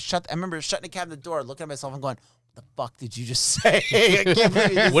cabinet and I remember shutting the cabinet door, looking at myself and going, "What the fuck did you just say? I can't believe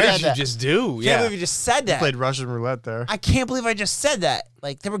you just What said did you that. just do? Can't Yeah. believe you just said You that. played Russian roulette there. I can't believe I just said that.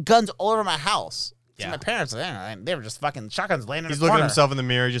 Like there were guns all over my house. So Yeah. my parents, they were just fucking shotguns laying in He's the looking corner. at himself in the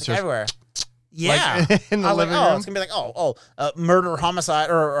mirror. He just Like, goes, everywhere. Yeah, in the I was living like, room? it's gonna be like, murder, homicide,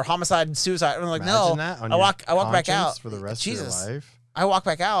 or homicide, suicide. And I'm like, Imagine no. that on I your walk back conscience out for the rest Jesus. of your life. I walk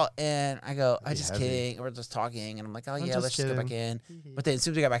back out and I go, "I'm Be just heavy. kidding." And we're just talking, and I'm like, "Oh I'm yeah, just let's just go back in." But then as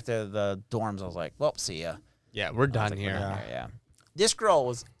soon as we got back to the dorms, I was like, "Well, see ya." Yeah, we're I was done like, here. "We're done here." Yeah. This girl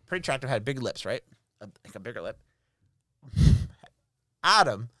was pretty attractive, had big lips, right? Like a bigger lip.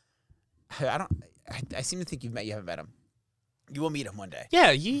 Adam, I seem to think you haven't met him. You will meet him one day.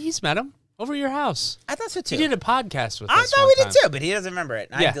 Yeah, he's met him over your house. I thought so too. He did a podcast with I us. thought one we did time. too, but he doesn't remember it.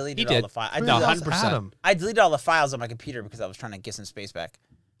 And Yeah, I deleted he all did. the files. No, Who the hell's 100%. Adam? I deleted all the files on my computer because I was trying to get some space back.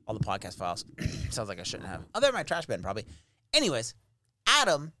 All the podcast files. Sounds like I shouldn't have. Oh, they're in my trash bin probably. Anyways,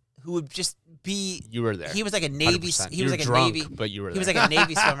 Adam, who would just be. You were there. He was like a Navy. 100%. He was You're like drunk, a Navy. but you were He was there. like a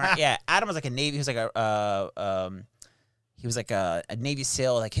Navy swimmer. Yeah, Adam was like a Navy. He was like he was like a Navy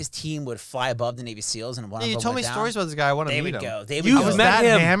SEAL. Like his team would fly above the Navy SEALs, and one Yeah, of you them told me went down. stories about this guy. I want to They meet would him. go. They would You go. was met that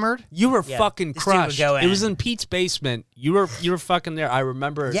him. hammered? You were Yeah, fucking this dude would crushed. go It was in. in Pete's basement. You were fucking there. I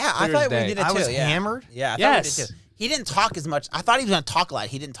remember. Yeah, I clear thought as we day. did it I too. was yeah. hammered? Yeah, I Yes. thought we did too. He didn't talk as much. I thought he was going to talk a lot.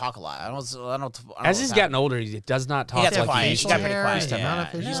 He didn't talk a lot. I don't know As he's gotten older, he does not talk got like quiet. he He used got to. pretty quiet. Just amount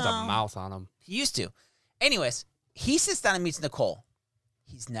of Yeah. He used to No. mouth on him. He used to. Anyways, he sits down and meets Nicole.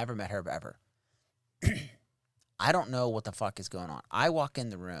 He's never met her ever. I don't know what the fuck is going on. I walk in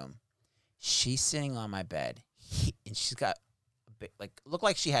the room. She's sitting on my bed. and she's got a big, like, look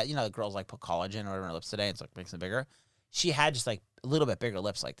like she had, you know, the girls like put collagen or whatever in her lips today, and it's like makes them bigger. She had just like a little bit bigger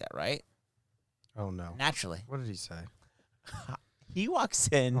lips like that, right? Oh no. Naturally. What did he say? He walks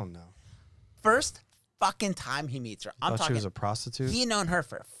in. Oh no. First fucking time he meets her. I'm Thought talking. she was a prostitute. He known her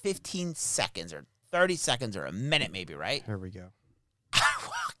for 15 seconds or 30 seconds or a minute, maybe, right? Here we go. I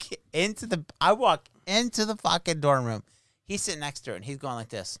walk into the fucking dorm room. He's sitting next to her and he's going like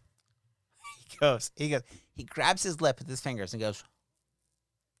this. He grabs his lip with his fingers and goes,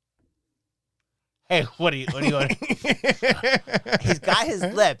 "Hey, what are you doing?" He's got his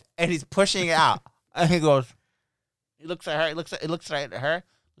lip and he's pushing it out. And he goes, he looks at her, he looks right at her,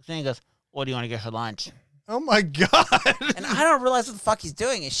 and he goes, "What do you want to get for lunch?" Oh my God. And I don't realize what the fuck he's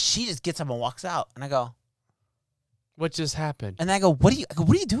doing. And she just gets up and walks out. And I go, What just happened? and I go, what are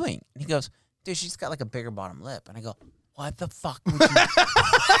you doing? And he goes, "Dude, she's got like a bigger bottom lip." And I go, "What the fuck would you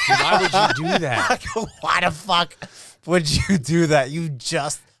Why would you do that? I go, "Why the fuck would you do that? You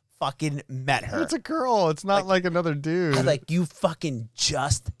just fucking met her." It's a girl. It's not like another dude. I like, you fucking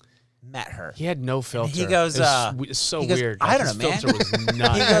just met her. He had no filter. He goes, it's so he goes, weird. "I Like, don't know, his man." filter was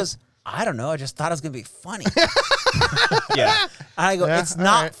nuts. He goes, "I don't know. I just thought it was going to be funny." yeah. I go, Yeah, "It's all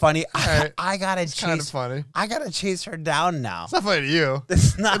not right. funny. right. I gotta kind of chase. funny. I gotta chase her down now." It's not funny to you.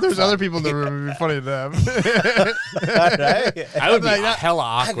 It's not. If there's funny. other people in the room, it'd be funny to them. Right? I would be Like that- hella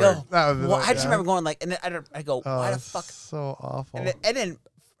I awkward. go, That would be well, like I just that. remember going like, and then I go, Oh, "Why the that's fuck?" so awful. And then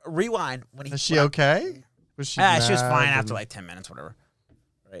rewind when he. Is she when I- okay? Was she? She was mad fine and- after like 10 minutes, whatever.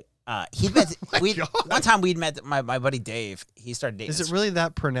 Right. He met. One time we'd met my buddy Dave. He started dating. Is this- it really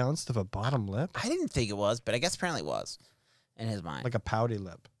that pronounced of a bottom lip? I didn't think it was, but I guess apparently it was, in his mind. Like a pouty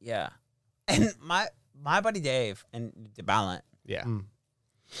lip. Yeah. And my buddy Dave and DeBallant Yeah.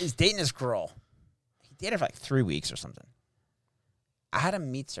 is dating this girl. He dated her for like 3 weeks or something.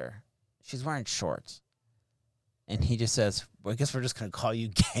 Adam meets her. She's wearing shorts. And he just says, "Well, I guess we're just going to call you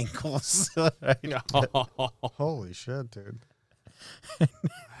Gangles." Holy shit, dude.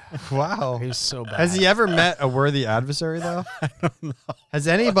 Wow. He was so bad. Has he ever met a worthy adversary, though? I don't know. Has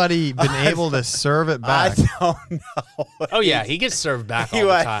anybody been able to serve it back? I don't know. Oh yeah, he gets served back He all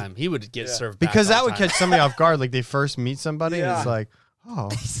the would. time. He would get served back Because all that the would time. catch somebody off guard. Like they first meet somebody and it's like, oh,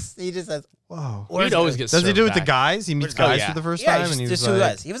 He just says, whoa. He'd always get Does served he do it with the back. guys? He meets Oh, guys yeah. for the first yeah, time he's and he just was who he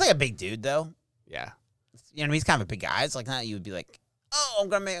like, was. He was like a big dude, though. Yeah. You know, he's kind of a big guy. It's like not you would be like, "Oh, I'm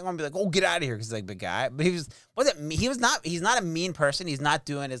gonna be like, oh, get out of here," because he's like a big guy. But he's not a mean person. He's not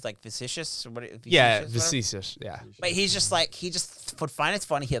doing his like facetious or what? Yeah, whatever. facetious. Yeah. But he's just like he just would find it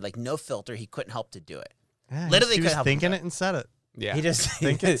funny. He had like no filter. He couldn't help to do it. yeah, Literally he was couldn't help thinking himself. it and said it. Yeah. He just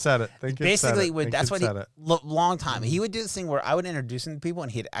Think it, said it. Think it, basically said it. would. Think That's it, what he said it. long time. He would do this thing where I would introduce him to people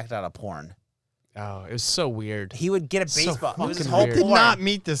and he'd act out of porn. Oh, it was so weird. He would get a So baseball. It was this fucking whole weird. I did porn. not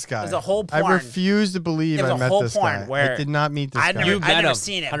meet this guy. It was a whole I porn. refuse to believe It was I a met whole this porn guy. where I did not meet this I'd guy. never, You've I'd met never him,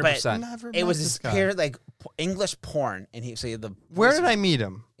 seen it, 100%. but Never it met was this this guy. pure like English porn, and he so the Where did I meet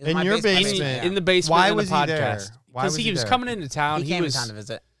him? It was In my your basement. basement. In the basement. Why in was the he there? podcast. Why Because was he he was there? coming into town. He He came was. in town to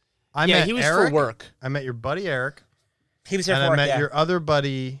visit. I Yeah, met he was Eric. for work. I met your buddy Eric, He was here and for I work, met yeah. your other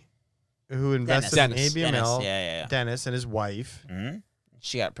buddy who invested Dennis. in ABML, Dennis, yeah. Dennis and his wife. Mm-hmm.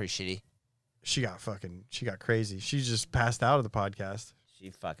 She got pretty shitty. She got crazy. She just passed out of the podcast. She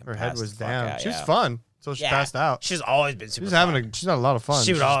fucking Her head passed was the fuck down. out, She was yeah. fun, so she Yeah. passed out. She's always been super. She's having fun. she's had a lot of fun.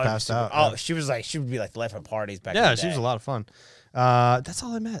 She would just always passed be super, out. Oh, yeah. she would be like the life of parties back. in Yeah, the she was day. a lot of fun. That's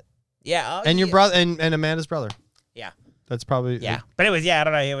all I met. Yeah, And your brother and Amanda's brother. Yeah, That's probably yeah. But anyways, yeah, I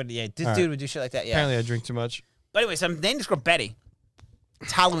don't know. He would. Yeah, this All dude right. would do shit like that. Yeah. Apparently, I drink too much. But anyway, so I'm dating this girl Betty.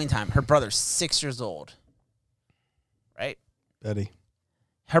 It's Halloween time. Her brother's 6 years old. Right. Betty.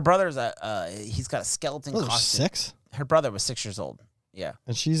 Her brother's he's got a skeleton Oh, costume. 6, Her brother was 6 years old. Yeah.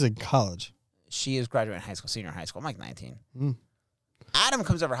 and she's in college. She is graduating high school, senior high school. I'm like 19. Mm. Adam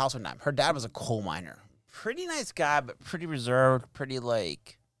comes over house one time. Her dad was a coal miner. Pretty nice guy, but pretty reserved, pretty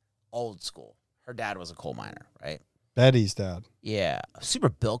like old school. Her dad was a coal miner, right? Betty's dad. Yeah. A super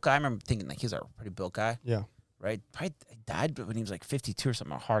built guy. I remember thinking like he was a pretty built guy, Yeah, right? Probably died when he was like 52 or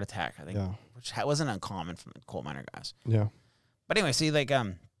something, a heart attack, I think, yeah, which wasn't uncommon from coal miner guys. yeah. But anyway, see, like,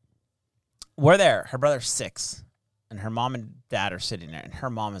 we're there. Her brother's 6, and her mom and dad are sitting there, and her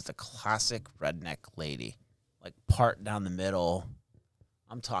mom is the classic redneck lady, like part down the middle.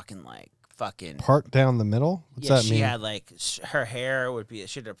 I'm talking like fucking. Part down the middle. What's Yeah, that she mean? had like her hair would be.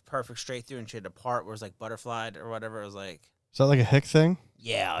 She had a perfect straight through, and she had a part where it was like butterflied or whatever. It was like, Is that like a hick thing?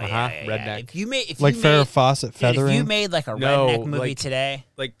 yeah, Uh-huh, yeah. redneck. If you made, Like you Farrah made, Fawcett dude, feathering? if you made like a No, redneck movie like- today,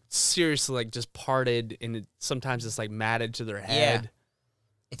 Like seriously, like just parted, and sometimes it's like matted to their head.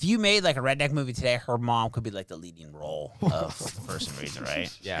 if you made like a redneck movie today, her mom could be like the leading role of First and Razor,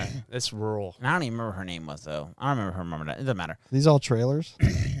 right? Yeah, it's rural. And I don't even remember her name was though. I don't remember her mom. It doesn't matter. These all trailers?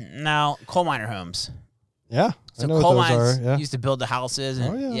 No, coal miner homes. Yeah. So I know coal what those mines are. Yeah. used to build the houses,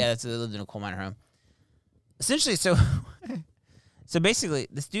 and Oh, yeah. they lived in a coal miner home. Essentially, so basically,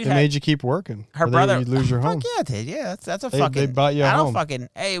 this dude They had made you keep working. her or brother. You'd lose your Fuck home. yeah, dude. Yeah, that's a They fucking. bought you a I don't home. fucking.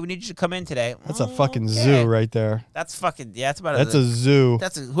 Hey, we need you to come in today. That's a fucking Okay. zoo right there. That's fucking. Yeah, that's about. That's a zoo.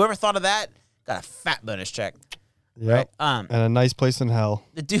 Whoever thought of that got a fat bonus check. Yep. Right? And a nice place in hell.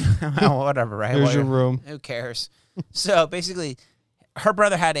 The dude, whatever, right? Here's your Whatever. room. Who cares? So basically, her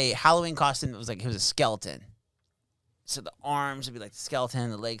brother had a Halloween costume that was like he was a skeleton. So the arms would be like the skeleton,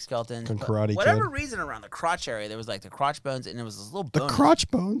 the leg skeleton. Fucking But Karate whatever Kid. reason around the crotch area, there was like the crotch bones, and there was this little The bone. crotch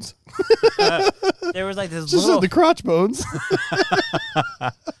bones. There was like this Just little. the crotch bones.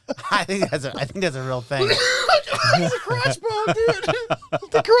 I think that's a real thing. It's a crotch bone,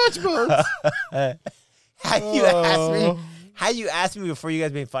 dude. The crotch bones. Had you asked me before you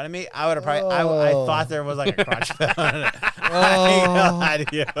guys made fun of me, I would have probably. I thought there was like a crotch bone. I had no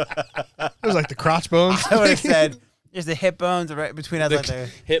idea. It was like the crotch bones. I would have said, "There's the hip bones right between us." The Like the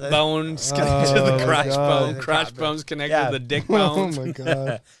hip bones connected to Oh, the crotch God. bone. Crotch bones connected Yeah. to the dick Oh bones. my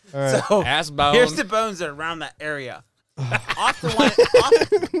god. All right. So Ass bone. here's the bones that are around that area. Off the one,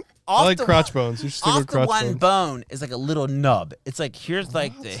 I like the, crotch bones. You should stick Off with the crotch one bones. bone is like a little nub. It's like here's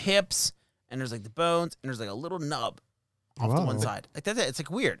like the hips, and there's like the bones, and there's like a little nub off the one Wow. side. Like that's it. It's like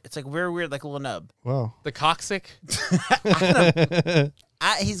weird. It's like very weird, like a little nub. Wow. The coccyx.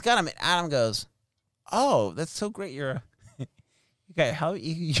 He's got him, and Adam goes, "Oh, that's so great. You're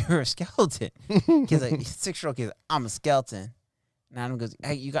a skeleton." He's like 6-year-old kid. I'm a skeleton. And Adam goes,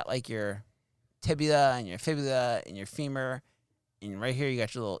 "Hey, you got like your tibia and your fibula and your femur, and right here you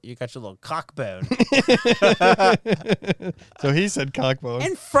got your little cock bone So he said cock bone.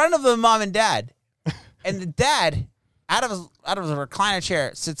 in front of the mom and dad." And the dad, out of his recliner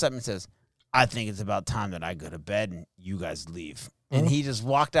chair, sits up and says, "I think it's about time that I go to bed and you guys leave." And he just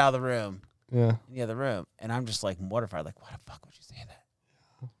walked out of the room. Yeah. In the other room, and I'm just like mortified. Like, why the fuck would you say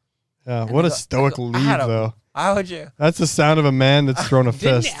that? Yeah. And What I a go- stoic I go, leave, Adam, though. Why would you? That's the sound of a man that's thrown a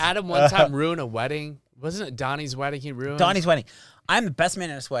fist. Didn't Adam one time ruin a wedding? Wasn't it Donnie's wedding he ruined? Donnie's wedding. I'm the best man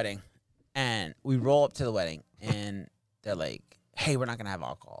in this wedding, and we roll up to the wedding, and they're like, "Hey, we're not gonna have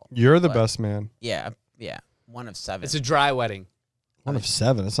alcohol." You're the But- best man. Yeah, yeah. One of 7. It's a dry wedding. One of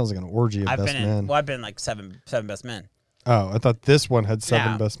 7. That sounds like an orgy of I've best been men. I've been like seven best men. Oh, I thought this one had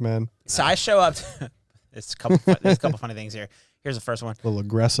 7 Now- best men. So I show up. There's a couple funny things here. Here's the first one. A little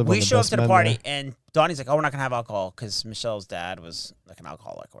aggressive. We on the show up best to the men party, there. and Donnie's like, "Oh, we're not gonna have alcohol because Michelle's dad was like an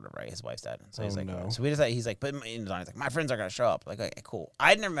alcoholic or whatever, right? His wife's dad." So he's Oh, like, no. "So we just he's like, but Donnie's like, my friends are gonna show up." Like, okay, cool.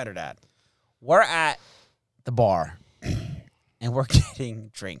 I'd never met her dad. We're at the bar, and we're getting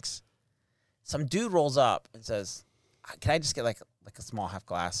drinks. Some dude rolls up and says, "Can I just get like a small half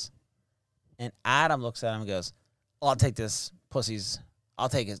glass?" And Adam looks at him and goes, "I'll take this pussy's. I'll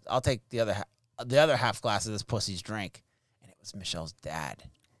take the other half glass of this pussy's drink." And it was Michelle's dad.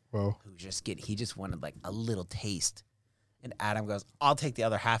 Whoa. He just wanted like a little taste. And Adam goes, "I'll take the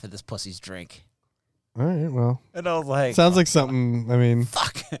other half of this pussy's drink." All right. Well, And I was like, sounds like something. I mean,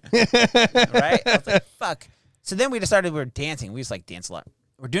 fuck. Right? I was like, fuck. So then we decided we were dancing. We just like dance a lot.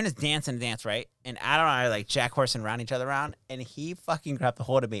 We're doing this dance, right? And Adam and I are like jack horsing around each other around. And he fucking grabbed a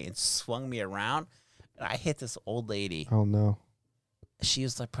hold of me and swung me around. And I hit this old lady. oh no. She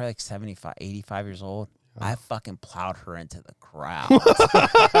was like probably like 75, 85 years old. I fucking plowed her into the crowd.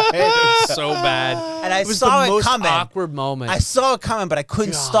 So bad. And I It was saw the it most coming. awkward moment. I saw it coming, but I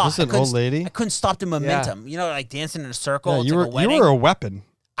couldn't stop. This is an I couldn't- old lady? I couldn't stop the momentum. You know, like dancing in a circle. Yeah, It's you like a were wedding. a weapon.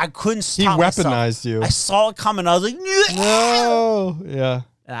 I couldn't He stop myself. weaponized you. I saw it coming. I was like, No. Yeah.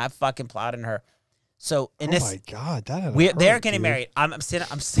 and I fucking plowed in her. So in Oh this, my god, that had they're hurt, getting dude. married. I'm standing.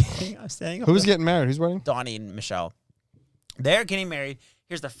 Up Who's there. getting married? Who's wedding? Donnie and Michelle. They're getting married.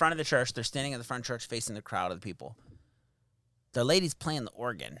 Here's the front of the church. They're standing at the front of the church facing the crowd of the people. The lady's playing the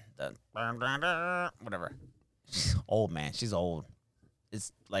organ. The whatever. She's old, man. She's old.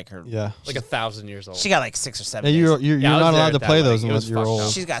 It's like her. Yeah. like 1,000 years old. She got like 6 or 7 Yeah, days. you're Yeah, I was not there allowed at to that play wedding. those It unless was you're fucked old.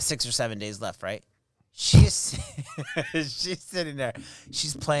 up. She's got 6 or 7 days left, right? She's she's sitting there.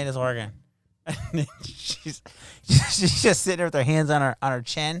 She's playing this organ. And she's just sitting there with her hands on her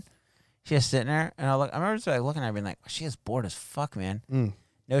chin. She's just sitting there, and I remember just like looking at her, being like, "She is bored as fuck, man." Mm.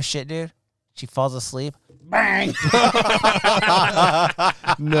 No shit, dude. She falls asleep. Bang!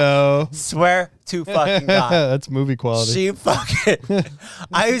 No. Swear to fucking God. That's movie quality. She fucking.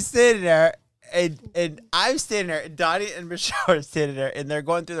 I was sitting there, and I'm standing there, and Donnie and Michelle are standing there, and they're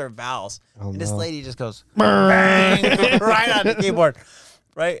going through their vows. Oh, And this no. lady just goes bang right on the keyboard.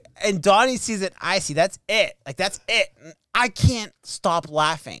 right? And Donnie sees it. I see. That's it. Like, that's it. I can't stop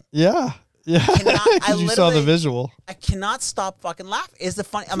laughing. Yeah. Yeah. You saw the visual. I cannot stop fucking laughing. It's the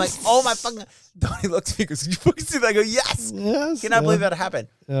funny. I'm like, oh my fucking. Donnie looks at me and goes, "Did you fucking see that?" I go, yes. Yes. Cannot believe that happened.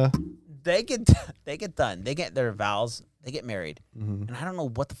 Yeah. They get done. They get their vows. They get married. And I don't know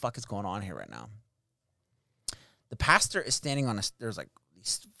what the fuck is going on here right now. The pastor is standing on there's like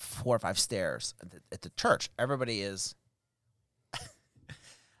these 4 or 5 stairs at the church. Everybody's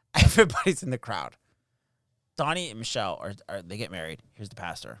in the crowd. Donnie and Michelle they get married. Here's the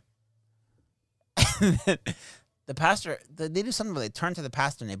pastor. The pastor, they do something where they turn to the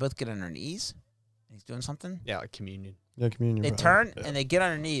pastor and they both get on their knees. He's doing something. Yeah, like communion. Yeah, communion. They turn and they get on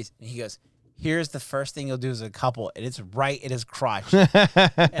their knees and he goes, "Here's the first thing you'll do as a couple, and it's right in his crotch." And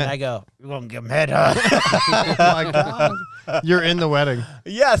I go, "You won't give him head, huh?" Oh my God. You're in the wedding.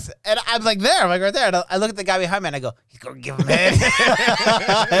 Yes. And I'm like there. I'm like right there. And I look at the guy behind me and I go, "He's going to give him head."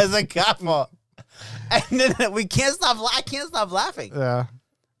 As a couple. And then I can't stop laughing. Yeah.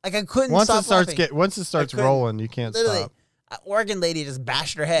 Like I couldn't once stop it starts laughing. Once it starts rolling, you can't stop. Oregon lady just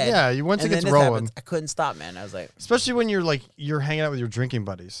bashed her head. Yeah, once it and gets then this rolling. happens. I couldn't stop, man. I was like, especially when you're hanging out with your drinking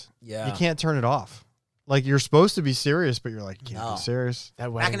buddies. Yeah. You can't turn it off. Like you're supposed to be serious, but you're like, you can't No. be serious.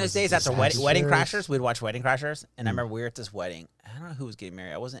 back in those days after Wedding Crashers, we'd watch Wedding Crashers. And I remember we were at this wedding. I don't know who was getting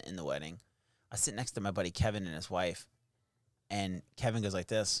married. I wasn't in the wedding. I was sitting next to my buddy Kevin and his wife. And Kevin goes like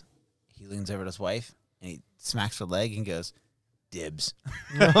this. He leans over to his wife and he smacks her leg and goes, "Dibs."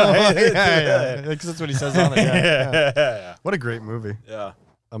 Yeah. Because that's what he says on it. Yeah. What a great movie. Yeah.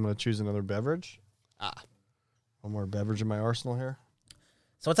 I'm going to choose another beverage. One more beverage in my arsenal here.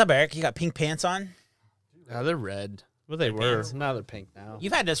 So what's up, Eric? You got pink pants on? Now they're red. Well, they were. Now they're pink now.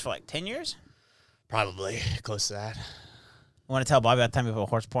 You've had this for like 10 years? Probably close to that. I want to tell Bobby about the time we put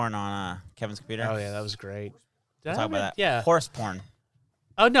horse porn on Kevin's computer. Oh yeah, that was great. We'll talk about that. Yeah. Horse porn.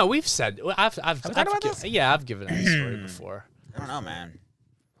 Oh no, we've said I've we talked about this? Yeah, I've given that story before. I don't know, man.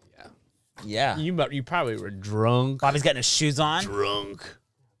 Yeah. You probably were drunk. Bobby's getting his shoes on. Drunk.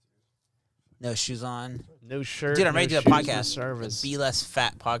 No shoes on. No shirt. Dude, I'm ready to do a podcast. Service. Be Less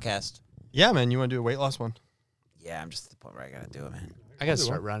Fat podcast. Yeah, man. You want to do a weight loss one? Yeah, I'm just at the point where I got to do it, man. I got to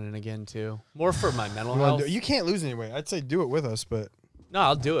start running again, too. More for my mental You, health. you can't lose any weight. I'd say do it with us, but No,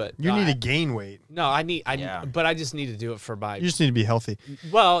 I'll do it. you need to gain weight. No, but I just need to do it for my. You just need to be healthy.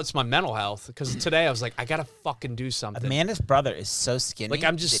 Well, it's my mental health because today I was like, I gotta fucking do something. Amanda's brother is so skinny. Like,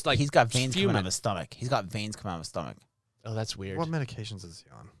 I'm just, like, he's got veins fuming. coming out of his stomach. He's got veins coming out of his stomach. Oh, that's weird. What medications is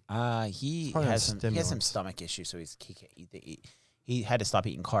he on? He Probably on has some stimulants. stomach issues, so he can't eat. He had to stop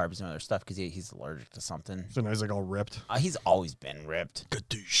eating carbs and other stuff because he's allergic to something. So now he's like all ripped. He's always been ripped.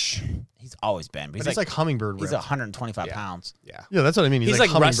 Gadoosh. He's always been. But he's like hummingbird ripped. He's 125 pounds. Yeah. Yeah, that's what I mean. He's like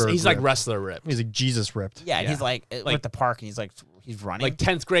hummingbird he's like ripped. wrestler ripped. He's like Jesus ripped. Yeah, he's like we're at the park and he's running. Like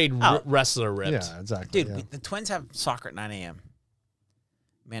 10th grade Oh. wrestler ripped. Yeah, exactly. Dude, yeah. the twins have soccer at 9 a.m.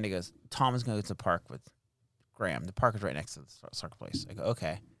 Amanda goes, Tom is going to go to the park with Graham. The park is right next to the soccer place. I go,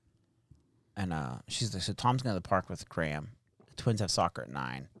 okay. And she's like, so Tom's going to the park with Graham. The twins have soccer at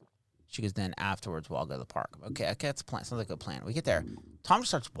 9. She goes, then afterwards we'll all go to the park. Okay, that's a plan. Sounds like a plan. We get there. Tom just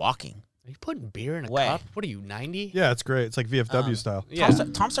starts walking. Are you putting beer in a Way. cup? What are you, 90? Yeah, it's great. It's like VFW style. Yeah.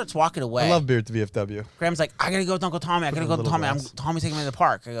 Tom starts walking away. I love beer at the VFW. Graham's like, I gotta go with Uncle Tommy. I gotta go with little Tommy. glass. Tommy's taking me to the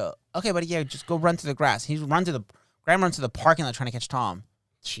park. I go, okay, buddy, yeah, just go run through the grass. Graham runs to the parking lot trying to catch Tom.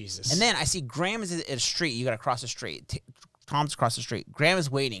 Jesus. And then I see Graham is at a street. You got to cross the street. Tom's across the street. Graham is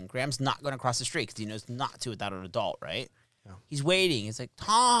waiting. Graham's not going to cross the street because he knows not to without an adult, right? Yeah. He's waiting. He's like,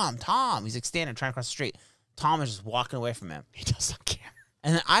 Tom. He's like standing trying to cross the street. Tom is just walking away from him. He doesn't care.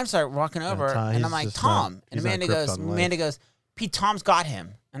 And then I start walking over, and he's I'm like, just Tom. not- And he's not Amanda gripped goes, on life. Pete, Tom's got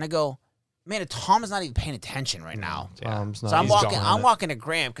him. And I go, Amanda, Tom is not even paying attention right now. Tom's not. So I'm he's walking. gone I'm on it. walking to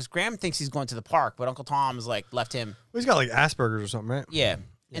Graham because Graham thinks he's going to the park, but Uncle Tom is like left him. Well, he's got like Asperger's or something, right? Yeah.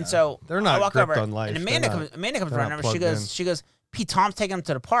 And so They're not I walk gripped over, on life. and They're Amanda not- comes they're running not over. plugged in. She goes, Pete, Tom's taking him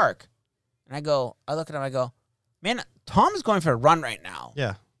to the park. And I look at him, I go, man, Tom is going for a run right now.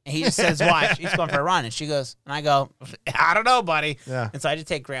 Yeah. And he just says, why? He's going for a run. And she goes, and I go, I don't know, buddy. Yeah. And so I just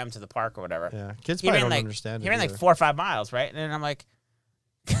take Graham to the park or whatever. Yeah. Kids He probably ran don't like, understand he it ran like either. 4 or 5 miles, right? And then I'm like,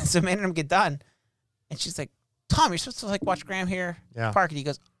 so Amanda and him get done. And she's like, Tom, you're supposed to like watch Graham here at Yeah. the park. And he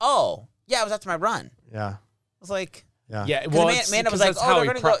goes, oh, yeah, it was after my run. I Yeah. was like, Yeah. Yeah, 'cause well, Amanda was like, oh, they're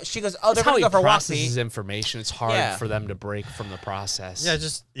going to go. She goes, oh, they're that's how going to he go for a walk, processes Pete. information. It's hard Yeah. for them to break from the process.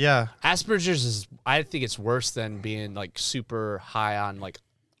 Yeah. Asperger's is, I think it's worse than being like super high on like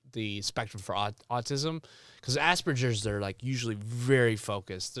the spectrum for autism, because Asperger's, they're like usually very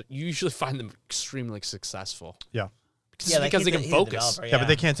focused. You usually find them extremely successful. Yeah. Because they can he's a focus. developer, Yeah, but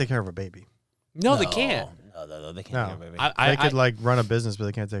they can't take care of a baby. No, they can't. No, they can't No. take over a baby. They could like run a business, but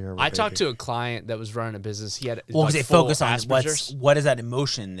they can't take over. I talked to a client that was running a business. He had Well, because like, they full focus on Asperger's. what is that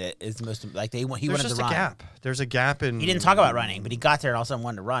emotion that is the most like he There's wanted just to a run. gap. There's a gap in. He didn't talk about running, but he got there and all of a sudden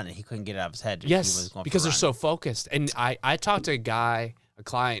wanted to run, and he couldn't get it out of his head. He was Yes, going for because a they're run. so focused. And I talked to a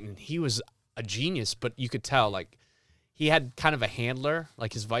client, and he was a genius, but you could tell like he had kind of a handler,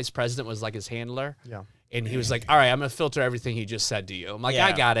 like his vice president was like his handler. Yeah. And he was like, all right, I'm going to filter everything he just said to you. I'm like, Yeah.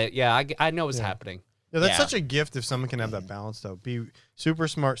 I got it. Yeah, I know what's happening. Yeah, that's Yeah. such a gift if someone can have that balance, though. Be super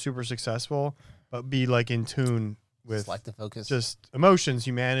smart, super successful, but be like in tune with like the focus. just emotions,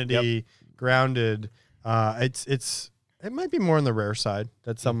 humanity, grounded. It might be more on the rare side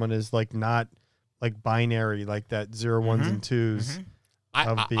that someone is like not like binary, like that 0 1s and 2s.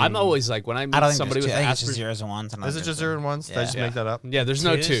 I'm always like, when I meet I don't think somebody there's with two. I think it's just Asperger's. zeros and ones. Is it just 0 and 1s? Did I just make that up? Yeah, there's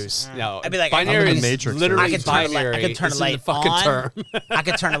no Twos? twos. No, I'd be like, binary I'm in is the Matrix. literally I could turn the light. binary. I could turn It's the in light fucking on. term. I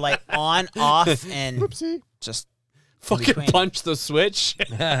could turn the light on, off, and Whoopsie. just Fucking between. punch the switch.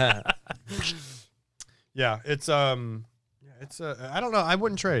 Yeah, it's I don't know. I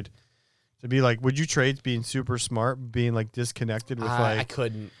wouldn't trade. To be like, would you trade being super smart, being like disconnected with I like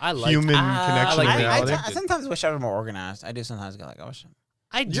couldn't. I like human connection like and being reality? I sometimes wish I was more organized. I do sometimes go like, I wish.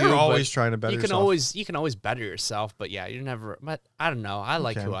 I do. You're always but trying to better you can yourself. you can always better yourself, but yeah, you're never. But I don't know. I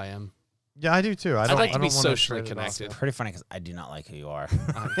like Okay. who I am. Yeah, I do too. I I'd don't, like to I be don't wanna socially trade it off. connected. Pretty funny because I do not like who you are.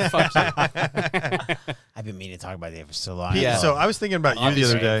 Fuck you. I've been meaning to talk about that for so long. Yeah. So I was thinking about you the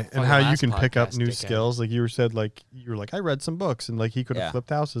Obviously, other day and fucking how you last can pick up podcast, new dickhead. skills. Like you said, like you were like, I read some books and like he could have Yeah. flipped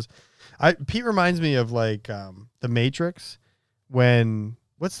houses. Pete reminds me of like the Matrix when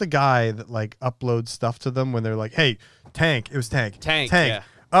what's the guy that like uploads stuff to them when they're like, hey, Tank, it was Tank. Yeah.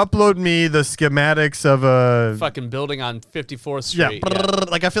 Upload me the schematics of a Fucking building on 54th yeah, Street.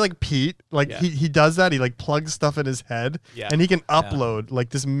 like I feel like Pete, like Yeah. he does that. He like plugs stuff in his head, Yeah. and he can upload like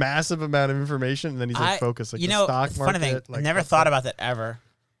this massive amount of information, and then he's like I- focused. Like you the know, stock it's a market. funny thing. Like, I never what's thought up? about that ever.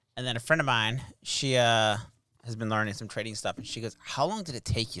 And then a friend of mine, she has been learning some trading stuff, and she goes, "How long did it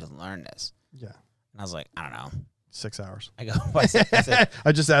take you to learn this?" Yeah, And I was like, "I don't know." 6 hours. I go, I said,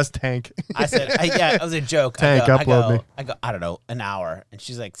 I just asked Tank. yeah, it was a joke. Tank, upload me. I go, I don't know, an hour. And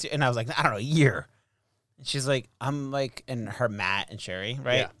she's like, and I was like, I don't know, a year. And she's like, I'm like, and her Matt and Sherry,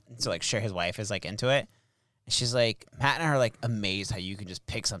 right? Yeah. And so like, Sherry, his wife, is like into it. And she's like, Matt and I are like amazed how you can just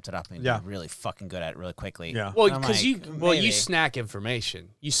pick something up and Yeah. be really fucking good at it really quickly. Yeah. Well, And I'm because like, you maybe. snack information.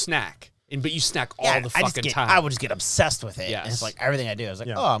 You snack, but you snack all Yeah, the I just fucking get, time. I would just get obsessed with it. And Yes. it's like everything I do. I was like,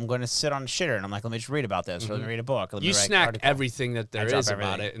 Yeah. oh, I'm going to sit on a shitter. And I'm like, let me just read about this. Or let me read a book. Let me you write an snack article. everything that there drop is about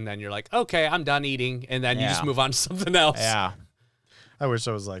everything. it, and then you're like, okay, I'm done eating, and then you just Yeah. move on to something else. Yeah. I wish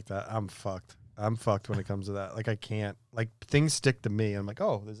I was like that. I'm fucked. I'm fucked when it comes to that. Like I can't. Like things stick to me. I'm like,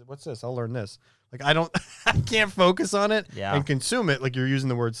 oh, what's this? I'll learn this. Like I don't. I can't focus on it Yeah. and consume it. Like you're using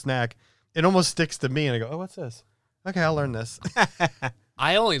the word snack. It almost sticks to me, and I go, oh, what's this? Okay, I'll learn this.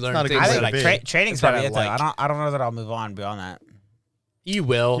 I only learn not a things good I way that think to I be. can. trading's It's what probably I it though. like. I don't know that I'll move on beyond that. You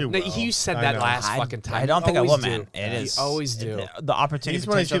will. You No, will. You said I that know. last fucking time. I don't You think I will, always man. do. It is. You always do. The opportunity He's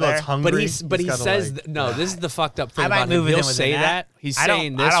one of these potential people there. that's hungry. But he gotta, says like- no. This is the fucked up thing I might about him. move with He'll him within say that. He's I don't-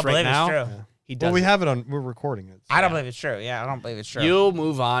 saying I this don't right believe it's now. true. He Well, does. we have it on. We're recording it. I don't believe it's true. Yeah, I don't believe it's true. You'll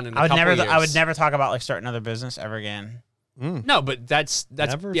move on in a I would couple never. years. I would never talk about like starting another business ever again. No, but that's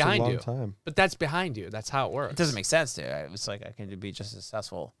Never? It's a behind long you. time. But that's behind you. That's how it works. It doesn't make sense to. It's like I can be just as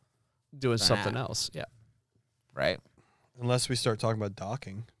successful, doing Nah. something else. Yeah. right? Unless we start talking about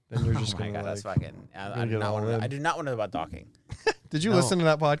docking, then you're just Oh my gonna god, that's like. fucking. I gonna do get not all want in. to. I do not want to know about docking. Did you No. listen to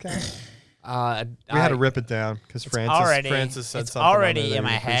that podcast? We had to rip it down because Francis said it's something. on already there in that my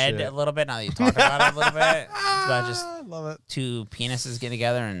he head appreciated. a little bit now that you talk about it a little bit. It's about just I love it. two penises getting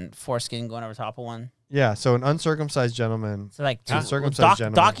together and foreskin going over top of one. Yeah, so an uncircumcised gentleman. So like two, Uncircumcised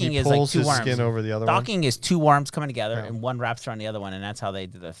gentleman. docking he is like pulls two his worms. skin over the other one. Docking is two worms coming together Yeah. and one wraps around the other one, and that's how they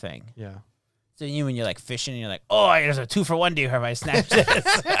do their thing. Yeah. So when you're like fishing, and you're like, oh, there's a 2-for-1 deal here if I snatch this.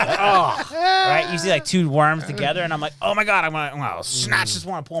 Right? You see like two worms together, and I'm like, oh my god, I'm gonna snatch this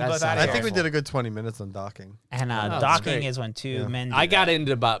one and pull them That both out sounds of I here. think we did a good 20 minutes on docking. And that's docking great. is when two Yeah. men. Do I got that.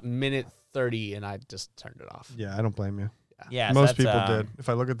 into about minute 30 and I just turned it off. Yeah, I don't blame you. Yeah, so Most that's, people did. If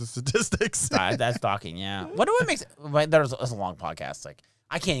I look at the statistics, That's docking. Yeah. What do it make? But that was a long podcast. Like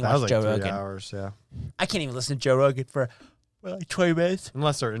I can't even that was watch like Joe 3 Rogan. hours. Yeah, I can't even listen to Joe Rogan for like 20 minutes.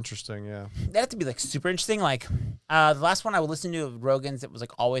 unless they're interesting. Yeah. They have to be like super interesting. Like the last one I would listen to of Rogan's that was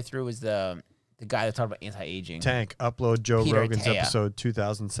like all the way through was the guy that talked about anti-aging. Tank upload Joe Peter Rogan's Taya. episode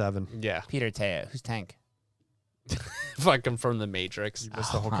 2007. Yeah. Peter Taya. Who's Tank? Fucking from the Matrix. You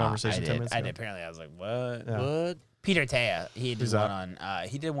missed the whole conversation 10 minutes I ago. did. Apparently, I was like, what? Yeah. What? Peter Taya. He did Who's one that? on.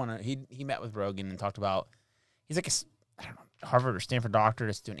 He did one on. He met with Rogan and talked about. He's like I don't know, Harvard or Stanford doctor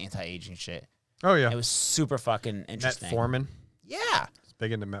that's doing anti-aging shit. Oh yeah. It was super fucking interesting. Metformin. Yeah. It's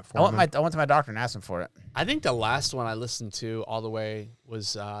big into metformin. I went to my doctor and asked him for it. I think the last one I listened to all the way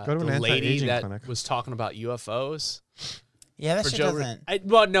was Go to the an lady anti-aging that clinic. was talking about UFOs. Yeah, that for shit Joe doesn't.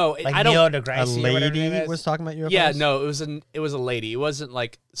 well, no, Like I don't. Neil A deGrasse or whatever his name lady is. was talking about UFOs. Yeah, no, it was a lady. It wasn't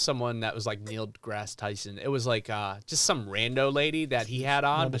like someone that was like Neil deGrasse Tyson. It was like just some rando lady that he had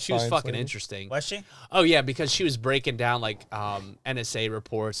on, Not but a she was science fucking lady. interesting. Was she? Oh yeah, because she was breaking down like NSA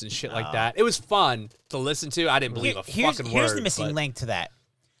reports and shit like that. It was fun to listen to. I didn't believe a fucking word. Here's the missing but- link to that.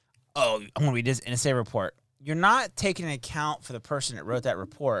 Oh, I'm gonna read this NSA report. You're not taking into account for the person that wrote that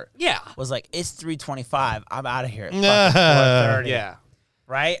report. Yeah. Was like, it's 3:25. I'm out of here at fucking 4:30. Yeah.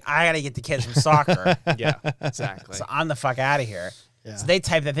 Right? I gotta get the kids from soccer. Yeah. Exactly. So I'm the fuck out of here. Yeah. So they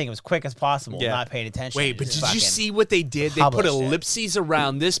typed that thing as quick as possible, Yeah. not paying attention. Wait, but Just did you fucking see what they did? They put published it. ellipses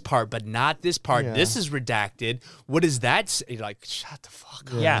around this part, but not this part. Yeah. This is redacted. What is that? You're like, shut the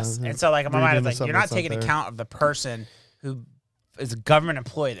fuck up. Yes. And so like in my Read mind, into it's like something you're not that's not taking there. account of the person who is a government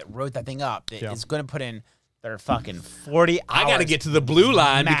employee that wrote that thing up. That Yeah. is going to put in their fucking 40 hours. I got to get to the blue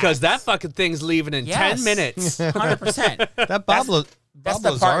line max. because that fucking thing's leaving in 10 minutes. 100%. That Bob that's Bob the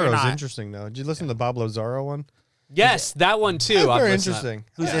part Lazaro you're is not- interesting though. Did you listen to the Bob Lazaro one? Yes, that one too. That's I've very listened to. interesting.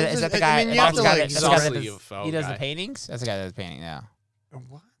 Who's Yeah, is that the I guy? mean, you that's have the to, guy like, that- he's that's the guy also that a does- UFO he does guy. the paintings? That's the guy that does the painting now.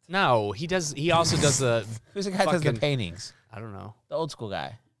 What? No, he does. He also does the. Who's the guy that does the fucking- paintings? I don't know. The old school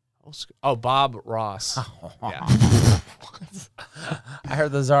guy. Oh, Bob Ross. Yeah. I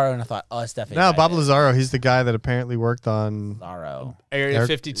heard the Lazaro and I thought, oh, it's definitely No, the guy Bob that- Lazaro. He's the guy that apparently worked on. Lazaro. Area Eric-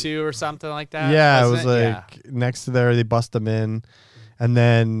 52 or something like that. Yeah, it was wasn't like next to there. They bust him in, and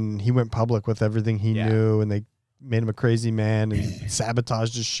then he went public with everything he Yeah. knew, and they made him a crazy man and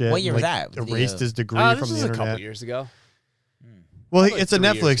sabotaged his shit. What year and, was like, that? Erased his degree This from the was a couple internet. years ago. Well, Probably it's a 3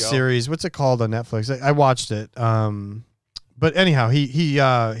 years Netflix ago. series. What's it called on Netflix? I watched it. But anyhow,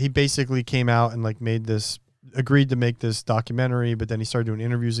 he basically came out and like agreed to make this documentary, but then he started doing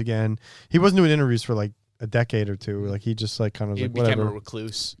interviews again. He wasn't doing interviews for like a decade or two. Like he just like kind of was He like became whatever. a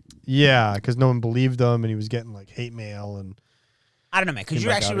recluse. Yeah, because no one believed him, and he was getting like hate mail and. I don't know, man. Could Came you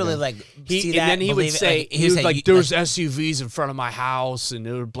back actually out really again. like see And that? then he would believe it? say, Like, he was like, you- there's SUVs in front of my house, and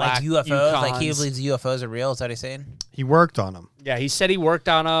there were black like UFOs. Like he Yukons." believes UFOs are real. Is that what he's saying? He worked on them. Yeah, he said he worked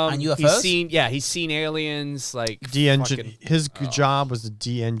on them. On UFOs? He's seen aliens. Like fucking- His job was to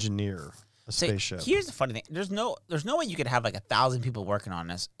de-engineer a See, spaceship. here's the funny thing. There's no way you could have like 1,000 people working on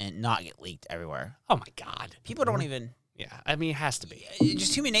this and not get leaked everywhere. Oh my god. People don't even. Yeah, I mean, it has to be.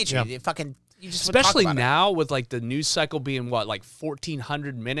 Just human nature. Yeah. You fucking. You just would talk Especially about it. now with like the news cycle being what, like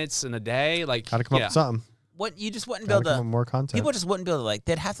 1,400 minutes in a day. Like, Got to come up with something. What you just wouldn't be Gotta able come to. up with more content. People just wouldn't be able to like.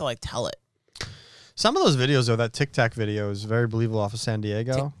 They'd have to like tell it. Some of those videos, though, that Tic Tac video is very believable off of San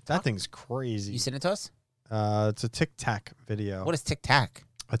Diego. That thing's crazy. You send it to us. It's a Tic Tac video. What is Tic Tac?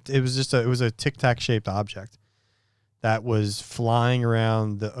 It was just it was a Tic Tac shaped object that was flying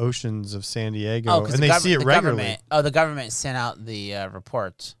around the oceans of San Diego, and they see it regularly. The government sent out the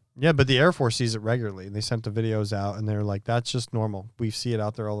reports. Yeah, but the Air Force sees it regularly. They sent the videos out, and they're like, "That's just normal. We see it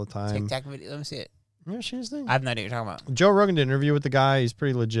out there all the time." Tic Tac video. Let me see it. Yeah, she's thing. I have no idea what you're talking about. Joe Rogan did an interview with the guy. He's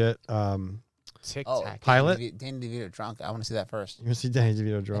pretty legit. Tic Oh, Tac. Pilot? Danny DeVito drunk. I want to see that first. You want to see Danny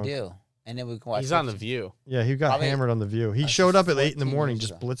DeVito drunk? I do. And then we can watch. He's on The pictures. View. Yeah, he got Probably- hammered on The View. He That's showed up at 8 in the 14 morning, years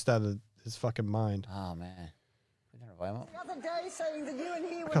just ago. blitzed out of his fucking mind. Oh man. We never invite him. The other day saying that you and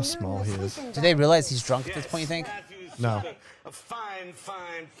he Look how small he is. Do they realize he's drunk at this point? You think? No. A fine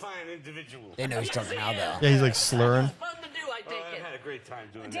individual. They know he's drunk now, though. Yeah, he's like slurring. Fun to do, I had a great time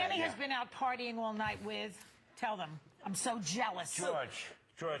doing Danny that. has been out partying all night with. Tell them. I'm so jealous. George.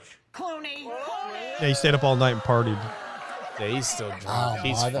 Clooney. Yeah, he stayed up all night and partied. Yeah, he's still drunk. Oh,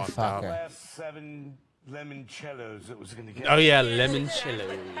 he's fucked up. motherfucker. Last 7 limoncellos that was going to get. Oh yeah,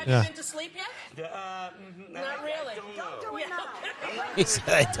 limoncello. Yeah. to sleep yet? Not really. Don't know. He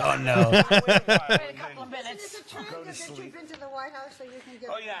said, "I don't know." A couple of minutes. Go to sleep. been to the White House so you can get...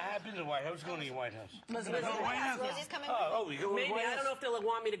 Oh yeah, I have been to the White House. Going to the White House. Elizabeth, Go to the White House. Rosie's coming. Oh, we go to the White House. if they'll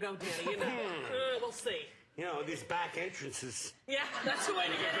want me to go, Danny. You know. We'll see. You know these back entrances. Yeah, that's the way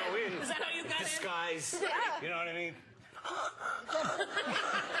to get Go in. Is that how you got in? Disguise. You know what I mean?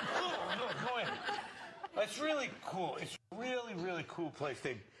 Go in. It's really cool. It's really, really cool place.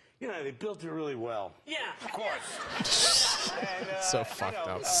 They built it really well. Yeah. Of course. And, So fucked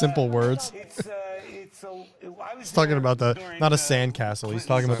up. Simple words. He's talking about not a sandcastle. He's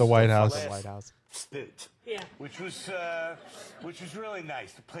talking about the White House. Stint. Yeah. Which was really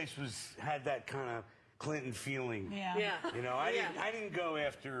nice. The place had that kind of Clinton feeling. Yeah. Yeah. You know, I didn't go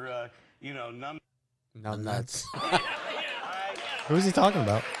after numb. No nuts. Who is he talking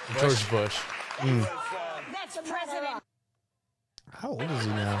about? George Bush. That's the president. How old is he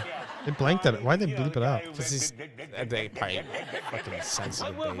now? They blanked at it. Why'd they bleep it out? Because they probably fucking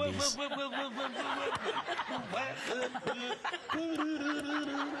sensitive babies.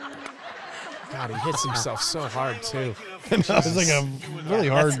 God, he hits himself so hard too. It was like a really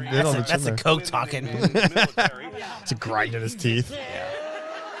hard hit on the chin. That's the coke talking. It's a grind in his teeth.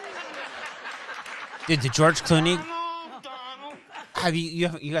 Dude, the George Clooney. Have you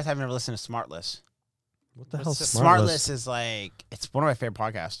guys haven't ever listened to Smartless? What the hell? Smartless is like, it's one of my favorite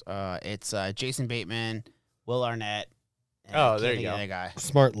podcasts. It's Jason Bateman, Will Arnett. Oh, there you go. Guy.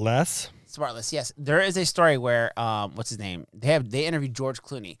 Smartless. Smartless. Yes, there is a story where what's his name? They interviewed George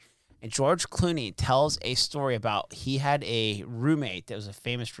Clooney, and George Clooney tells a story about he had a roommate that was a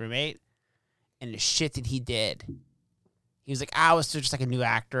famous roommate, and the shit that he did. He was like, I was just like a new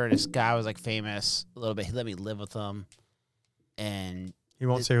actor, and this guy was like famous a little bit. He let me live with him, and He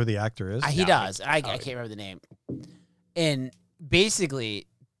won't say who the actor is. he does. I can't remember the name. And basically,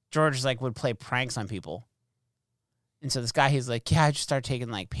 George like would play pranks on people. And so this guy, he's like, yeah, I just started taking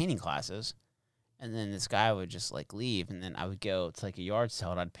like painting classes. And then this guy would just like leave. And then I would go to like a yard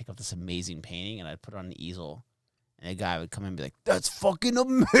sale and I'd pick up this amazing painting and I'd put it on the easel. And the guy would come in and be like, that's fucking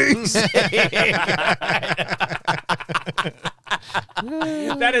amazing.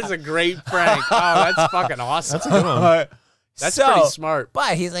 That is a great prank. Oh, that's fucking awesome. That's a good one. That's pretty smart.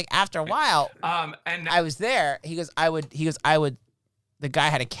 But he's like, after a while, And I was there. He goes, I would, the guy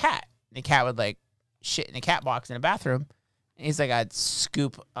had a cat. And the cat would like shit in a cat box in a bathroom. And he's like, I'd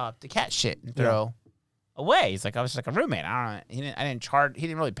scoop up the cat shit and throw away. He's like, I was just like a roommate. I didn't charge, he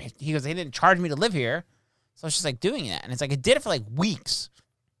didn't charge me to live here. So I was just like doing it. And it's like, I did it for like weeks.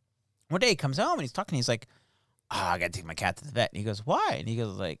 One day he comes home and he's talking. He's like, oh, I got to take my cat to the vet. And he goes, why? And he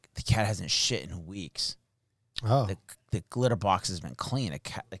goes like, the cat hasn't shit in weeks. Oh. The glitter box has been clean.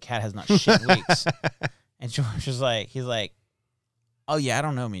 The cat has not shit in weeks. And George was like, he's like, oh yeah, I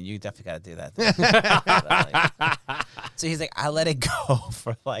don't know. I mean, you definitely got to do that. So he's like, I let it go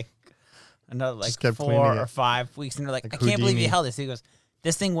for like another like 4 or 5 weeks. And they're like, I can't believe you held this. He goes,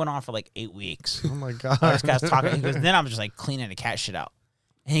 this thing went on for like 8 weeks. Oh my God. This guy's talking. He goes, then I'm just like cleaning the cat shit out.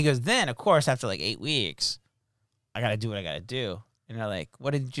 And he goes, then of course, after like 8 weeks, I got to do what I got to do. And they're like,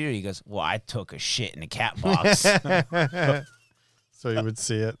 what did you do? He goes, well, I took a shit in a cat box. So you would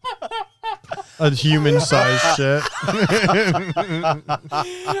see it. A human-sized shit.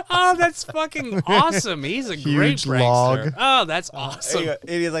 Oh, that's fucking awesome. He's a Huge great log. prankster. Oh, that's awesome. It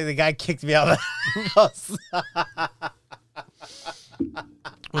is like the guy kicked me out of the house.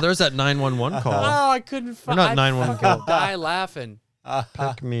 Well, there's that 911 call. Oh, I couldn't Or not 911 call. die laughing.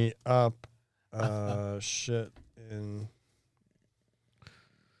 Pick me up. Shit. In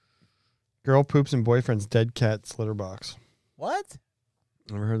girl poops in boyfriend's dead cat's litter box. What?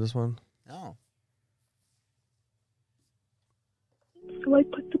 Ever heard this one? No. So I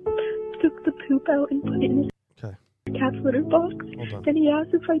took the poop out and put it in his cat's litter box. Hold on. Then he asked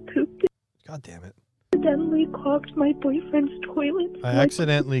if I pooped it. God damn it. I accidentally clogged my boyfriend's toilet. I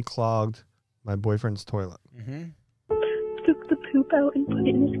accidentally clogged my boyfriend's toilet. Took the poop out and put it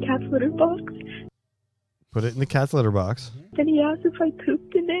in his cat's litter box. Put it in the cat's litter box. Then he asked if I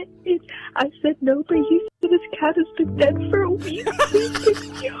pooped in it. I said no, but he said his cat has been dead for a week. Please pick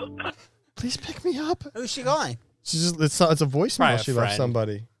me up. Please pick me up. Who's she calling? She's just, it's a voicemail Probably a she left friend.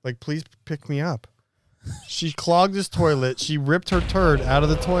 somebody. Like, please pick me up. She clogged his toilet. She ripped her turd out of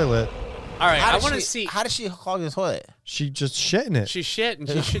the toilet. All right, How I does want to she- see. How does she clog the toilet? She just shit in it. She shit and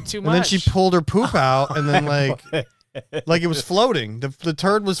she shit too And much. then she pulled her poop out and then like it was floating. The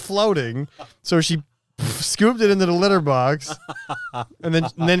turd was floating. So she scooped it into the litter box. And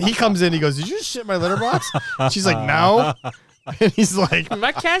then he comes in, he goes, did you just shit in my litter box? She's like, no. And he's like,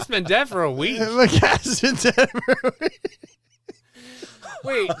 My cat's been dead for a week. my cat's been dead for a week.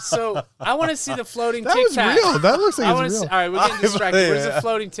 Wait, so I want to see the floating That tic was tac. real. That looks like I it's wanna real. See, all right, we're getting distracted. Where's the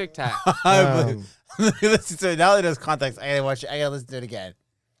floating tic tac? Listen to it. Now that there's context, I gotta watch it. I gotta listen to it again.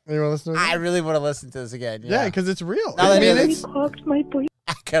 You want to listen to it? I really want to listen to this again. Yeah, because it's real. Now I that mean, it He it's. clogged my boyfriend.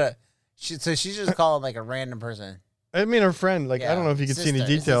 I gotta. So she's just calling like a random person. I mean, her friend. Like, I don't know if you can see any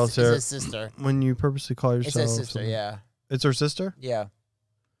Sister. details It's here. his sister. When you purposely call It's yourself. his sister. something. Yeah. It's her sister. Yeah.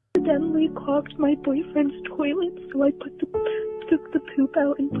 Accidentally clogged my boyfriend's toilet, so I took the poop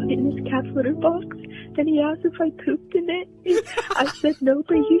out and put it in his cat's litter box. Then he asked if I pooped in it. I said no,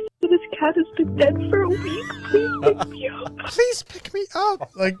 but he said his cat has been dead for a week. Please pick me up. Please pick me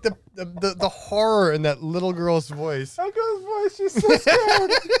up. Like the horror in that little girl's voice. That girl's voice, she's so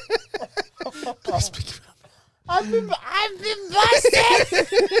scared. Please pick me up. I've been busted.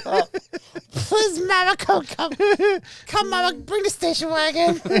 Please, Mama, come, Mama, bring the station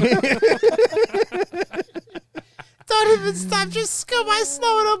wagon. Don't Don't even stop. Just go by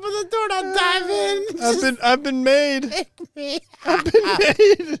slow and open the door. Don't dive in. I've been made. Take me. I've been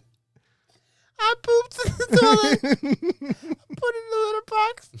made. I pooped in the toilet. Put it in the litter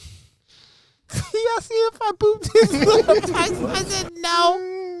box. He asked me if I pooped in the litter box. I said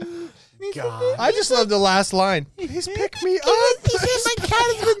no. God. I just love the last line. Please pick me up. He said my cat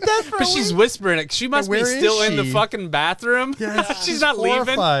has been dead for But a she's week. whispering it. She must be Where is still in the she? fucking bathroom. Yes, She's not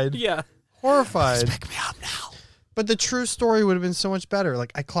horrified. leaving. Yeah. Horrified. Pick me up now. But the true story would have been so much better.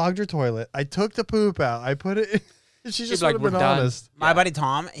 Like, I clogged her toilet. I took the poop out. I put it in. She just like, would have "We're been done." honest. My buddy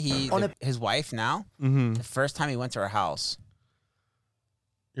Tom, his wife now, Mm-hmm. the first time he went to her house.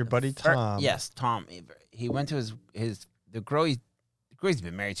 Your buddy Tom. Yes, Tom. He went to the girl he's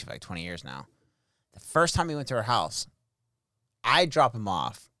been married to for like 20 years now. The first time he went to her house, I drop him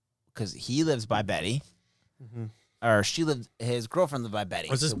off because he lives by Betty. Mm-hmm. Or his girlfriend lived by Betty.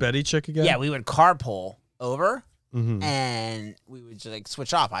 Was this So- Betty chick again? Yeah, we would carpool over Mm-hmm. and we would just like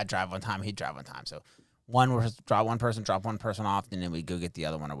switch off. I'd drive one time, he'd drive one time. So drop one person off, and then we'd go get the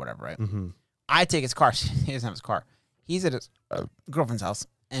other one or whatever, right? Mm-hmm. I take his car. He doesn't have his car. He's at his girlfriend's house,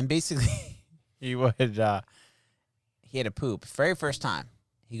 and basically he had a poop. Very first time,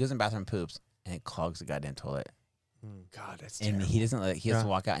 he goes in the bathroom and poops, and it clogs the goddamn toilet. God, that's And terrible. he doesn't he has to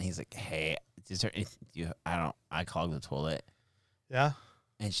walk out, and he's like, "Hey, is there anything I clogged the toilet." Yeah.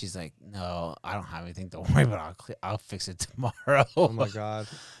 And she's like, "No, I don't have anything. Don't worry about it. I'll fix it tomorrow." Oh my God.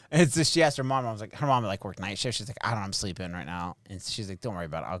 And so she asked her mom. I was like, her mom like worked night shift. She's like, "I don't know, I'm sleeping right now." And she's like, "Don't worry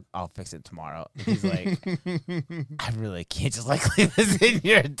about it. I'll fix it tomorrow." And he's like, "I really can't just like leave this in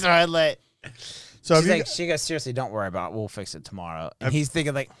your toilet." So She's like, she goes, "Seriously, don't worry about it. We'll fix it tomorrow." And he's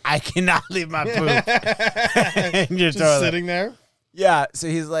thinking like, "I cannot leave my poop in your just toilet." sitting there. Yeah. So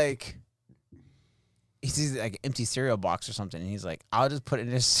he's like, he sees like an empty cereal box or something, and he's like, "I'll just put it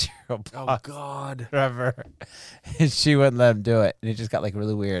in a cereal box." Oh God. Whatever. And she wouldn't let him do it, and it just got like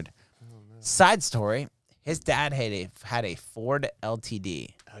really weird. Side story: his dad had a Ford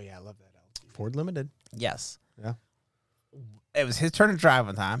LTD. Oh yeah, I love that. Ford Limited. Yes. Yeah. It was his turn to drive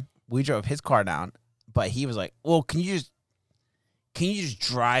one time. We drove his car down, but he was like, "Well, can you just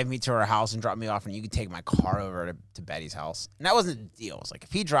drive me to her house and drop me off, and you can take my car over to Betty's house?" And that wasn't the deal. It was like,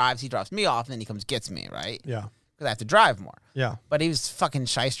 if he drops me off, and then he comes gets me, right? Yeah. Because I have to drive more. Yeah. But he was fucking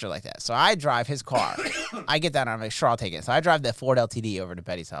shyster like that. So I drive his car. I get down and I'm like, "Sure, I'll take it." So I drive that Ford LTD over to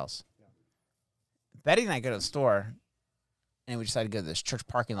Betty's house. Betty and I go to the store, and we decided to go to this church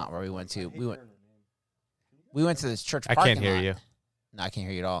parking lot where we went to. We went to this church I parking can't hear lot. you. No, I can't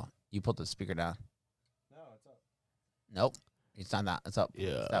hear you at all. You pulled the speaker down. No, it's up. Nope. It's not that. It's up. Yeah.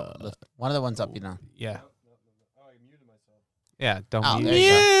 It's that one. One of the ones up, you know. Yeah. Yeah. Don't Oh, mute.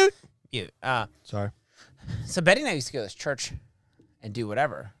 there you go. Sorry. So Betty and I used to go to this church and do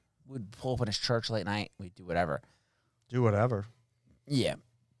whatever. We'd pull up in his church late night. We'd do whatever. Do whatever. Yeah.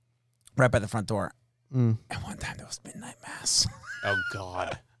 Right by the front door. Mm. And one time there was midnight mass. Oh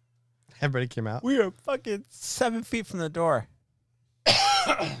God. Everybody came out. We were fucking 7 feet from the door.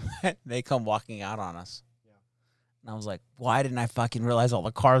 They come walking out on us. And I was like, why didn't I fucking realize all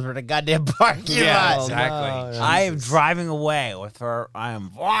the cars were in a goddamn parking Yeah, lot? exactly. no, I am driving away with her. I am.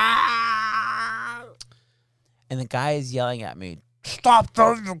 And the guy is yelling at me, "Stop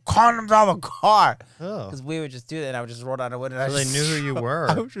throwing your condoms out of the car." Oh. Because we would just do that, and I would just roll down the window. And So I they just knew who you were.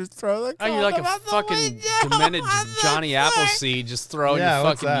 I would just throw the Oh, you're like a condom out the fucking window. demented What the Johnny fuck? Appleseed, just throwing Yeah, your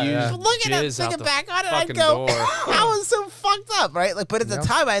what's fucking that? Yeah. used Looking at jizz out thinking the back on it, I'd fucking go, door. I was so fucked up, right? Like, but at the Yep.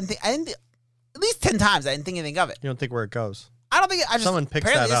 time, I didn't think, at least 10 times, I didn't think anything of it. You don't think where it goes. I don't think I just Someone picks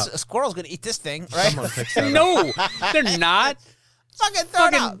apparently that this up. squirrel's gonna eat this thing, right? Someone picks that up. No, they're not. Fucking throw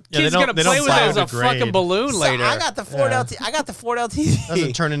it out. Fucking Yeah, they kid's don't- gonna they don't play with it as a biodegrade. fucking balloon So later. I got the Ford Yeah. LT. I got the Ford LTD.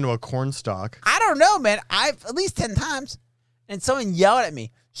 Doesn't turn into a corn stalk. I don't know, man. I've at least 10 times, and someone yelled at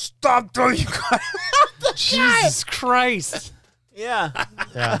me, "Stop throwing your car out the Jesus Christ. Yeah.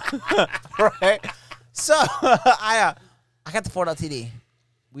 Yeah. Right. So I got the Ford LTD.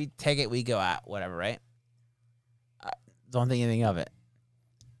 We take it. We go out. Whatever. Right. Don't think anything of it.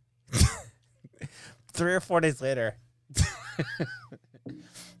 3 or 4 days later,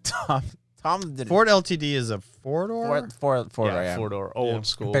 Tom did Ford LTD is a four-door? four Yeah, yeah. 4-door, old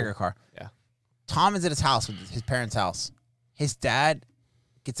school. bigger car. Yeah. Tom is at his house with his parents' house. His dad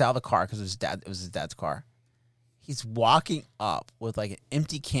gets out of the car because it was his dad's car. He's walking up with like an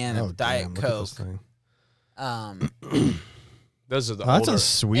empty can of Diet damn, look at this Coke. thing. Those are the Oh, that's older. a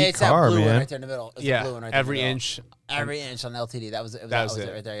sweet It's car, that blue one man. right there in the middle. It's the Yeah, blue one right there in the every middle. inch. Every inch on LTD. That was it. That was it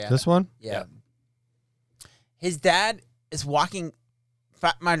it. right there. Yeah. This one? Yeah. His dad is walking,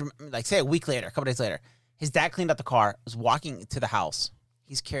 like say a week later, a couple days later. His dad cleaned up the car, was walking to the house.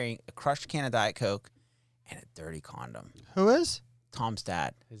 He's carrying a crushed can of Diet Coke and a dirty condom. Who is? Tom's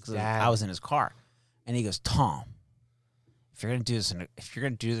dad. His 'Cause dad. I was in his car, and he goes, Tom, if you're gonna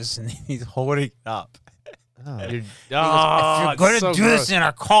do this, and he's holding it up. Oh. He goes, if you're gonna do this in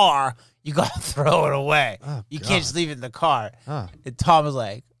our car, you gotta throw it away. Oh, you God. can't just leave it in the car. Oh. And Tom was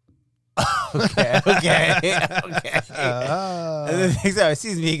like, okay. And then he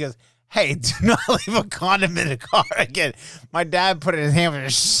sees me, he goes, hey, do not leave a condom in the car again. My dad put it in his hand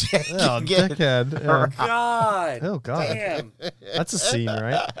and shaking Oh, it. dickhead. Yeah. God. Oh, God. Damn. That's a scene,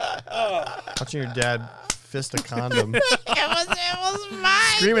 right? Watching your dad fist a condom. It was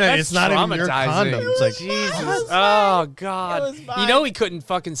mine. Screaming at you. It's not even your traumatizing. condom. It's like, Jesus. Oh, God. was mine. You know he couldn't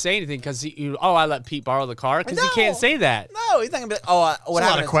fucking say anything because I let Pete borrow the car because he can't say that. No, he's not gonna be like, oh, what there's a lot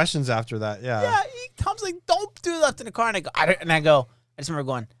happened? of questions after that. Yeah. Yeah, Tom's like, don't do that in the car. And I go, I just remember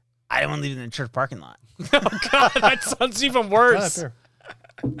going, I didn't want to leave it in the church parking lot. Oh, God. That sounds even Right up worse. here.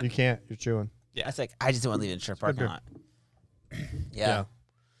 You can't. You're chewing. Yeah, it's like, I just didn't want to leave it in the church parking beer. lot. Yeah.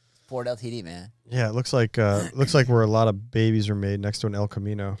 Ford LTD, man. Yeah, it looks like where a lot of babies are made next to an El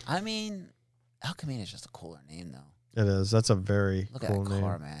Camino. I mean, El Camino is just a cooler name, though. It is. That's a very Look cool at that name.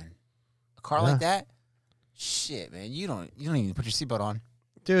 car, man. A car Yeah. like that? Shit, man. You don't even put your seatbelt on.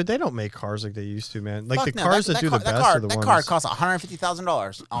 Dude, they don't make cars like they used to, man. Like Fuck the no, cars that do the best are the that ones. car costs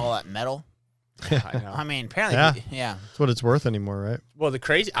 $150,000. All that metal. I know. I mean, apparently, Yeah. yeah. That's what it's worth anymore, right? Well,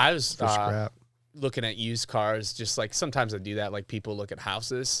 I was For scrap. looking at used cars, just like sometimes I do that, like people look at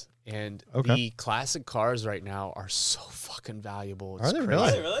houses, and Okay. the classic cars right now are so fucking valuable. Are they crazy. really?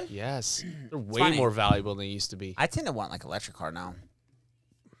 Are they really? Yes. They're way funny. more valuable than they used to be. I tend to want like electric car now.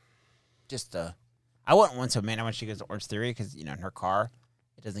 Just I wouldn't want to. Amanda when she goes to Orange Theory because in her car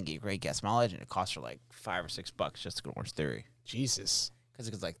it doesn't get great gas mileage and it costs her like $5 or $6 just to go to Orange Theory Jesus. because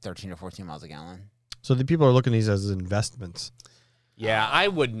it goes like 13 or 14 miles a gallon. So the people are looking at these as investments. Yeah, I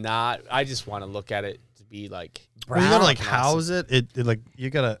would not. I just want to look at it to be like. When you gotta like Awesome. house it, it like you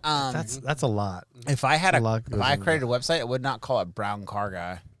gotta. Um, that's a lot. If I had A lot if goes I into created a website, I would not call it Brown Car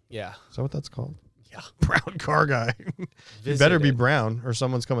Guy. Yeah. Is that what that's called? Yeah. Brown car guy. You better be brown or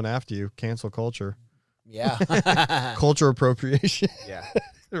someone's coming after you. Cancel culture. Yeah, Culture appropriation. Yeah.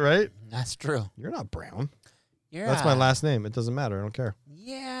 Right? that's true. You're not brown. Yeah, That's my last name. It doesn't matter. I don't care.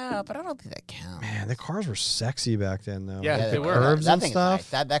 Yeah, but I don't think that counts. Man, the cars were sexy back then, though. Yeah, Like they the were. curves that and thing is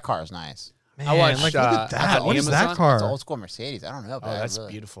stuff. nice. That car is nice. Man, I watched, like, look at that. on What is that Amazon? It's car? old school Mercedes. I don't know. Oh, But that's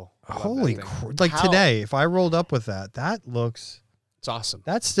really. beautiful. I love Holy that thing. crap. Like How- today, if I rolled up with that, that looks, It's awesome.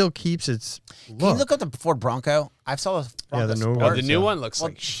 that still keeps its Can look. you look up the Ford Bronco? I saw the Bronco the new Sport. one. Oh, the new so- one looks Well,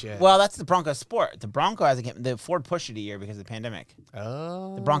 like shit. Well, that's the Bronco Sport. The Bronco hasn't came. The Ford pushed it a year because of the pandemic.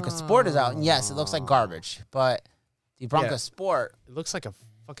 Oh. The Bronco Sport is out, and yes, it looks like garbage. But the Bronco Yeah. Sport, It looks like a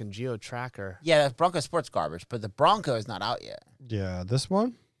fucking Geo Tracker. yeah, the Bronco Sport's garbage. But the Bronco is not out yet. Yeah, this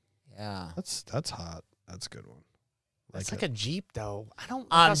one? Yeah. That's hot. That's a good one. It's like a Jeep, though. I don't.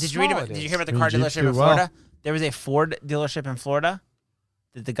 Did you read about? Did you hear about the car Jeep dealership do in well. Florida? There was a Ford dealership in Florida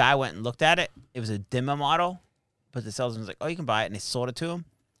that the guy went and looked at it. It was a demo model, but the salesman was like, "Oh, you can buy it," and they sold it to him.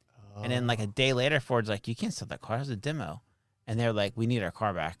 And then like a day later, Ford's like, "You can't sell that car. It's a demo." And they're like, "We need our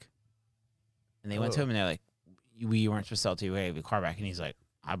car back." And they went to him and they're like, "We weren't supposed to sell it to you. We have the car back." And he's like,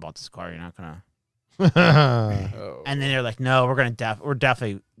 "I bought this car. You're not gonna." Oh. And then they're like, "No,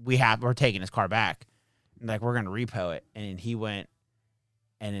 we're taking his car back. And like we're gonna repo it." And then he went,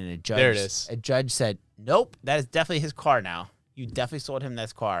 and then There it is. a judge said, "Nope, that is definitely his car now. You definitely sold him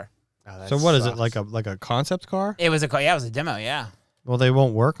this car." Oh, that So what is it, sucks. like a concept car? It was a car. Yeah, it was a demo. Yeah. Well, they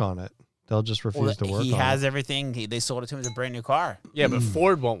won't work on it. They'll just refuse to work he on has it. everything. They sold it to him as a brand new car. Yeah, but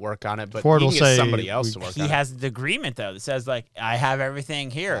Ford won't work on it. But Ford you will can get say, somebody else to work He on has the agreement though that says like I have everything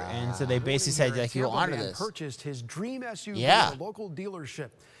here, and so they basically said like you'll honor this. Purchased his dream SUV Yeah. at a local dealership.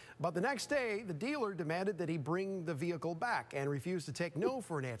 But the next day, the dealer demanded that he bring the vehicle back and refused to take no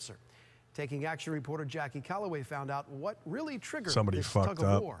for an answer. Taking Action reporter Jackie Calloway found out what really triggered Somebody this fucked tug of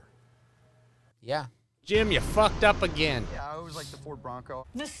up. war. Yeah. Jim, you fucked up again. Yeah, I always like the Ford Bronco.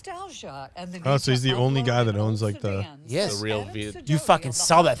 Nostalgia and the Oh, so he's the only guy that owns like the. Yes. The real vehicle. You fucking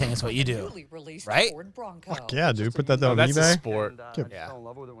sell that thing. Is what you do, right? Fuck yeah, dude. Put that down on that's a eBay. sport. And, I Yeah. just fell in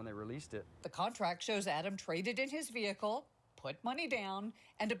love with it when they released it. The contract shows Adam traded in his vehicle, put money down,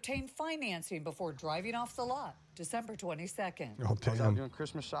 and obtained financing before driving off the lot, December 22nd. Oh, I was out damn. doing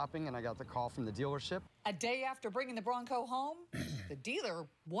Christmas shopping and I got the call from the dealership. A day after bringing the Bronco home, the dealer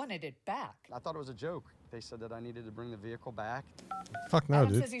wanted it back. I thought it was a joke. They said that I needed to bring the vehicle back. Fuck no,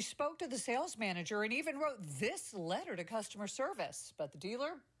 Adam dude. says he spoke to the sales manager and even wrote this letter to customer service, but the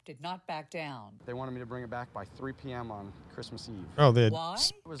dealer did not back down. They wanted me to bring it back by 3 p.m. on Christmas Eve. Oh, they had Why?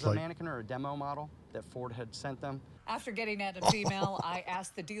 It was a like- mannequin or a demo model that Ford had sent them. After getting Adam's email, I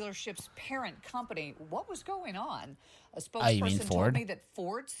asked the dealership's parent company what was going on. A you mean spokesperson Ford? told me that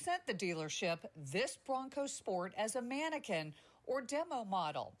Ford sent the dealership this Bronco Sport as a mannequin or demo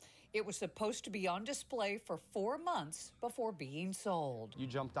model. It was supposed to be on display for 4 months before being sold. You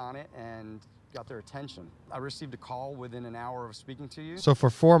jumped on it and got their attention. I received a call within an hour of speaking to you. So for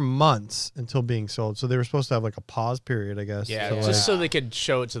 4 months until being sold. So they were supposed to have like a pause period, I guess. Yeah, to, just like- so they could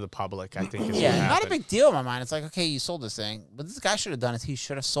show it to the public, I think. Is what Yeah, not a happened. big deal in my mind. It's like, okay, you sold this thing. What this guy should have done is he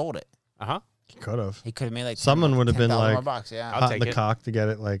should have sold it. Uh-huh. He could have. He could have made like Someone would have been $10,000 like more bucks, yeah. I'll hot in take the it. cock to get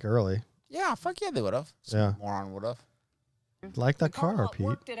it like early. Yeah, fuck yeah, they would have. Yeah. Moron would have. Like that The car car, lot Pete.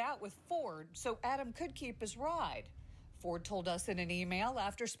 worked it out with Ford so Adam could keep his ride. Ford told us in an email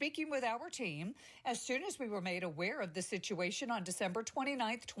after speaking with our team, as soon as we were made aware of the situation on December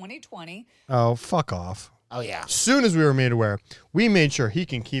 29th, 2020, Oh, fuck off. Oh, yeah. As soon as we were made aware, we made sure he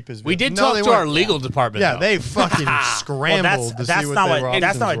can keep his. We did No, talk they to our weren't. legal department. Yeah, though. they fucking scrambled to see what they were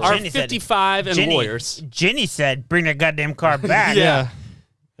that's not what Our Jenny said. 55 and Jenny, lawyers. Jenny said, bring the goddamn car back. Yeah.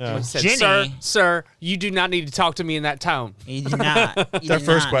 He said, Jenny- sir, you do not need to talk to me in that tone. You do not. You Their do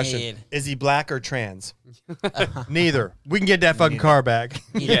first not question: need- is he black or trans? Neither. We can get that fucking car back.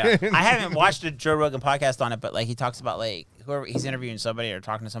 Yeah. I haven't watched a Joe Rogan podcast on it, but like he talks about like whoever he's interviewing somebody or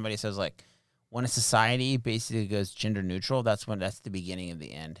talking to somebody says like when a society basically goes gender neutral, that's the beginning of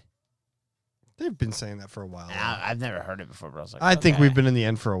the end. They've been saying that for a while. And I've never heard it before, but I was like, I think okay. we've been in the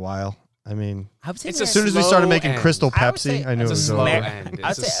end for a while. I mean, I would say It's that- as soon as we started making end. Crystal I would say Pepsi, I knew it It's a was slow over. end. I would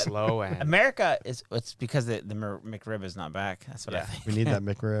It's a say slow end. America it's because the McRib is not back. That's what I Yeah. think. We need that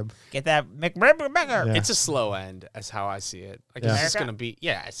McRib. Get that McRib back. Yeah. It's a slow end, as how I see it. Like Yeah. it's just America? gonna be,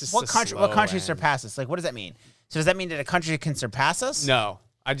 it's just What a country? slow What country end. surpasses? Like, what does that mean? So does that mean that a country can surpass us? No,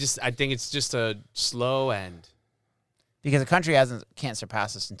 I think it's just a slow end. Because a country can't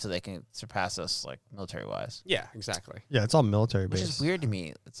surpass us until they can surpass us, like military wise. Yeah, exactly. Yeah, it's all military Which based. is weird to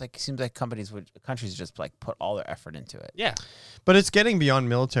me. It's like it seems like countries just like put all their effort into it. Yeah. But it's getting beyond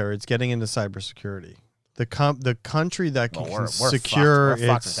military. It's getting into cybersecurity. The country that can Well, we're secure fucked. We're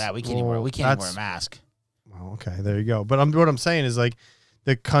fucked its with that. We can't even wear a mask. Well, okay, there you go. But what I'm saying is like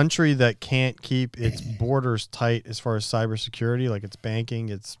the country that can't keep its borders tight as far as cybersecurity, like its banking,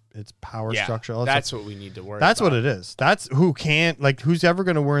 its power Yeah, structure. all that that's stuff. what we need to worry That's about. what it is. That's who's ever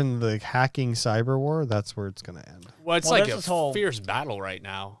going to win the hacking cyber war. That's where it's going to end. Well, it's Well, like there's a this whole- fierce battle right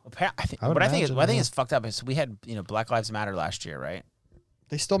now. I think, I would what I think imagine, is fucked up is we had Black Lives Matter last year, right?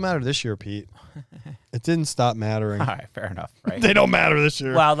 They still matter this year, Pete. It didn't stop mattering. All right, fair enough. Right? They don't matter this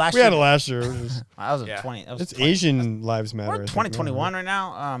year. Well, last we had year- it last year. It was- That was a Yeah. 20. That was it's 20 Asian lives matter. We're I think, 2021 now, right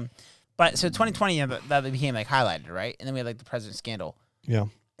now. But so 2020 that became like highlighted, right? And then we had like the president scandal. Yeah.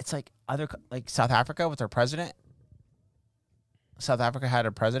 It's like like South Africa with their president. South Africa had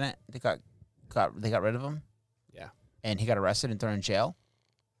a president. They got rid of him. Yeah. And he got arrested and thrown in jail.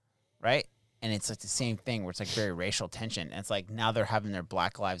 Right? And it's like the same thing where it's like very racial tension. And it's like now they're having their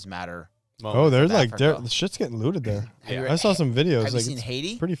Black Lives Matter. Oh, they're South like Africa. the shit's getting looted there. Have you- I saw some videos. have you like seen it's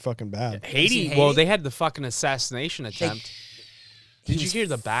Haiti? Pretty fucking bad. Haiti, Haiti? well, they had the fucking assassination attempt. Did you He's hear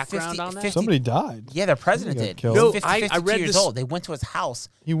the background 50 on that? 50 Somebody died. Yeah, their president He got did. killed. He was No, 50, I 52 read years this- old. They went to his house.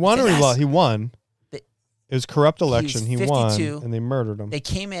 He won or he Yes. lost? He won. They- It was corrupt election. He won, 52. and they murdered him. They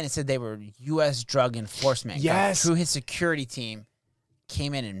came in and said they were U.S. drug enforcement. got Yes. through his security team,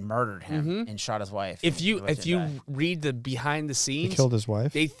 came in and murdered him and shot his wife. If you and let him die. read the behind the He scenes, killed his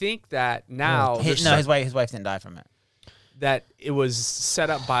wife. they think that now His, there's no, some- his wife didn't die from it. that it was set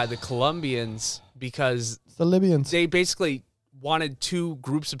up by the Colombians because It's the Libyans. they basically wanted two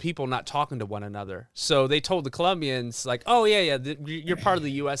groups of people not talking to one another. So they told the Colombians like, "Oh yeah, you're part of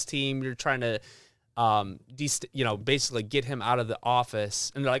the U.S. team. You're trying to, basically get him out of the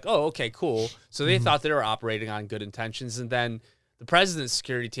office." And they're like, "Oh, okay, cool." So they thought they were operating on good intentions, and then the president's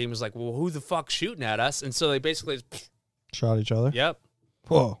security team was like, "Well, who the fuck's shooting at us?" And so they basically, Shot each other. yep,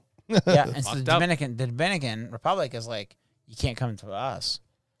 Whoa. Yeah, and so the Fucked up. Dominican Republic is like, you can't come to us.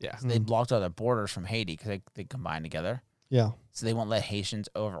 yeah. So they blocked all their borders from Haiti because they combined together. Yeah. So they won't let Haitians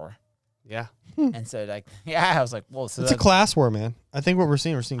over. Yeah. And so like, yeah, I was like, well, so It's a that- class war, man. I think what we're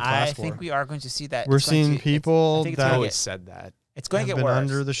seeing I class war. think we are going to see that. We're It's going seeing to- people I think it's that gonna Always get- said that. It's going have to get been worse.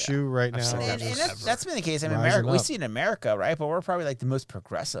 under the shoe right I've now. said that And forever. that's been the case. I mean, Rising America, we up. see it in America, right? But we're probably like the most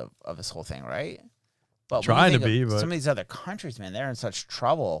progressive of this whole thing, right? But when you Trying to think of be, but- some of these other countries, man, they're in such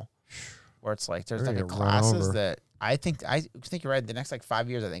trouble where it's like there's They're like a gonna get run classes over. that I think you're right. The next like 5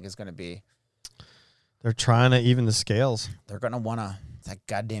 years, I think is going to be They're trying to even the scales. they're going to want to that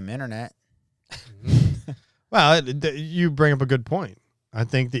goddamn internet. Well, you bring up a good point. I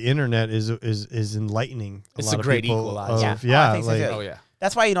think the internet is enlightening. It's lot a of great people equalizer. of- Yeah. yeah, I think so like too. Oh yeah.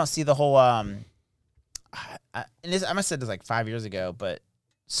 That's why you don't see the whole and this, I must have said this like 5 years ago, but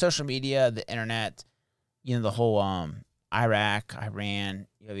social media, the internet, you know, the whole Iraq, Iran,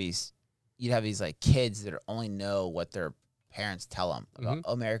 you'd have these like kids that only know what their parents tell them about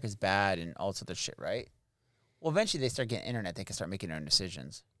America's bad and all this other shit, right? Well, eventually they start getting internet, they can start making their own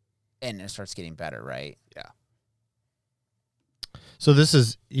decisions, and it starts getting better, right? Yeah. So this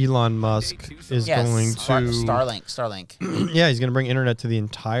is Elon Musk is going to Starlink. Yeah, he's going to bring internet to the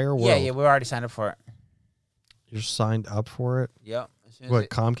entire world. Yeah, we already signed up for it. You're signed up for it? Yep.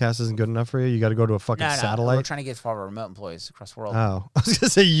 What, Comcast isn't good enough for you? You got to go to a fucking satellite? We're trying to get for our remote employees across the world. Oh. I was going to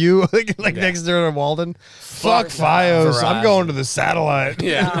say you, like next door to Walden. Fuck Fios. I'm going to the satellite.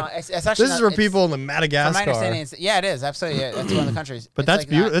 Yeah. No, it's actually this is for people in the Madagascar. From my understanding, it is. Absolutely. Yeah, that's one of the countries. But that's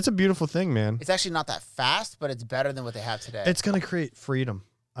beautiful. It's a beautiful thing, man. It's actually not that fast, but it's better than what they have today. It's going to create freedom.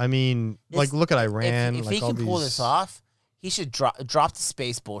 I mean, like, look at Iran. If he can pull this off, he should drop the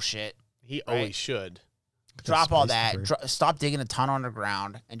space bullshit. He always should. Drop all that. Stop digging a tunnel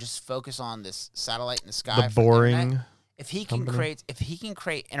underground and just focus on this satellite in the sky. The boring. If he can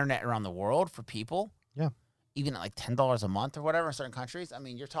create internet around the world for people, even at like $10 a month or whatever in certain countries, I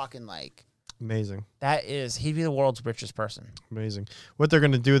mean, you're talking like amazing. He'd be the world's richest person. Amazing. What they're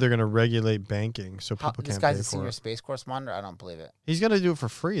going to do, they're going to regulate banking so people can't pay for it. This guy's a senior space correspondent. I don't believe it. He's going to do it for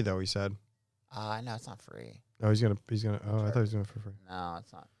free, though. He said. No, it's not free. Oh, he's gonna. Oh, I thought he was doing it for free. No,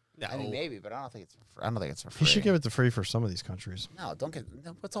 it's not. No. I mean, maybe, but I don't think it's for free. He should give it to free for some of these countries. No, don't get.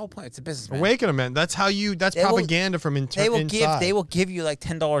 What's the whole point? It's a business. Awaken them, man. That's how you. That's propaganda from inside. They will give you like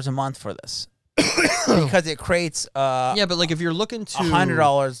 $10 a month for this because it creates. Yeah, but like if you're looking to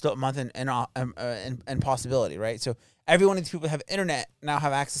 $100 a month in possibility, right? So every one of these people have internet now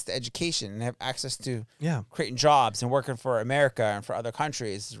have access to education and have access to creating jobs and working for America and for other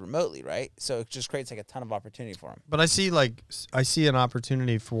countries remotely, right? So it just creates like a ton of opportunity for them. But I see an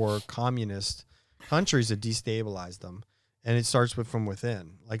opportunity for communist countries to destabilize them, and it starts from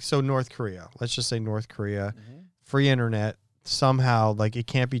within. Like North Korea. Let's just say North Korea, free internet somehow, like it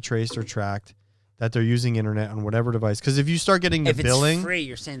can't be traced or tracked that they're using internet on whatever device. Because if you start getting into billing, it's free,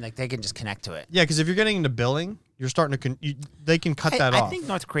 you're saying like they can just connect to it. Yeah, because if you're getting into billing, you're starting to they can cut that off. I think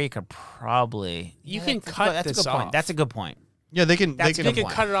North Korea could probably cut this off. That's a good point. Yeah, they can. They can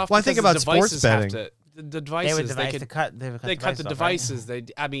cut it off. Well, I think about sports betting. The devices they cut the devices. Right?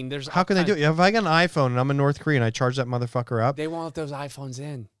 I mean, there's how can they do it? If I got an iPhone and I'm in North Korea and I charge that motherfucker up, they won't let those iPhones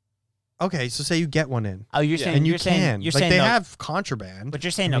in. Okay, so say you get one in. Oh, you're saying and you're saying they have contraband, but you're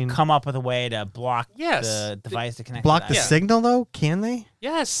saying they'll come up with a way to block the device to connect. Block to the signal though? Can they?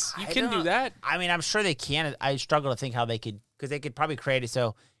 Yes, you can do that. I mean, I'm sure they can. I struggle to think how they could, because they could probably create it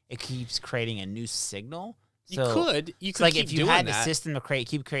so it keeps creating a new signal. So you could like keep if you doing had that. a system to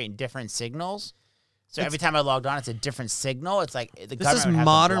keep creating different signals. So every time I logged on, it's a different signal. It's like the this is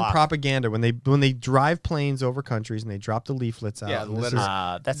modern propaganda when they drive planes over countries and they drop the leaflets out.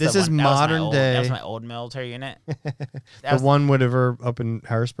 Yeah, this is modern day. That was my old military unit. The one whatever up in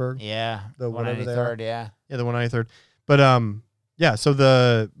Harrisburg. Yeah, the 193rd. Yeah, the 193rd. But yeah.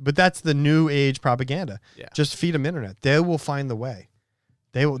 So but that's the new age propaganda. Yeah, just feed them internet. They will find the way.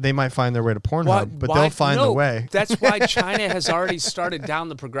 They might find their way to Pornhub, but they'll find the way. That's why China has already started down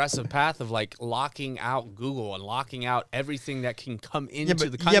the progressive path of like locking out Google and locking out everything that can come into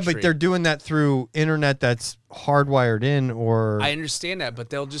the country. Yeah, but they're doing that through internet that's hardwired in, or I understand that, but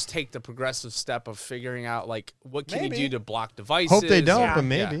they'll just take the progressive step of figuring out like what can you do to block devices. Hope they don't, but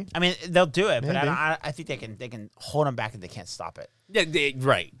maybe. Yeah. I mean, they'll do it, but I think they can hold them back and they can't stop it. Yeah,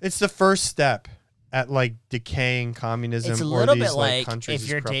 right. It's the first step at like decaying communism. It's a little bit like countries, if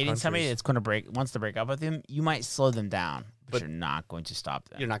you're dating somebody that's going to wants to break up with them, you might slow them down, but you're not going to stop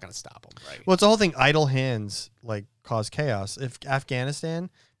them. You're not going to stop them, right? Well, it's the whole thing. Idle hands like cause chaos. If Afghanistan,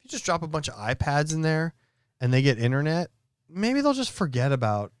 if you just drop a bunch of iPads in there and they get internet, maybe they'll just forget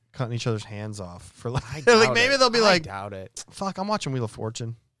about cutting each other's hands off for like maybe they'll be like, doubt it. Fuck, I'm watching Wheel of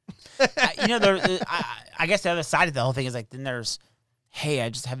Fortune. I guess the other side of the whole thing is like then there's. Hey, I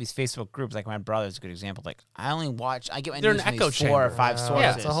just have these Facebook groups. Like my brother's a good example. Like I get my news from these 4 or 5 sources.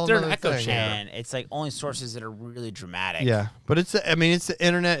 Yeah, it's a whole they're an echo chamber, and it's like only sources that are really dramatic. Yeah, but it's the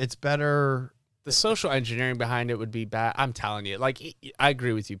internet. It's better. The social engineering behind it would be bad. I'm telling you. Like I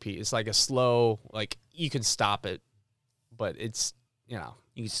agree with you, Pete. It's like a slow. Like you can stop it, but it's you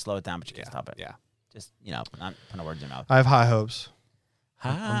can slow it down, but you can't stop it. Yeah, just not putting words in your mouth. I have high hopes.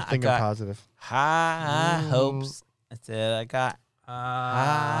 I'm thinking positive. High hopes. That's it. I got.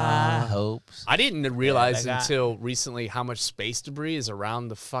 Hopes. I didn't realize until recently how much space debris is around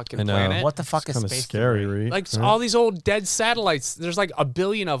the fucking planet. What the fuck is space scary, debris? Like all these old dead satellites. There's like 1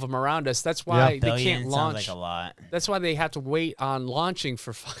 billion of them around us. That's why they can't launch. Sounds like a lot. That's why they have to wait on launching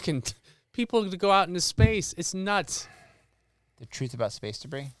for fucking people to go out into space. It's nuts. The truth about space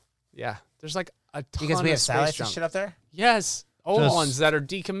debris. Yeah, there's like a ton Because we of have space satellites and junk. shit up there. Yes, old Just- ones that are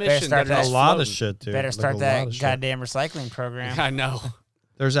decommissioned. start That are that- A lot of floating. shit, dude. Better Like, start a lot that of shit. goddamn recycling program. I know.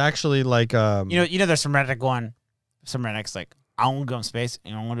 There's actually like You know, there's some redneck going. Some rednecks like, I'm gonna go in space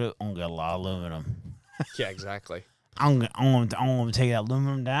and I'm gonna get a lot of aluminum. Yeah, exactly. I'm gonna take that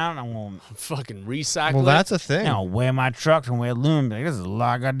aluminum down. I'm gonna Fucking recycle. Well, that's a thing. You know, weigh my truck and weigh aluminum. Like, this is a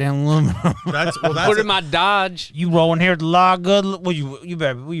lot of goddamn aluminum. That's Put in my Dodge. You roll in here with a lot of good. Will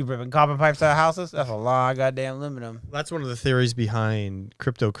you ripping copper pipes out of houses? That's a lot of goddamn aluminum. That's one of the theories behind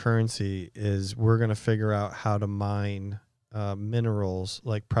cryptocurrency is we're going to figure out how to mine minerals,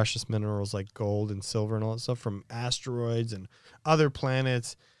 like precious minerals like gold and silver and all that stuff from asteroids and other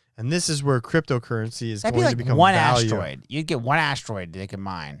planets. And this is where cryptocurrency is That'd going be like to become one value. asteroid. You'd get one asteroid they can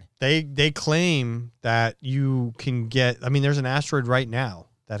mine. They claim that you can get. I mean, there's an asteroid right now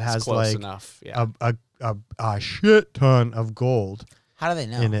that has close like enough, yeah. a shit ton of gold. How do they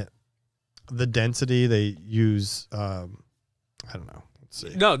know? In it? The density they use. I don't know. Let's see.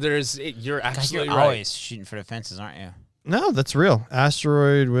 No, you're God, absolutely you're right. always shooting for the fences, aren't you? No, that's real.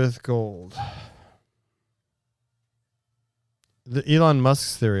 Asteroid with gold. The Elon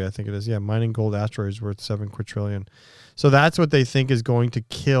Musk's theory, I think it is. Yeah, mining gold asteroids worth $7 quadrillion. So that's what they think is going to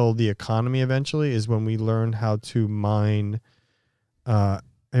kill the economy eventually, is when we learn how to mine. Here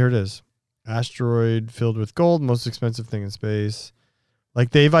it is. Asteroid filled with gold, most expensive thing in space.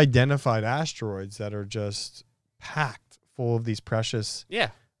 Like, they've identified asteroids that are just packed full of these precious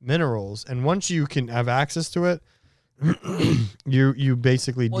minerals. And once you can have access to it, you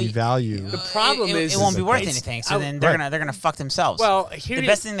basically devalue. The problem it won't be worth anything. So then they're gonna fuck themselves. Well, the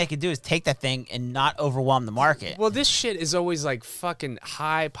best thing they could do is take that thing and not overwhelm the market. Well, this shit is always like fucking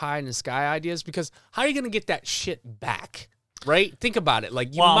high pie in the sky ideas, because how are you gonna get that shit back? Right? Think about it.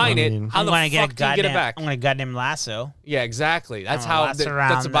 Like, you mine it. How the fuck do you get it back? I'm gonna goddamn lasso. Yeah, exactly. That's gonna how. lasso That's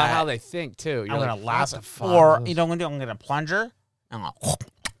around about how that. they think too. You're I'm like, gonna what lasso, the fuck? or you know what I'm gonna do? I'm gonna plunger. I'm gonna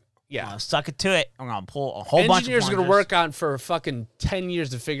Yeah. I'm gonna suck it to it. I'm gonna pull a whole bunch of Engineers are gonna plungers. work on for fucking 10 years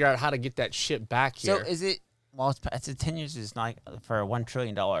to figure out how to get that shit back So here. is it? Well, it's 10 years. Is not for $1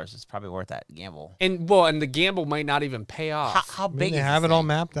 trillion. It's probably worth that gamble. And the gamble might not even pay off. How big they is have this it all thing?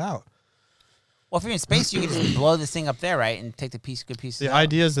 mapped out. Well, if you're in space, you can just blow this thing up there, right, and take the good pieces. The out.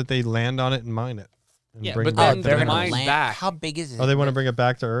 idea is that they land on it and mine it. And Yeah, bring but it back then to they're Earth. gonna mine back. How big is it? Oh, they want to bring it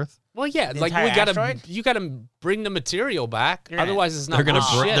back to Earth? Well, yeah, The like entire asteroid? you gotta bring the material back. You're gonna- Otherwise, it's not. They're gonna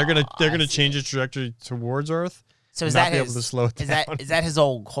worth shit. they're gonna change its trajectory towards Earth. So and is not that be his? able to slow it is down. that his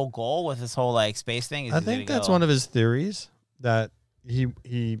whole goal with this whole like space thing? Is I he's think gonna that's go- one of his theories that he.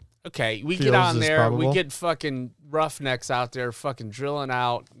 Okay, we feels get on is there. probable. We get fucking roughnecks out there, fucking drilling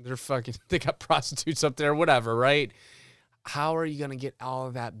out. They got prostitutes up there, whatever, right? How are you gonna get all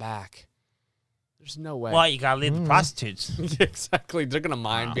of that back? There's no way. Well, you gotta leave the prostitutes. Exactly. They're gonna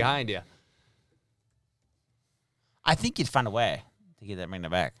mine behind you. Of I think you'd find a way to get that bring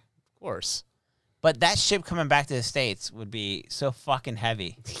it back. course. But that ship coming back to the States would be so fucking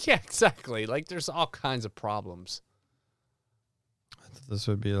heavy. Yeah, exactly. Like, there's all kinds of problems. I thought this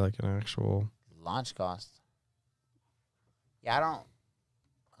would be like an actual. Launch cost. Yeah, I don't.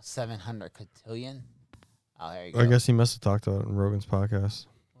 700 cotillion. Oh, there you go. I guess he must have talked about it in Rogan's podcast.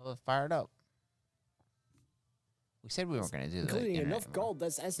 Well, fire it up. We said we weren't going to do that. Including enough gold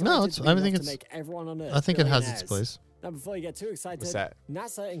that's No, estimated it's. to be I enough think to it's. make everyone on Earth I think it has its billionaires. place. Now, before you get too excited, What's that?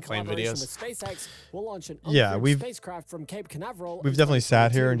 NASA, in Playing collaboration videos? with SpaceX, will launch an Yeah, uncrewed we've- spacecraft from Cape Canaveral. We've in definitely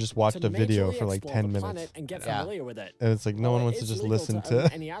sat here 2022 and just watched to a video majorly for like explore 10 the minutes. planet and get Yeah. familiar with it. And it's like no While one it wants to is just legal listen own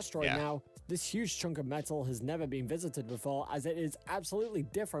to. any asteroid Yeah. now. This huge chunk of metal has never been visited before, as it is absolutely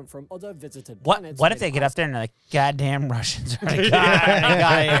different from other visited planets. What if made they get past up there and they're like, goddamn Russians already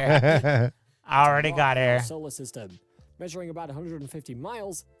got here. Already got our here. solar system. Measuring about 150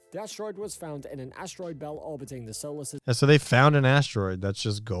 miles, the asteroid was found in an asteroid belt orbiting the solar Yeah, so they found an asteroid that's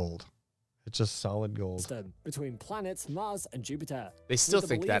just gold. It's just solid gold. system between planets Mars and Jupiter. They still With the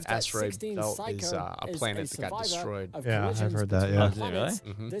think belief that asteroid 16 belt Psycho is a is planet that got survivor destroyed. of Yeah, I've collisions heard that, between yeah. Oh, is it planets.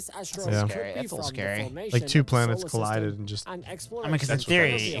 really? This Yeah. asteroid That's could scary. be That's a little from the scary. formation Like two of the planets solar collided system and just. and I exploration mean, because in That's what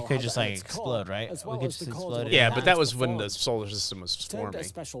theory, that is. it could just like At its core, explode, right? as We well could as just the cause explode of it. Yeah, the but that was planets when the before. solar system was Termed a forming.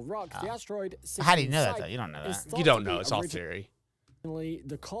 special rock, the asteroid How do you 16 know that, Psyche though? You don't know is that. thought You to don't be know. It's all theory. originally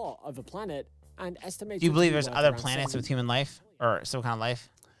the core of a planet and estimated Do you believe to be there's worth other around planets 70 with human life or some kind of life?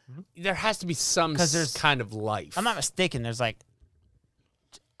 There has to be some 'Cause there's- kind of life. If I'm not mistaken, there's like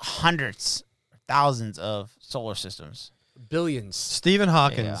hundreds, thousands of solar systems. Billions. Stephen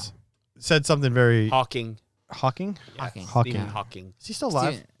Hawkins said something very. Hawking. Hawking? Hawking. Stephen Hawking. Is he still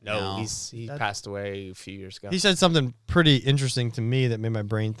alive? Stephen- No, he passed away a few years ago. He said something pretty interesting to me that made my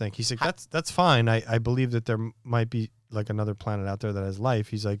brain think. He's like, that's fine. I believe that there might be like another planet out there that has life.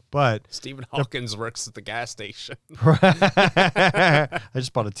 He's like, but Stephen Hawkins works at the gas station. I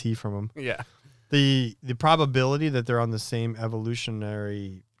just bought a tea from him. Yeah. The probability that they're on the same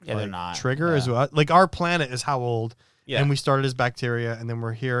evolutionary Yeah, they're not. trigger as well. Like our planet is how old? Yeah. And we started as bacteria and then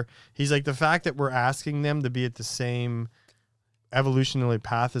we're here. He's like, the fact that we're asking them to be at the same evolutionary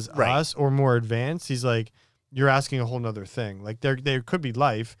path as us or more advanced, he's like, you're asking a whole nother thing. Like there could be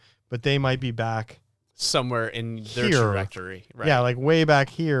life, but they might be back somewhere in their here. trajectory. Right. Yeah, like way back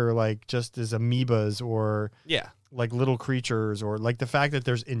here, like just as amoebas or Yeah. like little creatures, or like the fact that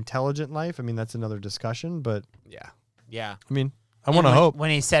there's intelligent life. I mean, that's another discussion, but Yeah. I mean, I And want to when- hope. when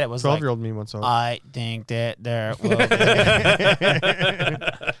he said it was like, 12-year-old me wants to hope. I think that there will be. Is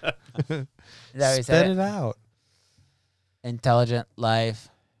that what he said? Spit it out. Intelligent life.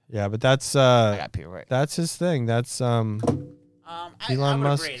 Yeah, but that's got Peter right. that's his thing. That's Elon would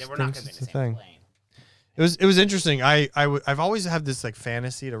Musk agree that we're not thinks gonna be it's in the thing. It was interesting. I've always had this like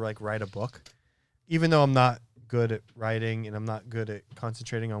fantasy to like write a book, even though I'm not good at writing and I'm not good at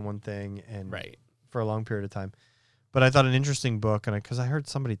concentrating on one thing and for a long period of time. But I thought an interesting book, and because I heard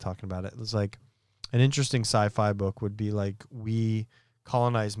somebody talking about it, it was like an interesting sci-fi book would be like we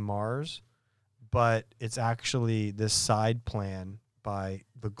colonize Mars, but it's actually this side plan by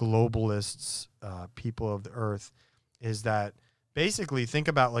the globalists, people of the Earth, is that basically think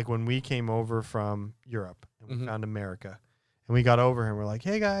about like when we came over from Europe and we found America, and we got over here and we're like,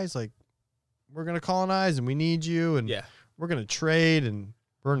 hey guys, like we're gonna colonize and we need you, and we're gonna trade and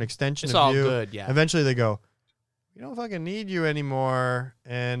we're an extension It's of all you. good, yeah. Eventually they go, we don't fucking need you anymore,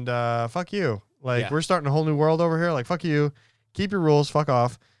 and fuck you. Like we're starting a whole new world over here. Like fuck you, keep your rules, fuck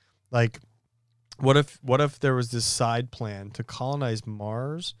off. Like what if there was this side plan to colonize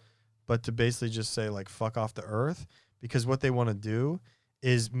Mars, but to basically just say like fuck off the Earth, because what they want to do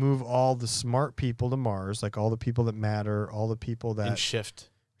is move all the smart people to Mars, like all the people that matter, all the people that And shift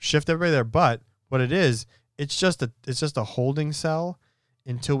everybody there. But what it is, it's just a holding cell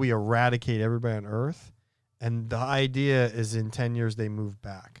until we eradicate everybody on Earth. And the idea is in 10 years they move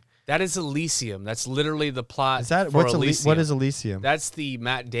back. That is Elysium. That's literally the plot. Is that for what Elysium. is Elysium? That's the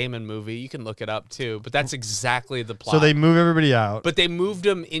Matt Damon movie. You can look it up too. But that's exactly the plot. So they move everybody out. But they moved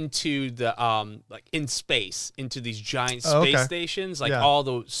them into the like in space, into these giant space Oh, okay. stations, like Yeah. all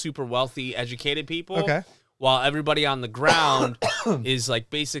the super wealthy, educated people. Okay. While everybody on the ground is like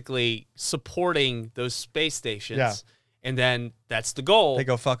basically supporting those space stations. Yeah. And then that's the goal. They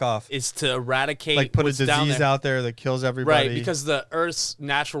go fuck off. Is to eradicate Like put a what's down disease there. out there that kills everybody. Right, because the Earth's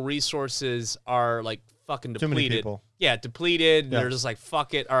natural resources are like fucking Too many depleted. people. Yeah, depleted. Yeah. They're just like,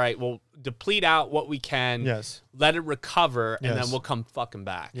 fuck it. All right, we'll deplete out what we can. Yes. Let it recover, and then Yes. we'll come fucking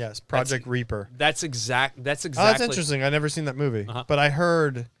back. Yes, Project Reaper. That's exactly. Oh, that's interesting. I never seen that movie, but I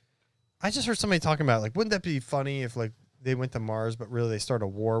just heard somebody talking about it. Like, wouldn't that be funny if like they went to Mars, but really they start a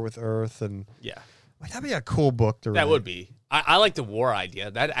war with Earth, and Yeah. like that'd be a cool book to read. That would be. I like the war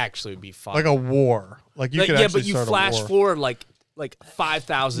idea. That actually would be fun. like a war. Like you could yeah, actually but you start flash a war. forward like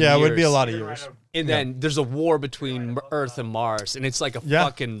 5,000 Yeah, years. it would be a lot of years. And then there's a war between Earth and Mars, and it's like a Yeah.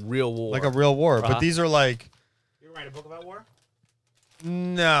 fucking real war. Like a real war. Uh-huh. But these are like You write a book about war?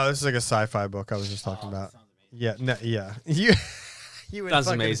 no, this is like a sci-fi book I was just talking about. Yeah, no, yeah. You would Sounds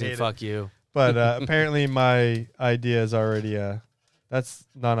fucking amazing. hate it. Fuck you. But apparently my idea is already that's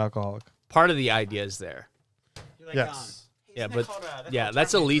non-alcoholic. Part of the idea is there. Yes. Yeah, but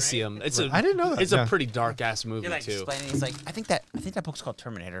that's Elysium. It's a. I didn't know that, It's yeah. a pretty dark ass movie You're like too. explaining. He's like, I think that book's called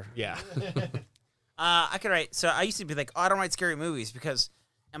Terminator. Yeah. I could write. So I used to be like, oh, I don't write scary movies because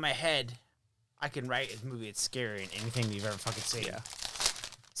in my head, I can write a movie that's scary in anything you've ever fucking seen. Yeah.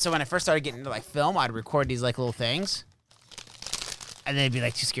 So when I first started getting into like film, I'd record these like little things, and then it'd be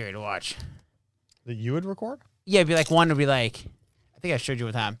like too scary to watch. That you would record? Yeah, it'd be like one would be like, I think I showed you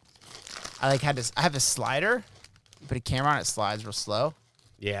one time. I like had this. I have this slider. You put a camera on it, slides real slow.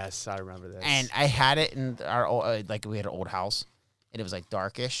 Yes, I remember this. And I had it in our old, like we had an old house, and it was like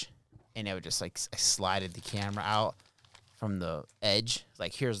darkish, and it would just like I slided the camera out from the edge.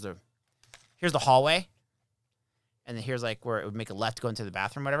 Like here's the hallway, and then here's like where it would make a left go into the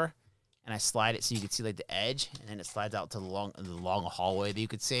bathroom, whatever. And I slide it so you could see like the edge, and then it slides out to the long hallway that you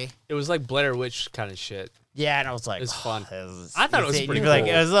could see. It was like Blair Witch kind of shit. Yeah, and I was like, It's fun. I thought it was pretty cool, like,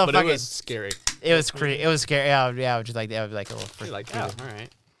 it was a little but fucking, it was scary. It was scary. It was scary. Yeah, I would just like that. Would be like a little freaky. Like, oh, all right.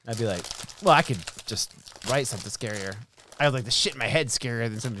 I'd be like, well, I could just write something scarier. I have like the shit in my head scarier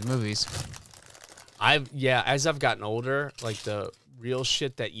than some of these movies. As I've gotten older, like the real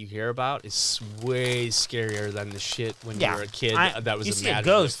shit that you hear about is way scarier than the shit when you were a kid that was you see a imaginative.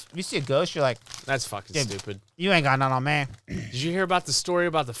 ghost. You see a ghost, you're like, That's fucking Dude, stupid. you ain't got none on me. Did you hear about the story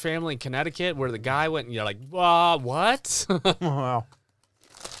about the family in Connecticut where the guy went and you're like, what? Wow.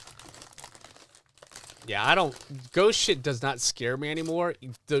 Yeah, I don't. Ghost shit does not scare me anymore.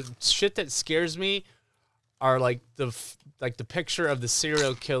 The shit that scares me are like the picture of the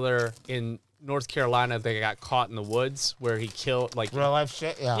serial killer in North Carolina that got caught in the woods where he killed like real life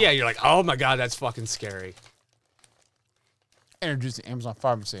shit. Yeah. Yeah, you're like, oh my god, that's fucking scary. Introduce the Amazon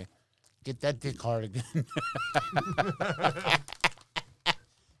Pharmacy. Get that dick hard again.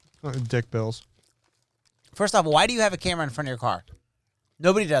 Dick bills. First off, why do you have a camera in front of your car?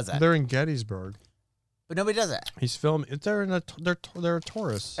 Nobody does that. They're in Gettysburg. But nobody does that. He's filming. They're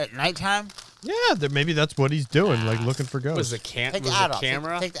tourists. At nighttime? Yeah, maybe that's what he's doing, like looking for ghosts. Was the camera? Take the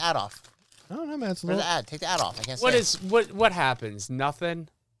ad off. I don't know, man. It's a Where's little... the ad? Take the ad off. I can't What see is what happens? Nothing.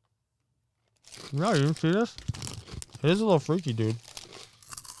 No, you didn't see this? It is a little freaky, dude.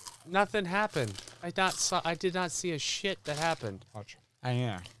 Nothing happened. I did not see a shit that happened. Watch.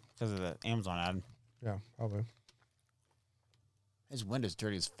 Yeah, because of the Amazon ad. Yeah, probably. His window's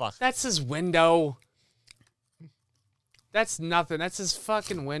dirty as fuck. That's his window. That's nothing. That's his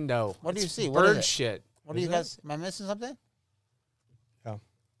fucking window. What do you It's see? Bird What is it? shit. What do you guys? Am I missing something? Yeah.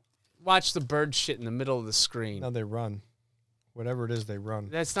 Watch the bird shit in the middle of the screen. No, they run. Whatever it is, they run.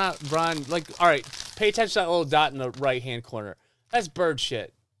 That's not run. Like, all right, pay attention to that little dot in the right-hand corner. That's bird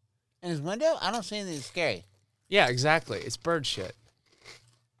shit. In his window? I don't see anything scary. Yeah, exactly. It's bird shit.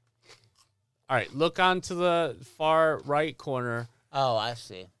 All right, look onto the far right corner. Oh, I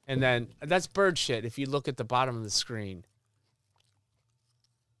see. And then that's bird shit if you look at the bottom of the screen.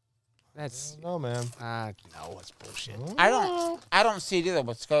 That's no, man. No, it's bullshit. I don't see it either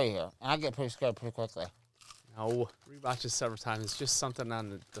what's scary here. And I get pretty scared pretty quickly. No, rewatch it several times. It's just something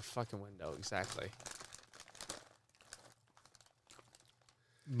on the fucking window. Exactly.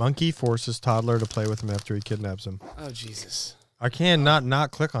 Monkey forces toddler to play with him after he kidnaps him. Oh, Jesus. I can't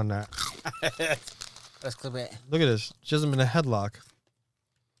not click on that. Let's clip it. Look at this. She hasn't been in a headlock.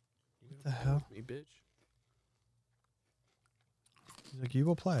 What the hell? Me, bitch. He's like, you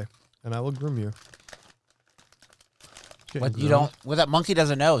will play, and I will groom you. What you don't? What that monkey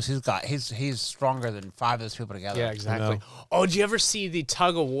doesn't know is he's stronger than 5 of those people together. Yeah, exactly. Oh, did you ever see the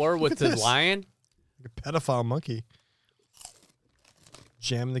tug of war with the lion? Like a pedophile monkey.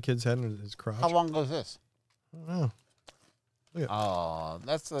 Jamming the kid's head in his crotch. How long ago is this? I don't know. Look at Oh,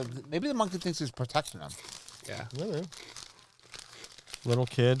 that's maybe the monkey thinks he's protecting him. Yeah. Really? Little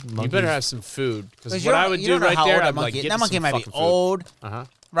kid. You better have some food. Because you what don't- I would you do don't know right how there, old I'd that like monkey- get that monkey some might be fucking food. old. Uh-huh.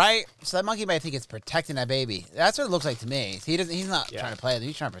 Right? So that monkey might think it's protecting that baby. That's what it looks like to me. He's not trying to play it.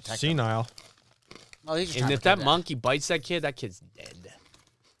 He's trying to protect him. Senile. Oh, he's just And trying if to that protect monkey bites that kid's dead.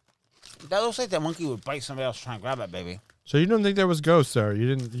 that looks like that monkey would bite somebody else trying to grab that baby. So you don't think there was ghosts there?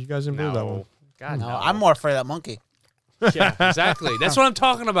 You guys didn't believe that one? God, No, no. I'm more afraid of that monkey. Yeah, exactly. That's what I'm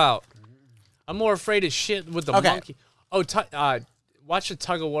talking about. I'm more afraid of shit with the Okay. monkey. Oh, watch a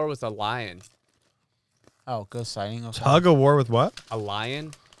tug of war with a lion. Oh, ghost sighting. Okay. Tug of war with what? A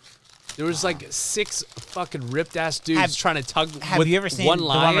lion? There was like 6 fucking ripped ass dudes trying to tug Have with you ever seen one the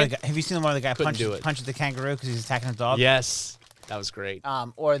lion. where the guy, have you seen the one where the guy Couldn't do it. punches the kangaroo because he's attacking the dog? Yes, that was great.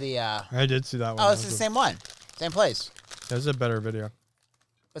 Or the I did see that one. oh, it's the same one, same place, There's a better video.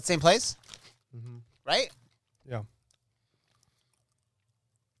 but same place, right? Yeah.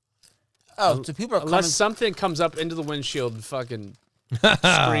 Oh, so people are Unless coming. something comes up into the windshield and fucking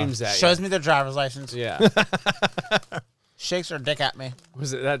screams at you. Shows me their driver's license. Yeah. Shakes their dick at me.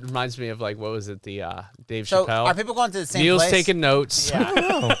 Was it? That reminds me of like what was it? The Dave So Chappelle. are people going to the same Neil's place? taking notes. Yeah.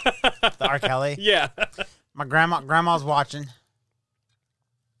 The R. Kelly. Yeah. My grandma's watching.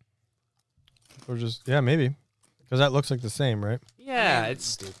 Or just maybe, because that looks like the same, right? Yeah, it's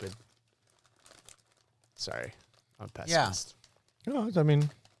stupid. Sorry, I'm a pessimist. No, I mean,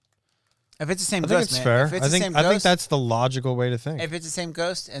 If it's the same I think ghost, it's man. fair. If it's I the think same I think ghost, that's the logical way to think. if it's the same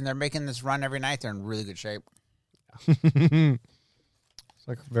ghost and they're making this run every night, they're in really good shape. It's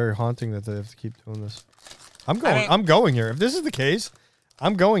like very haunting that they have to keep doing this. I'm going. mean- I'm going here. If this is the case,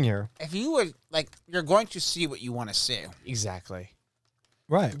 I'm going here. If you were like, you're going to see what you want to see. Exactly.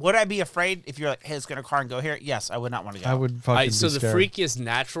 Right. Would I be afraid if you're like, hey, let's get a car and go here? Yes, I would not want to go. I would fucking So be the scared. freakiest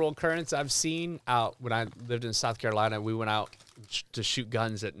natural occurrence I've seen out when I lived in South Carolina, we went out to shoot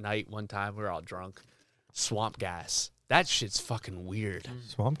guns at night one time. We were all drunk. Swamp gas. That shit's fucking weird.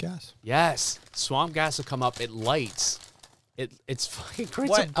 Swamp gas. Yes. Swamp gas will come up. It lights. It's fucking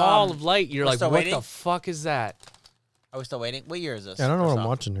creates What, a ball of light. You're we're like, still what waiting? the fuck is that? Are we still waiting? What year is this? Yeah, I don't know what First I'm off?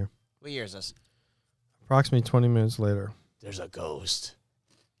 watching here. What year is this? Approximately 20 minutes later. There's a ghost.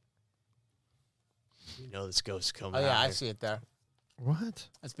 You know this ghost coming. Oh yeah, out I here. see it there. What?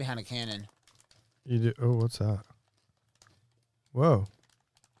 That's behind a cannon. You do? Oh, what's that? Whoa.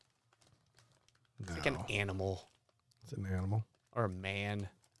 It's like an animal. It's an animal. Or a man.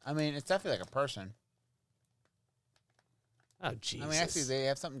 I mean, it's definitely like a person. Oh, Jesus. I mean, actually, they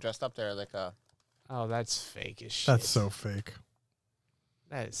have something dressed up there, like a. Oh, that's fake as shit. That's so fake.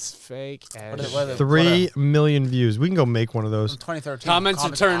 That is fake as What are shit. 3 million views. We can go make one of those. 2013. Comments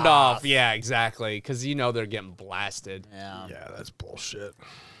are turned off. Yeah, exactly. Because you know they're getting blasted. Yeah. Yeah, that's bullshit.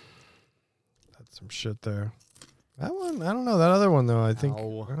 That's some shit there. That one, I don't know. That other one though, I think.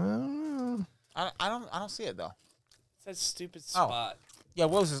 No. I don't know. I don't see it though. It's that stupid spot. Yeah,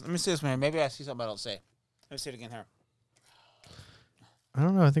 what was this? Let me see this, man. Maybe I see something I don't see. Let me see it again here. I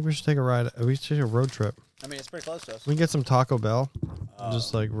don't know. I think we should take a ride. We should take a road trip. I mean, it's pretty close to us. We can get some Taco Bell. And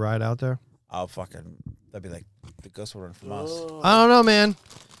just like ride out there. Oh, fucking. That'd be like the ghost would run from us. I don't know, man.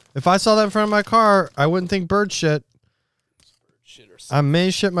 If I saw that in front of my car, I wouldn't think bird shit. I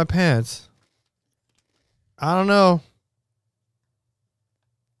may shit my pants. I don't know.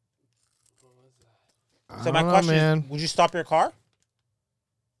 So my question is, would you stop your car?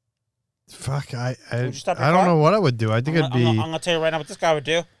 Fuck, I Would you stop your don't car? know what I would do. I think it'd be. I'm gonna tell you right now what this guy would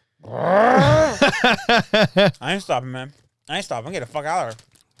do. I ain't stopping, man. I ain't stopping. Get the fuck out of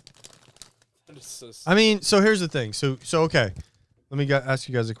here. I mean, so here's the thing. So okay. Let me ask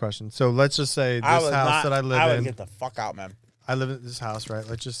you guys a question. So let's just say this house that I live I would in. get the fuck out, man. I live in this house, right?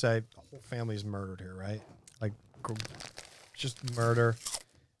 Let's just say the whole family's murdered here, right? Like, just murder.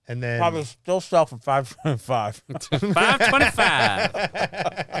 And then Probably still sell for $525.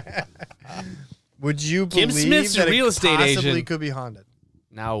 $525. Would you Kim believe Smith's that a real it estate possibly agent. could be haunted?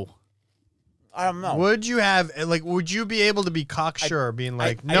 No. I don't know. Would you have would you be able to be cocksure, being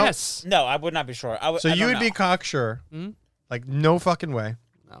like, no? Yes. No, I would not be sure. So you would be cocksure, like no fucking way.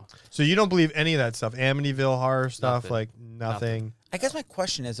 No. So you don't believe any of that stuff, Amityville horror stuff, like nothing. I guess my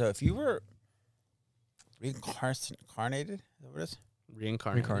question is though, if you were reincarnated, is that what it is?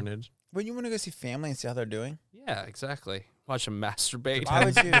 Reincarnated. Wouldn't you want to go see family and see how they're doing? Yeah, exactly. Watch them masturbate. Why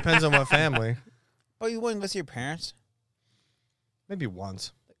would you? Depends on what family. Oh, you wouldn't go see your parents? Maybe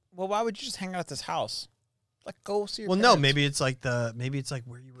once. Well, why would you just hang out at this house? Like, go see your Well, parents. no, maybe it's like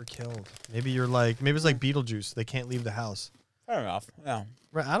where you were killed. Maybe it's like Beetlejuice. They can't leave the house. Fair enough. Yeah.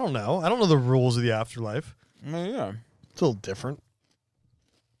 Right, I don't know. I don't know the rules of the afterlife. Yeah. It's a little different.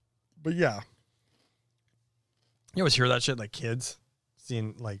 But yeah. You always hear that shit like kids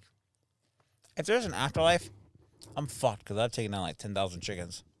seeing like. If there's an afterlife, I'm fucked because I've taken down like 10,000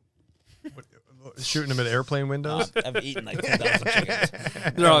 chickens. Shooting them at airplane windows. I've eaten like 10,000 chickens.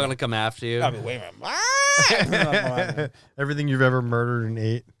 They're all gonna come after you. I'll be waiting. Ah! Everything you've ever murdered and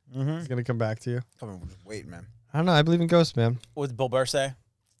ate Mhm. is gonna come back to you. Come on, wait, man. I don't know. I believe in ghosts, man. What did Bill Burr say?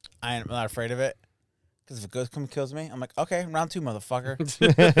 I'm not afraid of it. Because if a ghost comes and kills me, I'm like, okay, round 2, motherfucker.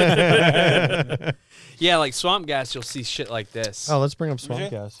 Yeah, like Swamp Gas, you'll see shit like this. Oh, let's bring up Swamp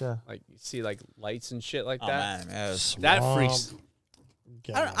Did you? Gas. Yeah. Like you see like lights and shit like Oh, that. man. It was- That Swamp freaks.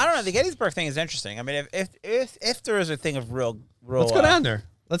 I don't know. The Gettysburg thing is interesting. I mean, if there is a thing of real. Let's go down there.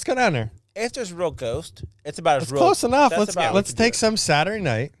 Let's go down there. If there's real ghost, it's about as It's real. close enough. That's about Let's what you take do. some Saturday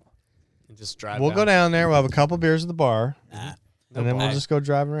night. And just drive. We'll go down there. We'll have a couple beers at the bar, Nah. and then we'll Hey, just go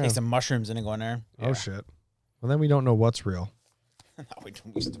driving around. Take some mushrooms and then go in there. Oh shit! Well, then we don't know what's real. No, we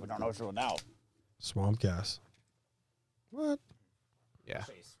don't know what's real now. Swamp Gas. What? Yeah.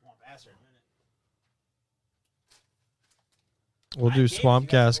 We'll do Swamp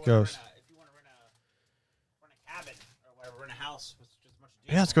Gas Ghost.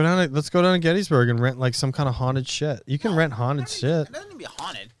 Yeah, let's go down. Let's go down to Gettysburg and rent like some kind of haunted shit. You can rent haunted shit. It doesn't need to be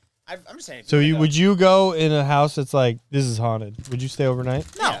haunted. I'm just saying. So would you go in a house that's like this is haunted? Would you stay overnight?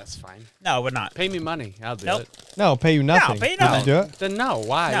 No, Yeah, that's fine. no, I would not. Pay me money. I'll do Nope. it. No, pay you nothing. pay you Would nothing. you do it Then no.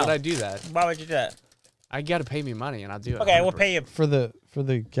 Why No. would I do that? Why would you do that? I gotta pay me money and I'll do it. Okay, we'll pay you. for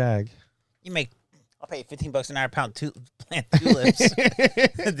the gag? You make. I'll pay you $15 an hour pound plant tulips.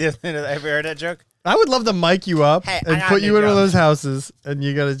 Have you ever heard that joke? I would love to mic you up Hey, I and got put a you new in one of job. those houses, and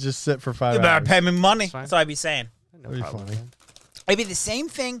you gotta just sit for 5 You hours. better pay me money. fine. That's what I'd be saying. That'd be funny. It'd be the same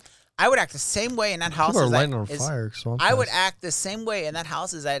thing. I would act the same way in that house. People are as lighting I, on as- fire. Swamp I would Gas. act the same way in that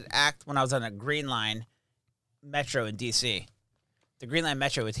house as I'd act when I was on a Green Line Metro in DC. The Green Line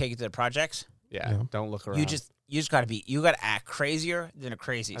Metro would take you to the projects. Yeah, don't look around. You just you gotta act crazier than a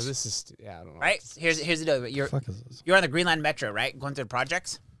crazies. Oh, this is I don't know. Right? Here's the deal. You're Fuck is this? you're on the Green Line Metro, right? Going through the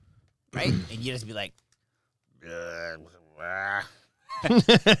projects, right? And you just be like,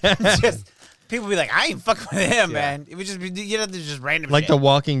 just people be like, I ain't fucking with him, man. It would just be, you know, there's just random Like shit. The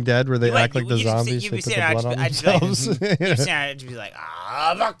Walking Dead, where they You would- act like the you'd just zombies. see- They you'd put be the sitting blood on there, I'd just be like, themselves. you'd be sitting there, I'd just be like,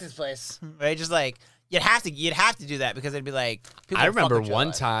 fuck this place, right? Just like you'd have to do that because it'd be like. People I would fuck remember with you a one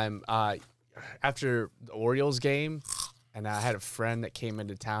lot. time after the Orioles game, and I had a friend that came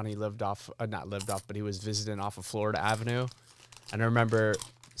into town. He lived off, not lived off, but he was visiting off of Florida Avenue. And I remember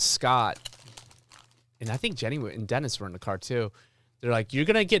Scott, and I think Jenny and Dennis were in the car too. They're like, "You're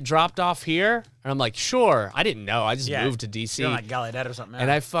gonna get dropped off here," and I'm like, "Sure." I didn't know. I just moved to DC. You're like Gallaudet or something.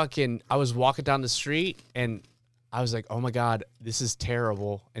 And I was walking down the street, and I was like, "Oh my God, this is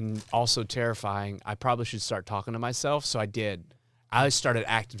terrible and also terrifying. I probably should start talking to myself." So I did. I started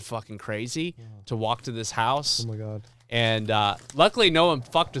acting fucking crazy to walk to this house. Oh my God. And luckily, no one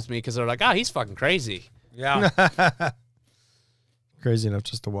fucked with me because they're like, "Oh, he's fucking crazy." Yeah. Crazy enough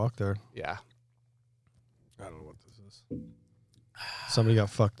just to walk there. Yeah. I don't know what this is. Somebody got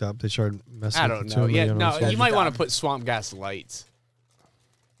fucked up. They started messing I with don't the know. tube Yeah, again or no, something. you might want to put swamp gas lights.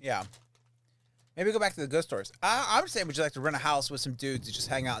 Yeah. Maybe go back to the ghost stories. I would say, would you like to rent a house with some dudes to just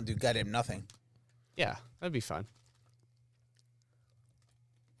hang out and do goddamn nothing? Yeah, that'd be fun.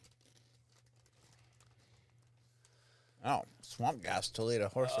 Oh, swamp gas, Toledo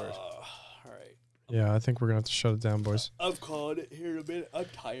horse stories. All right. Yeah, I think we're gonna have to shut it down, boys. I'm calling it here in a minute. I'm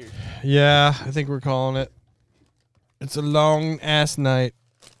tired. Yeah, I think we're calling it. It's a long ass night.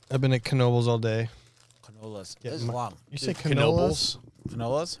 I've been at Knoebels all day. Canolas. Yeah, This is long. You say Knoebels?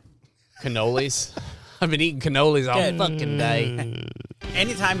 Canolas? Cannolis. I've been eating cannolis all Good. fucking day.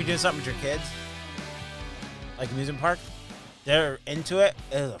 Anytime you're doing something with your kids, like amusement park, they're into it.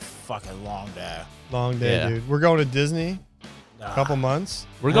 It's a fucking long day. Long day, Yeah. dude. We're going to Disney. A couple months.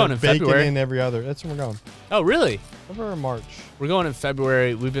 We're going in Bacon February. in every other. That's when we're going. Oh, really? February or March. We're going in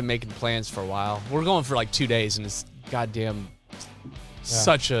February. We've been making plans for a while. We're going for like 2 days, and it's goddamn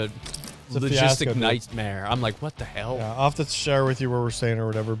such a It's a logistic fiasco, dude. nightmare. I'm like, what the hell? Yeah, I'll have to share with you where we're staying or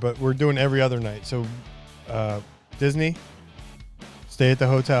whatever, but we're doing every other night. So, Disney, stay at the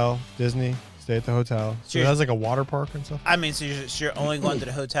hotel. Disney, stay at the hotel. So it has like a water park and stuff. I mean, so you're only going to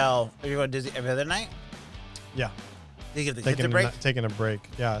the hotel. Are you going to Disney every other night? Yeah. They give the kids a break? Taking a break.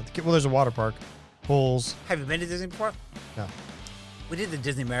 Yeah. Well, there's a water park, pools. Have you been to Disney before? No. We did the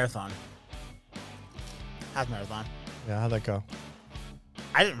Disney Marathon. Half marathon. Yeah, how'd that go?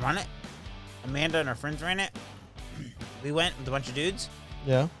 I didn't run it. Amanda and her friends ran it. We went with a bunch of dudes.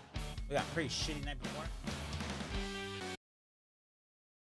 Yeah. We got a pretty shitty night before.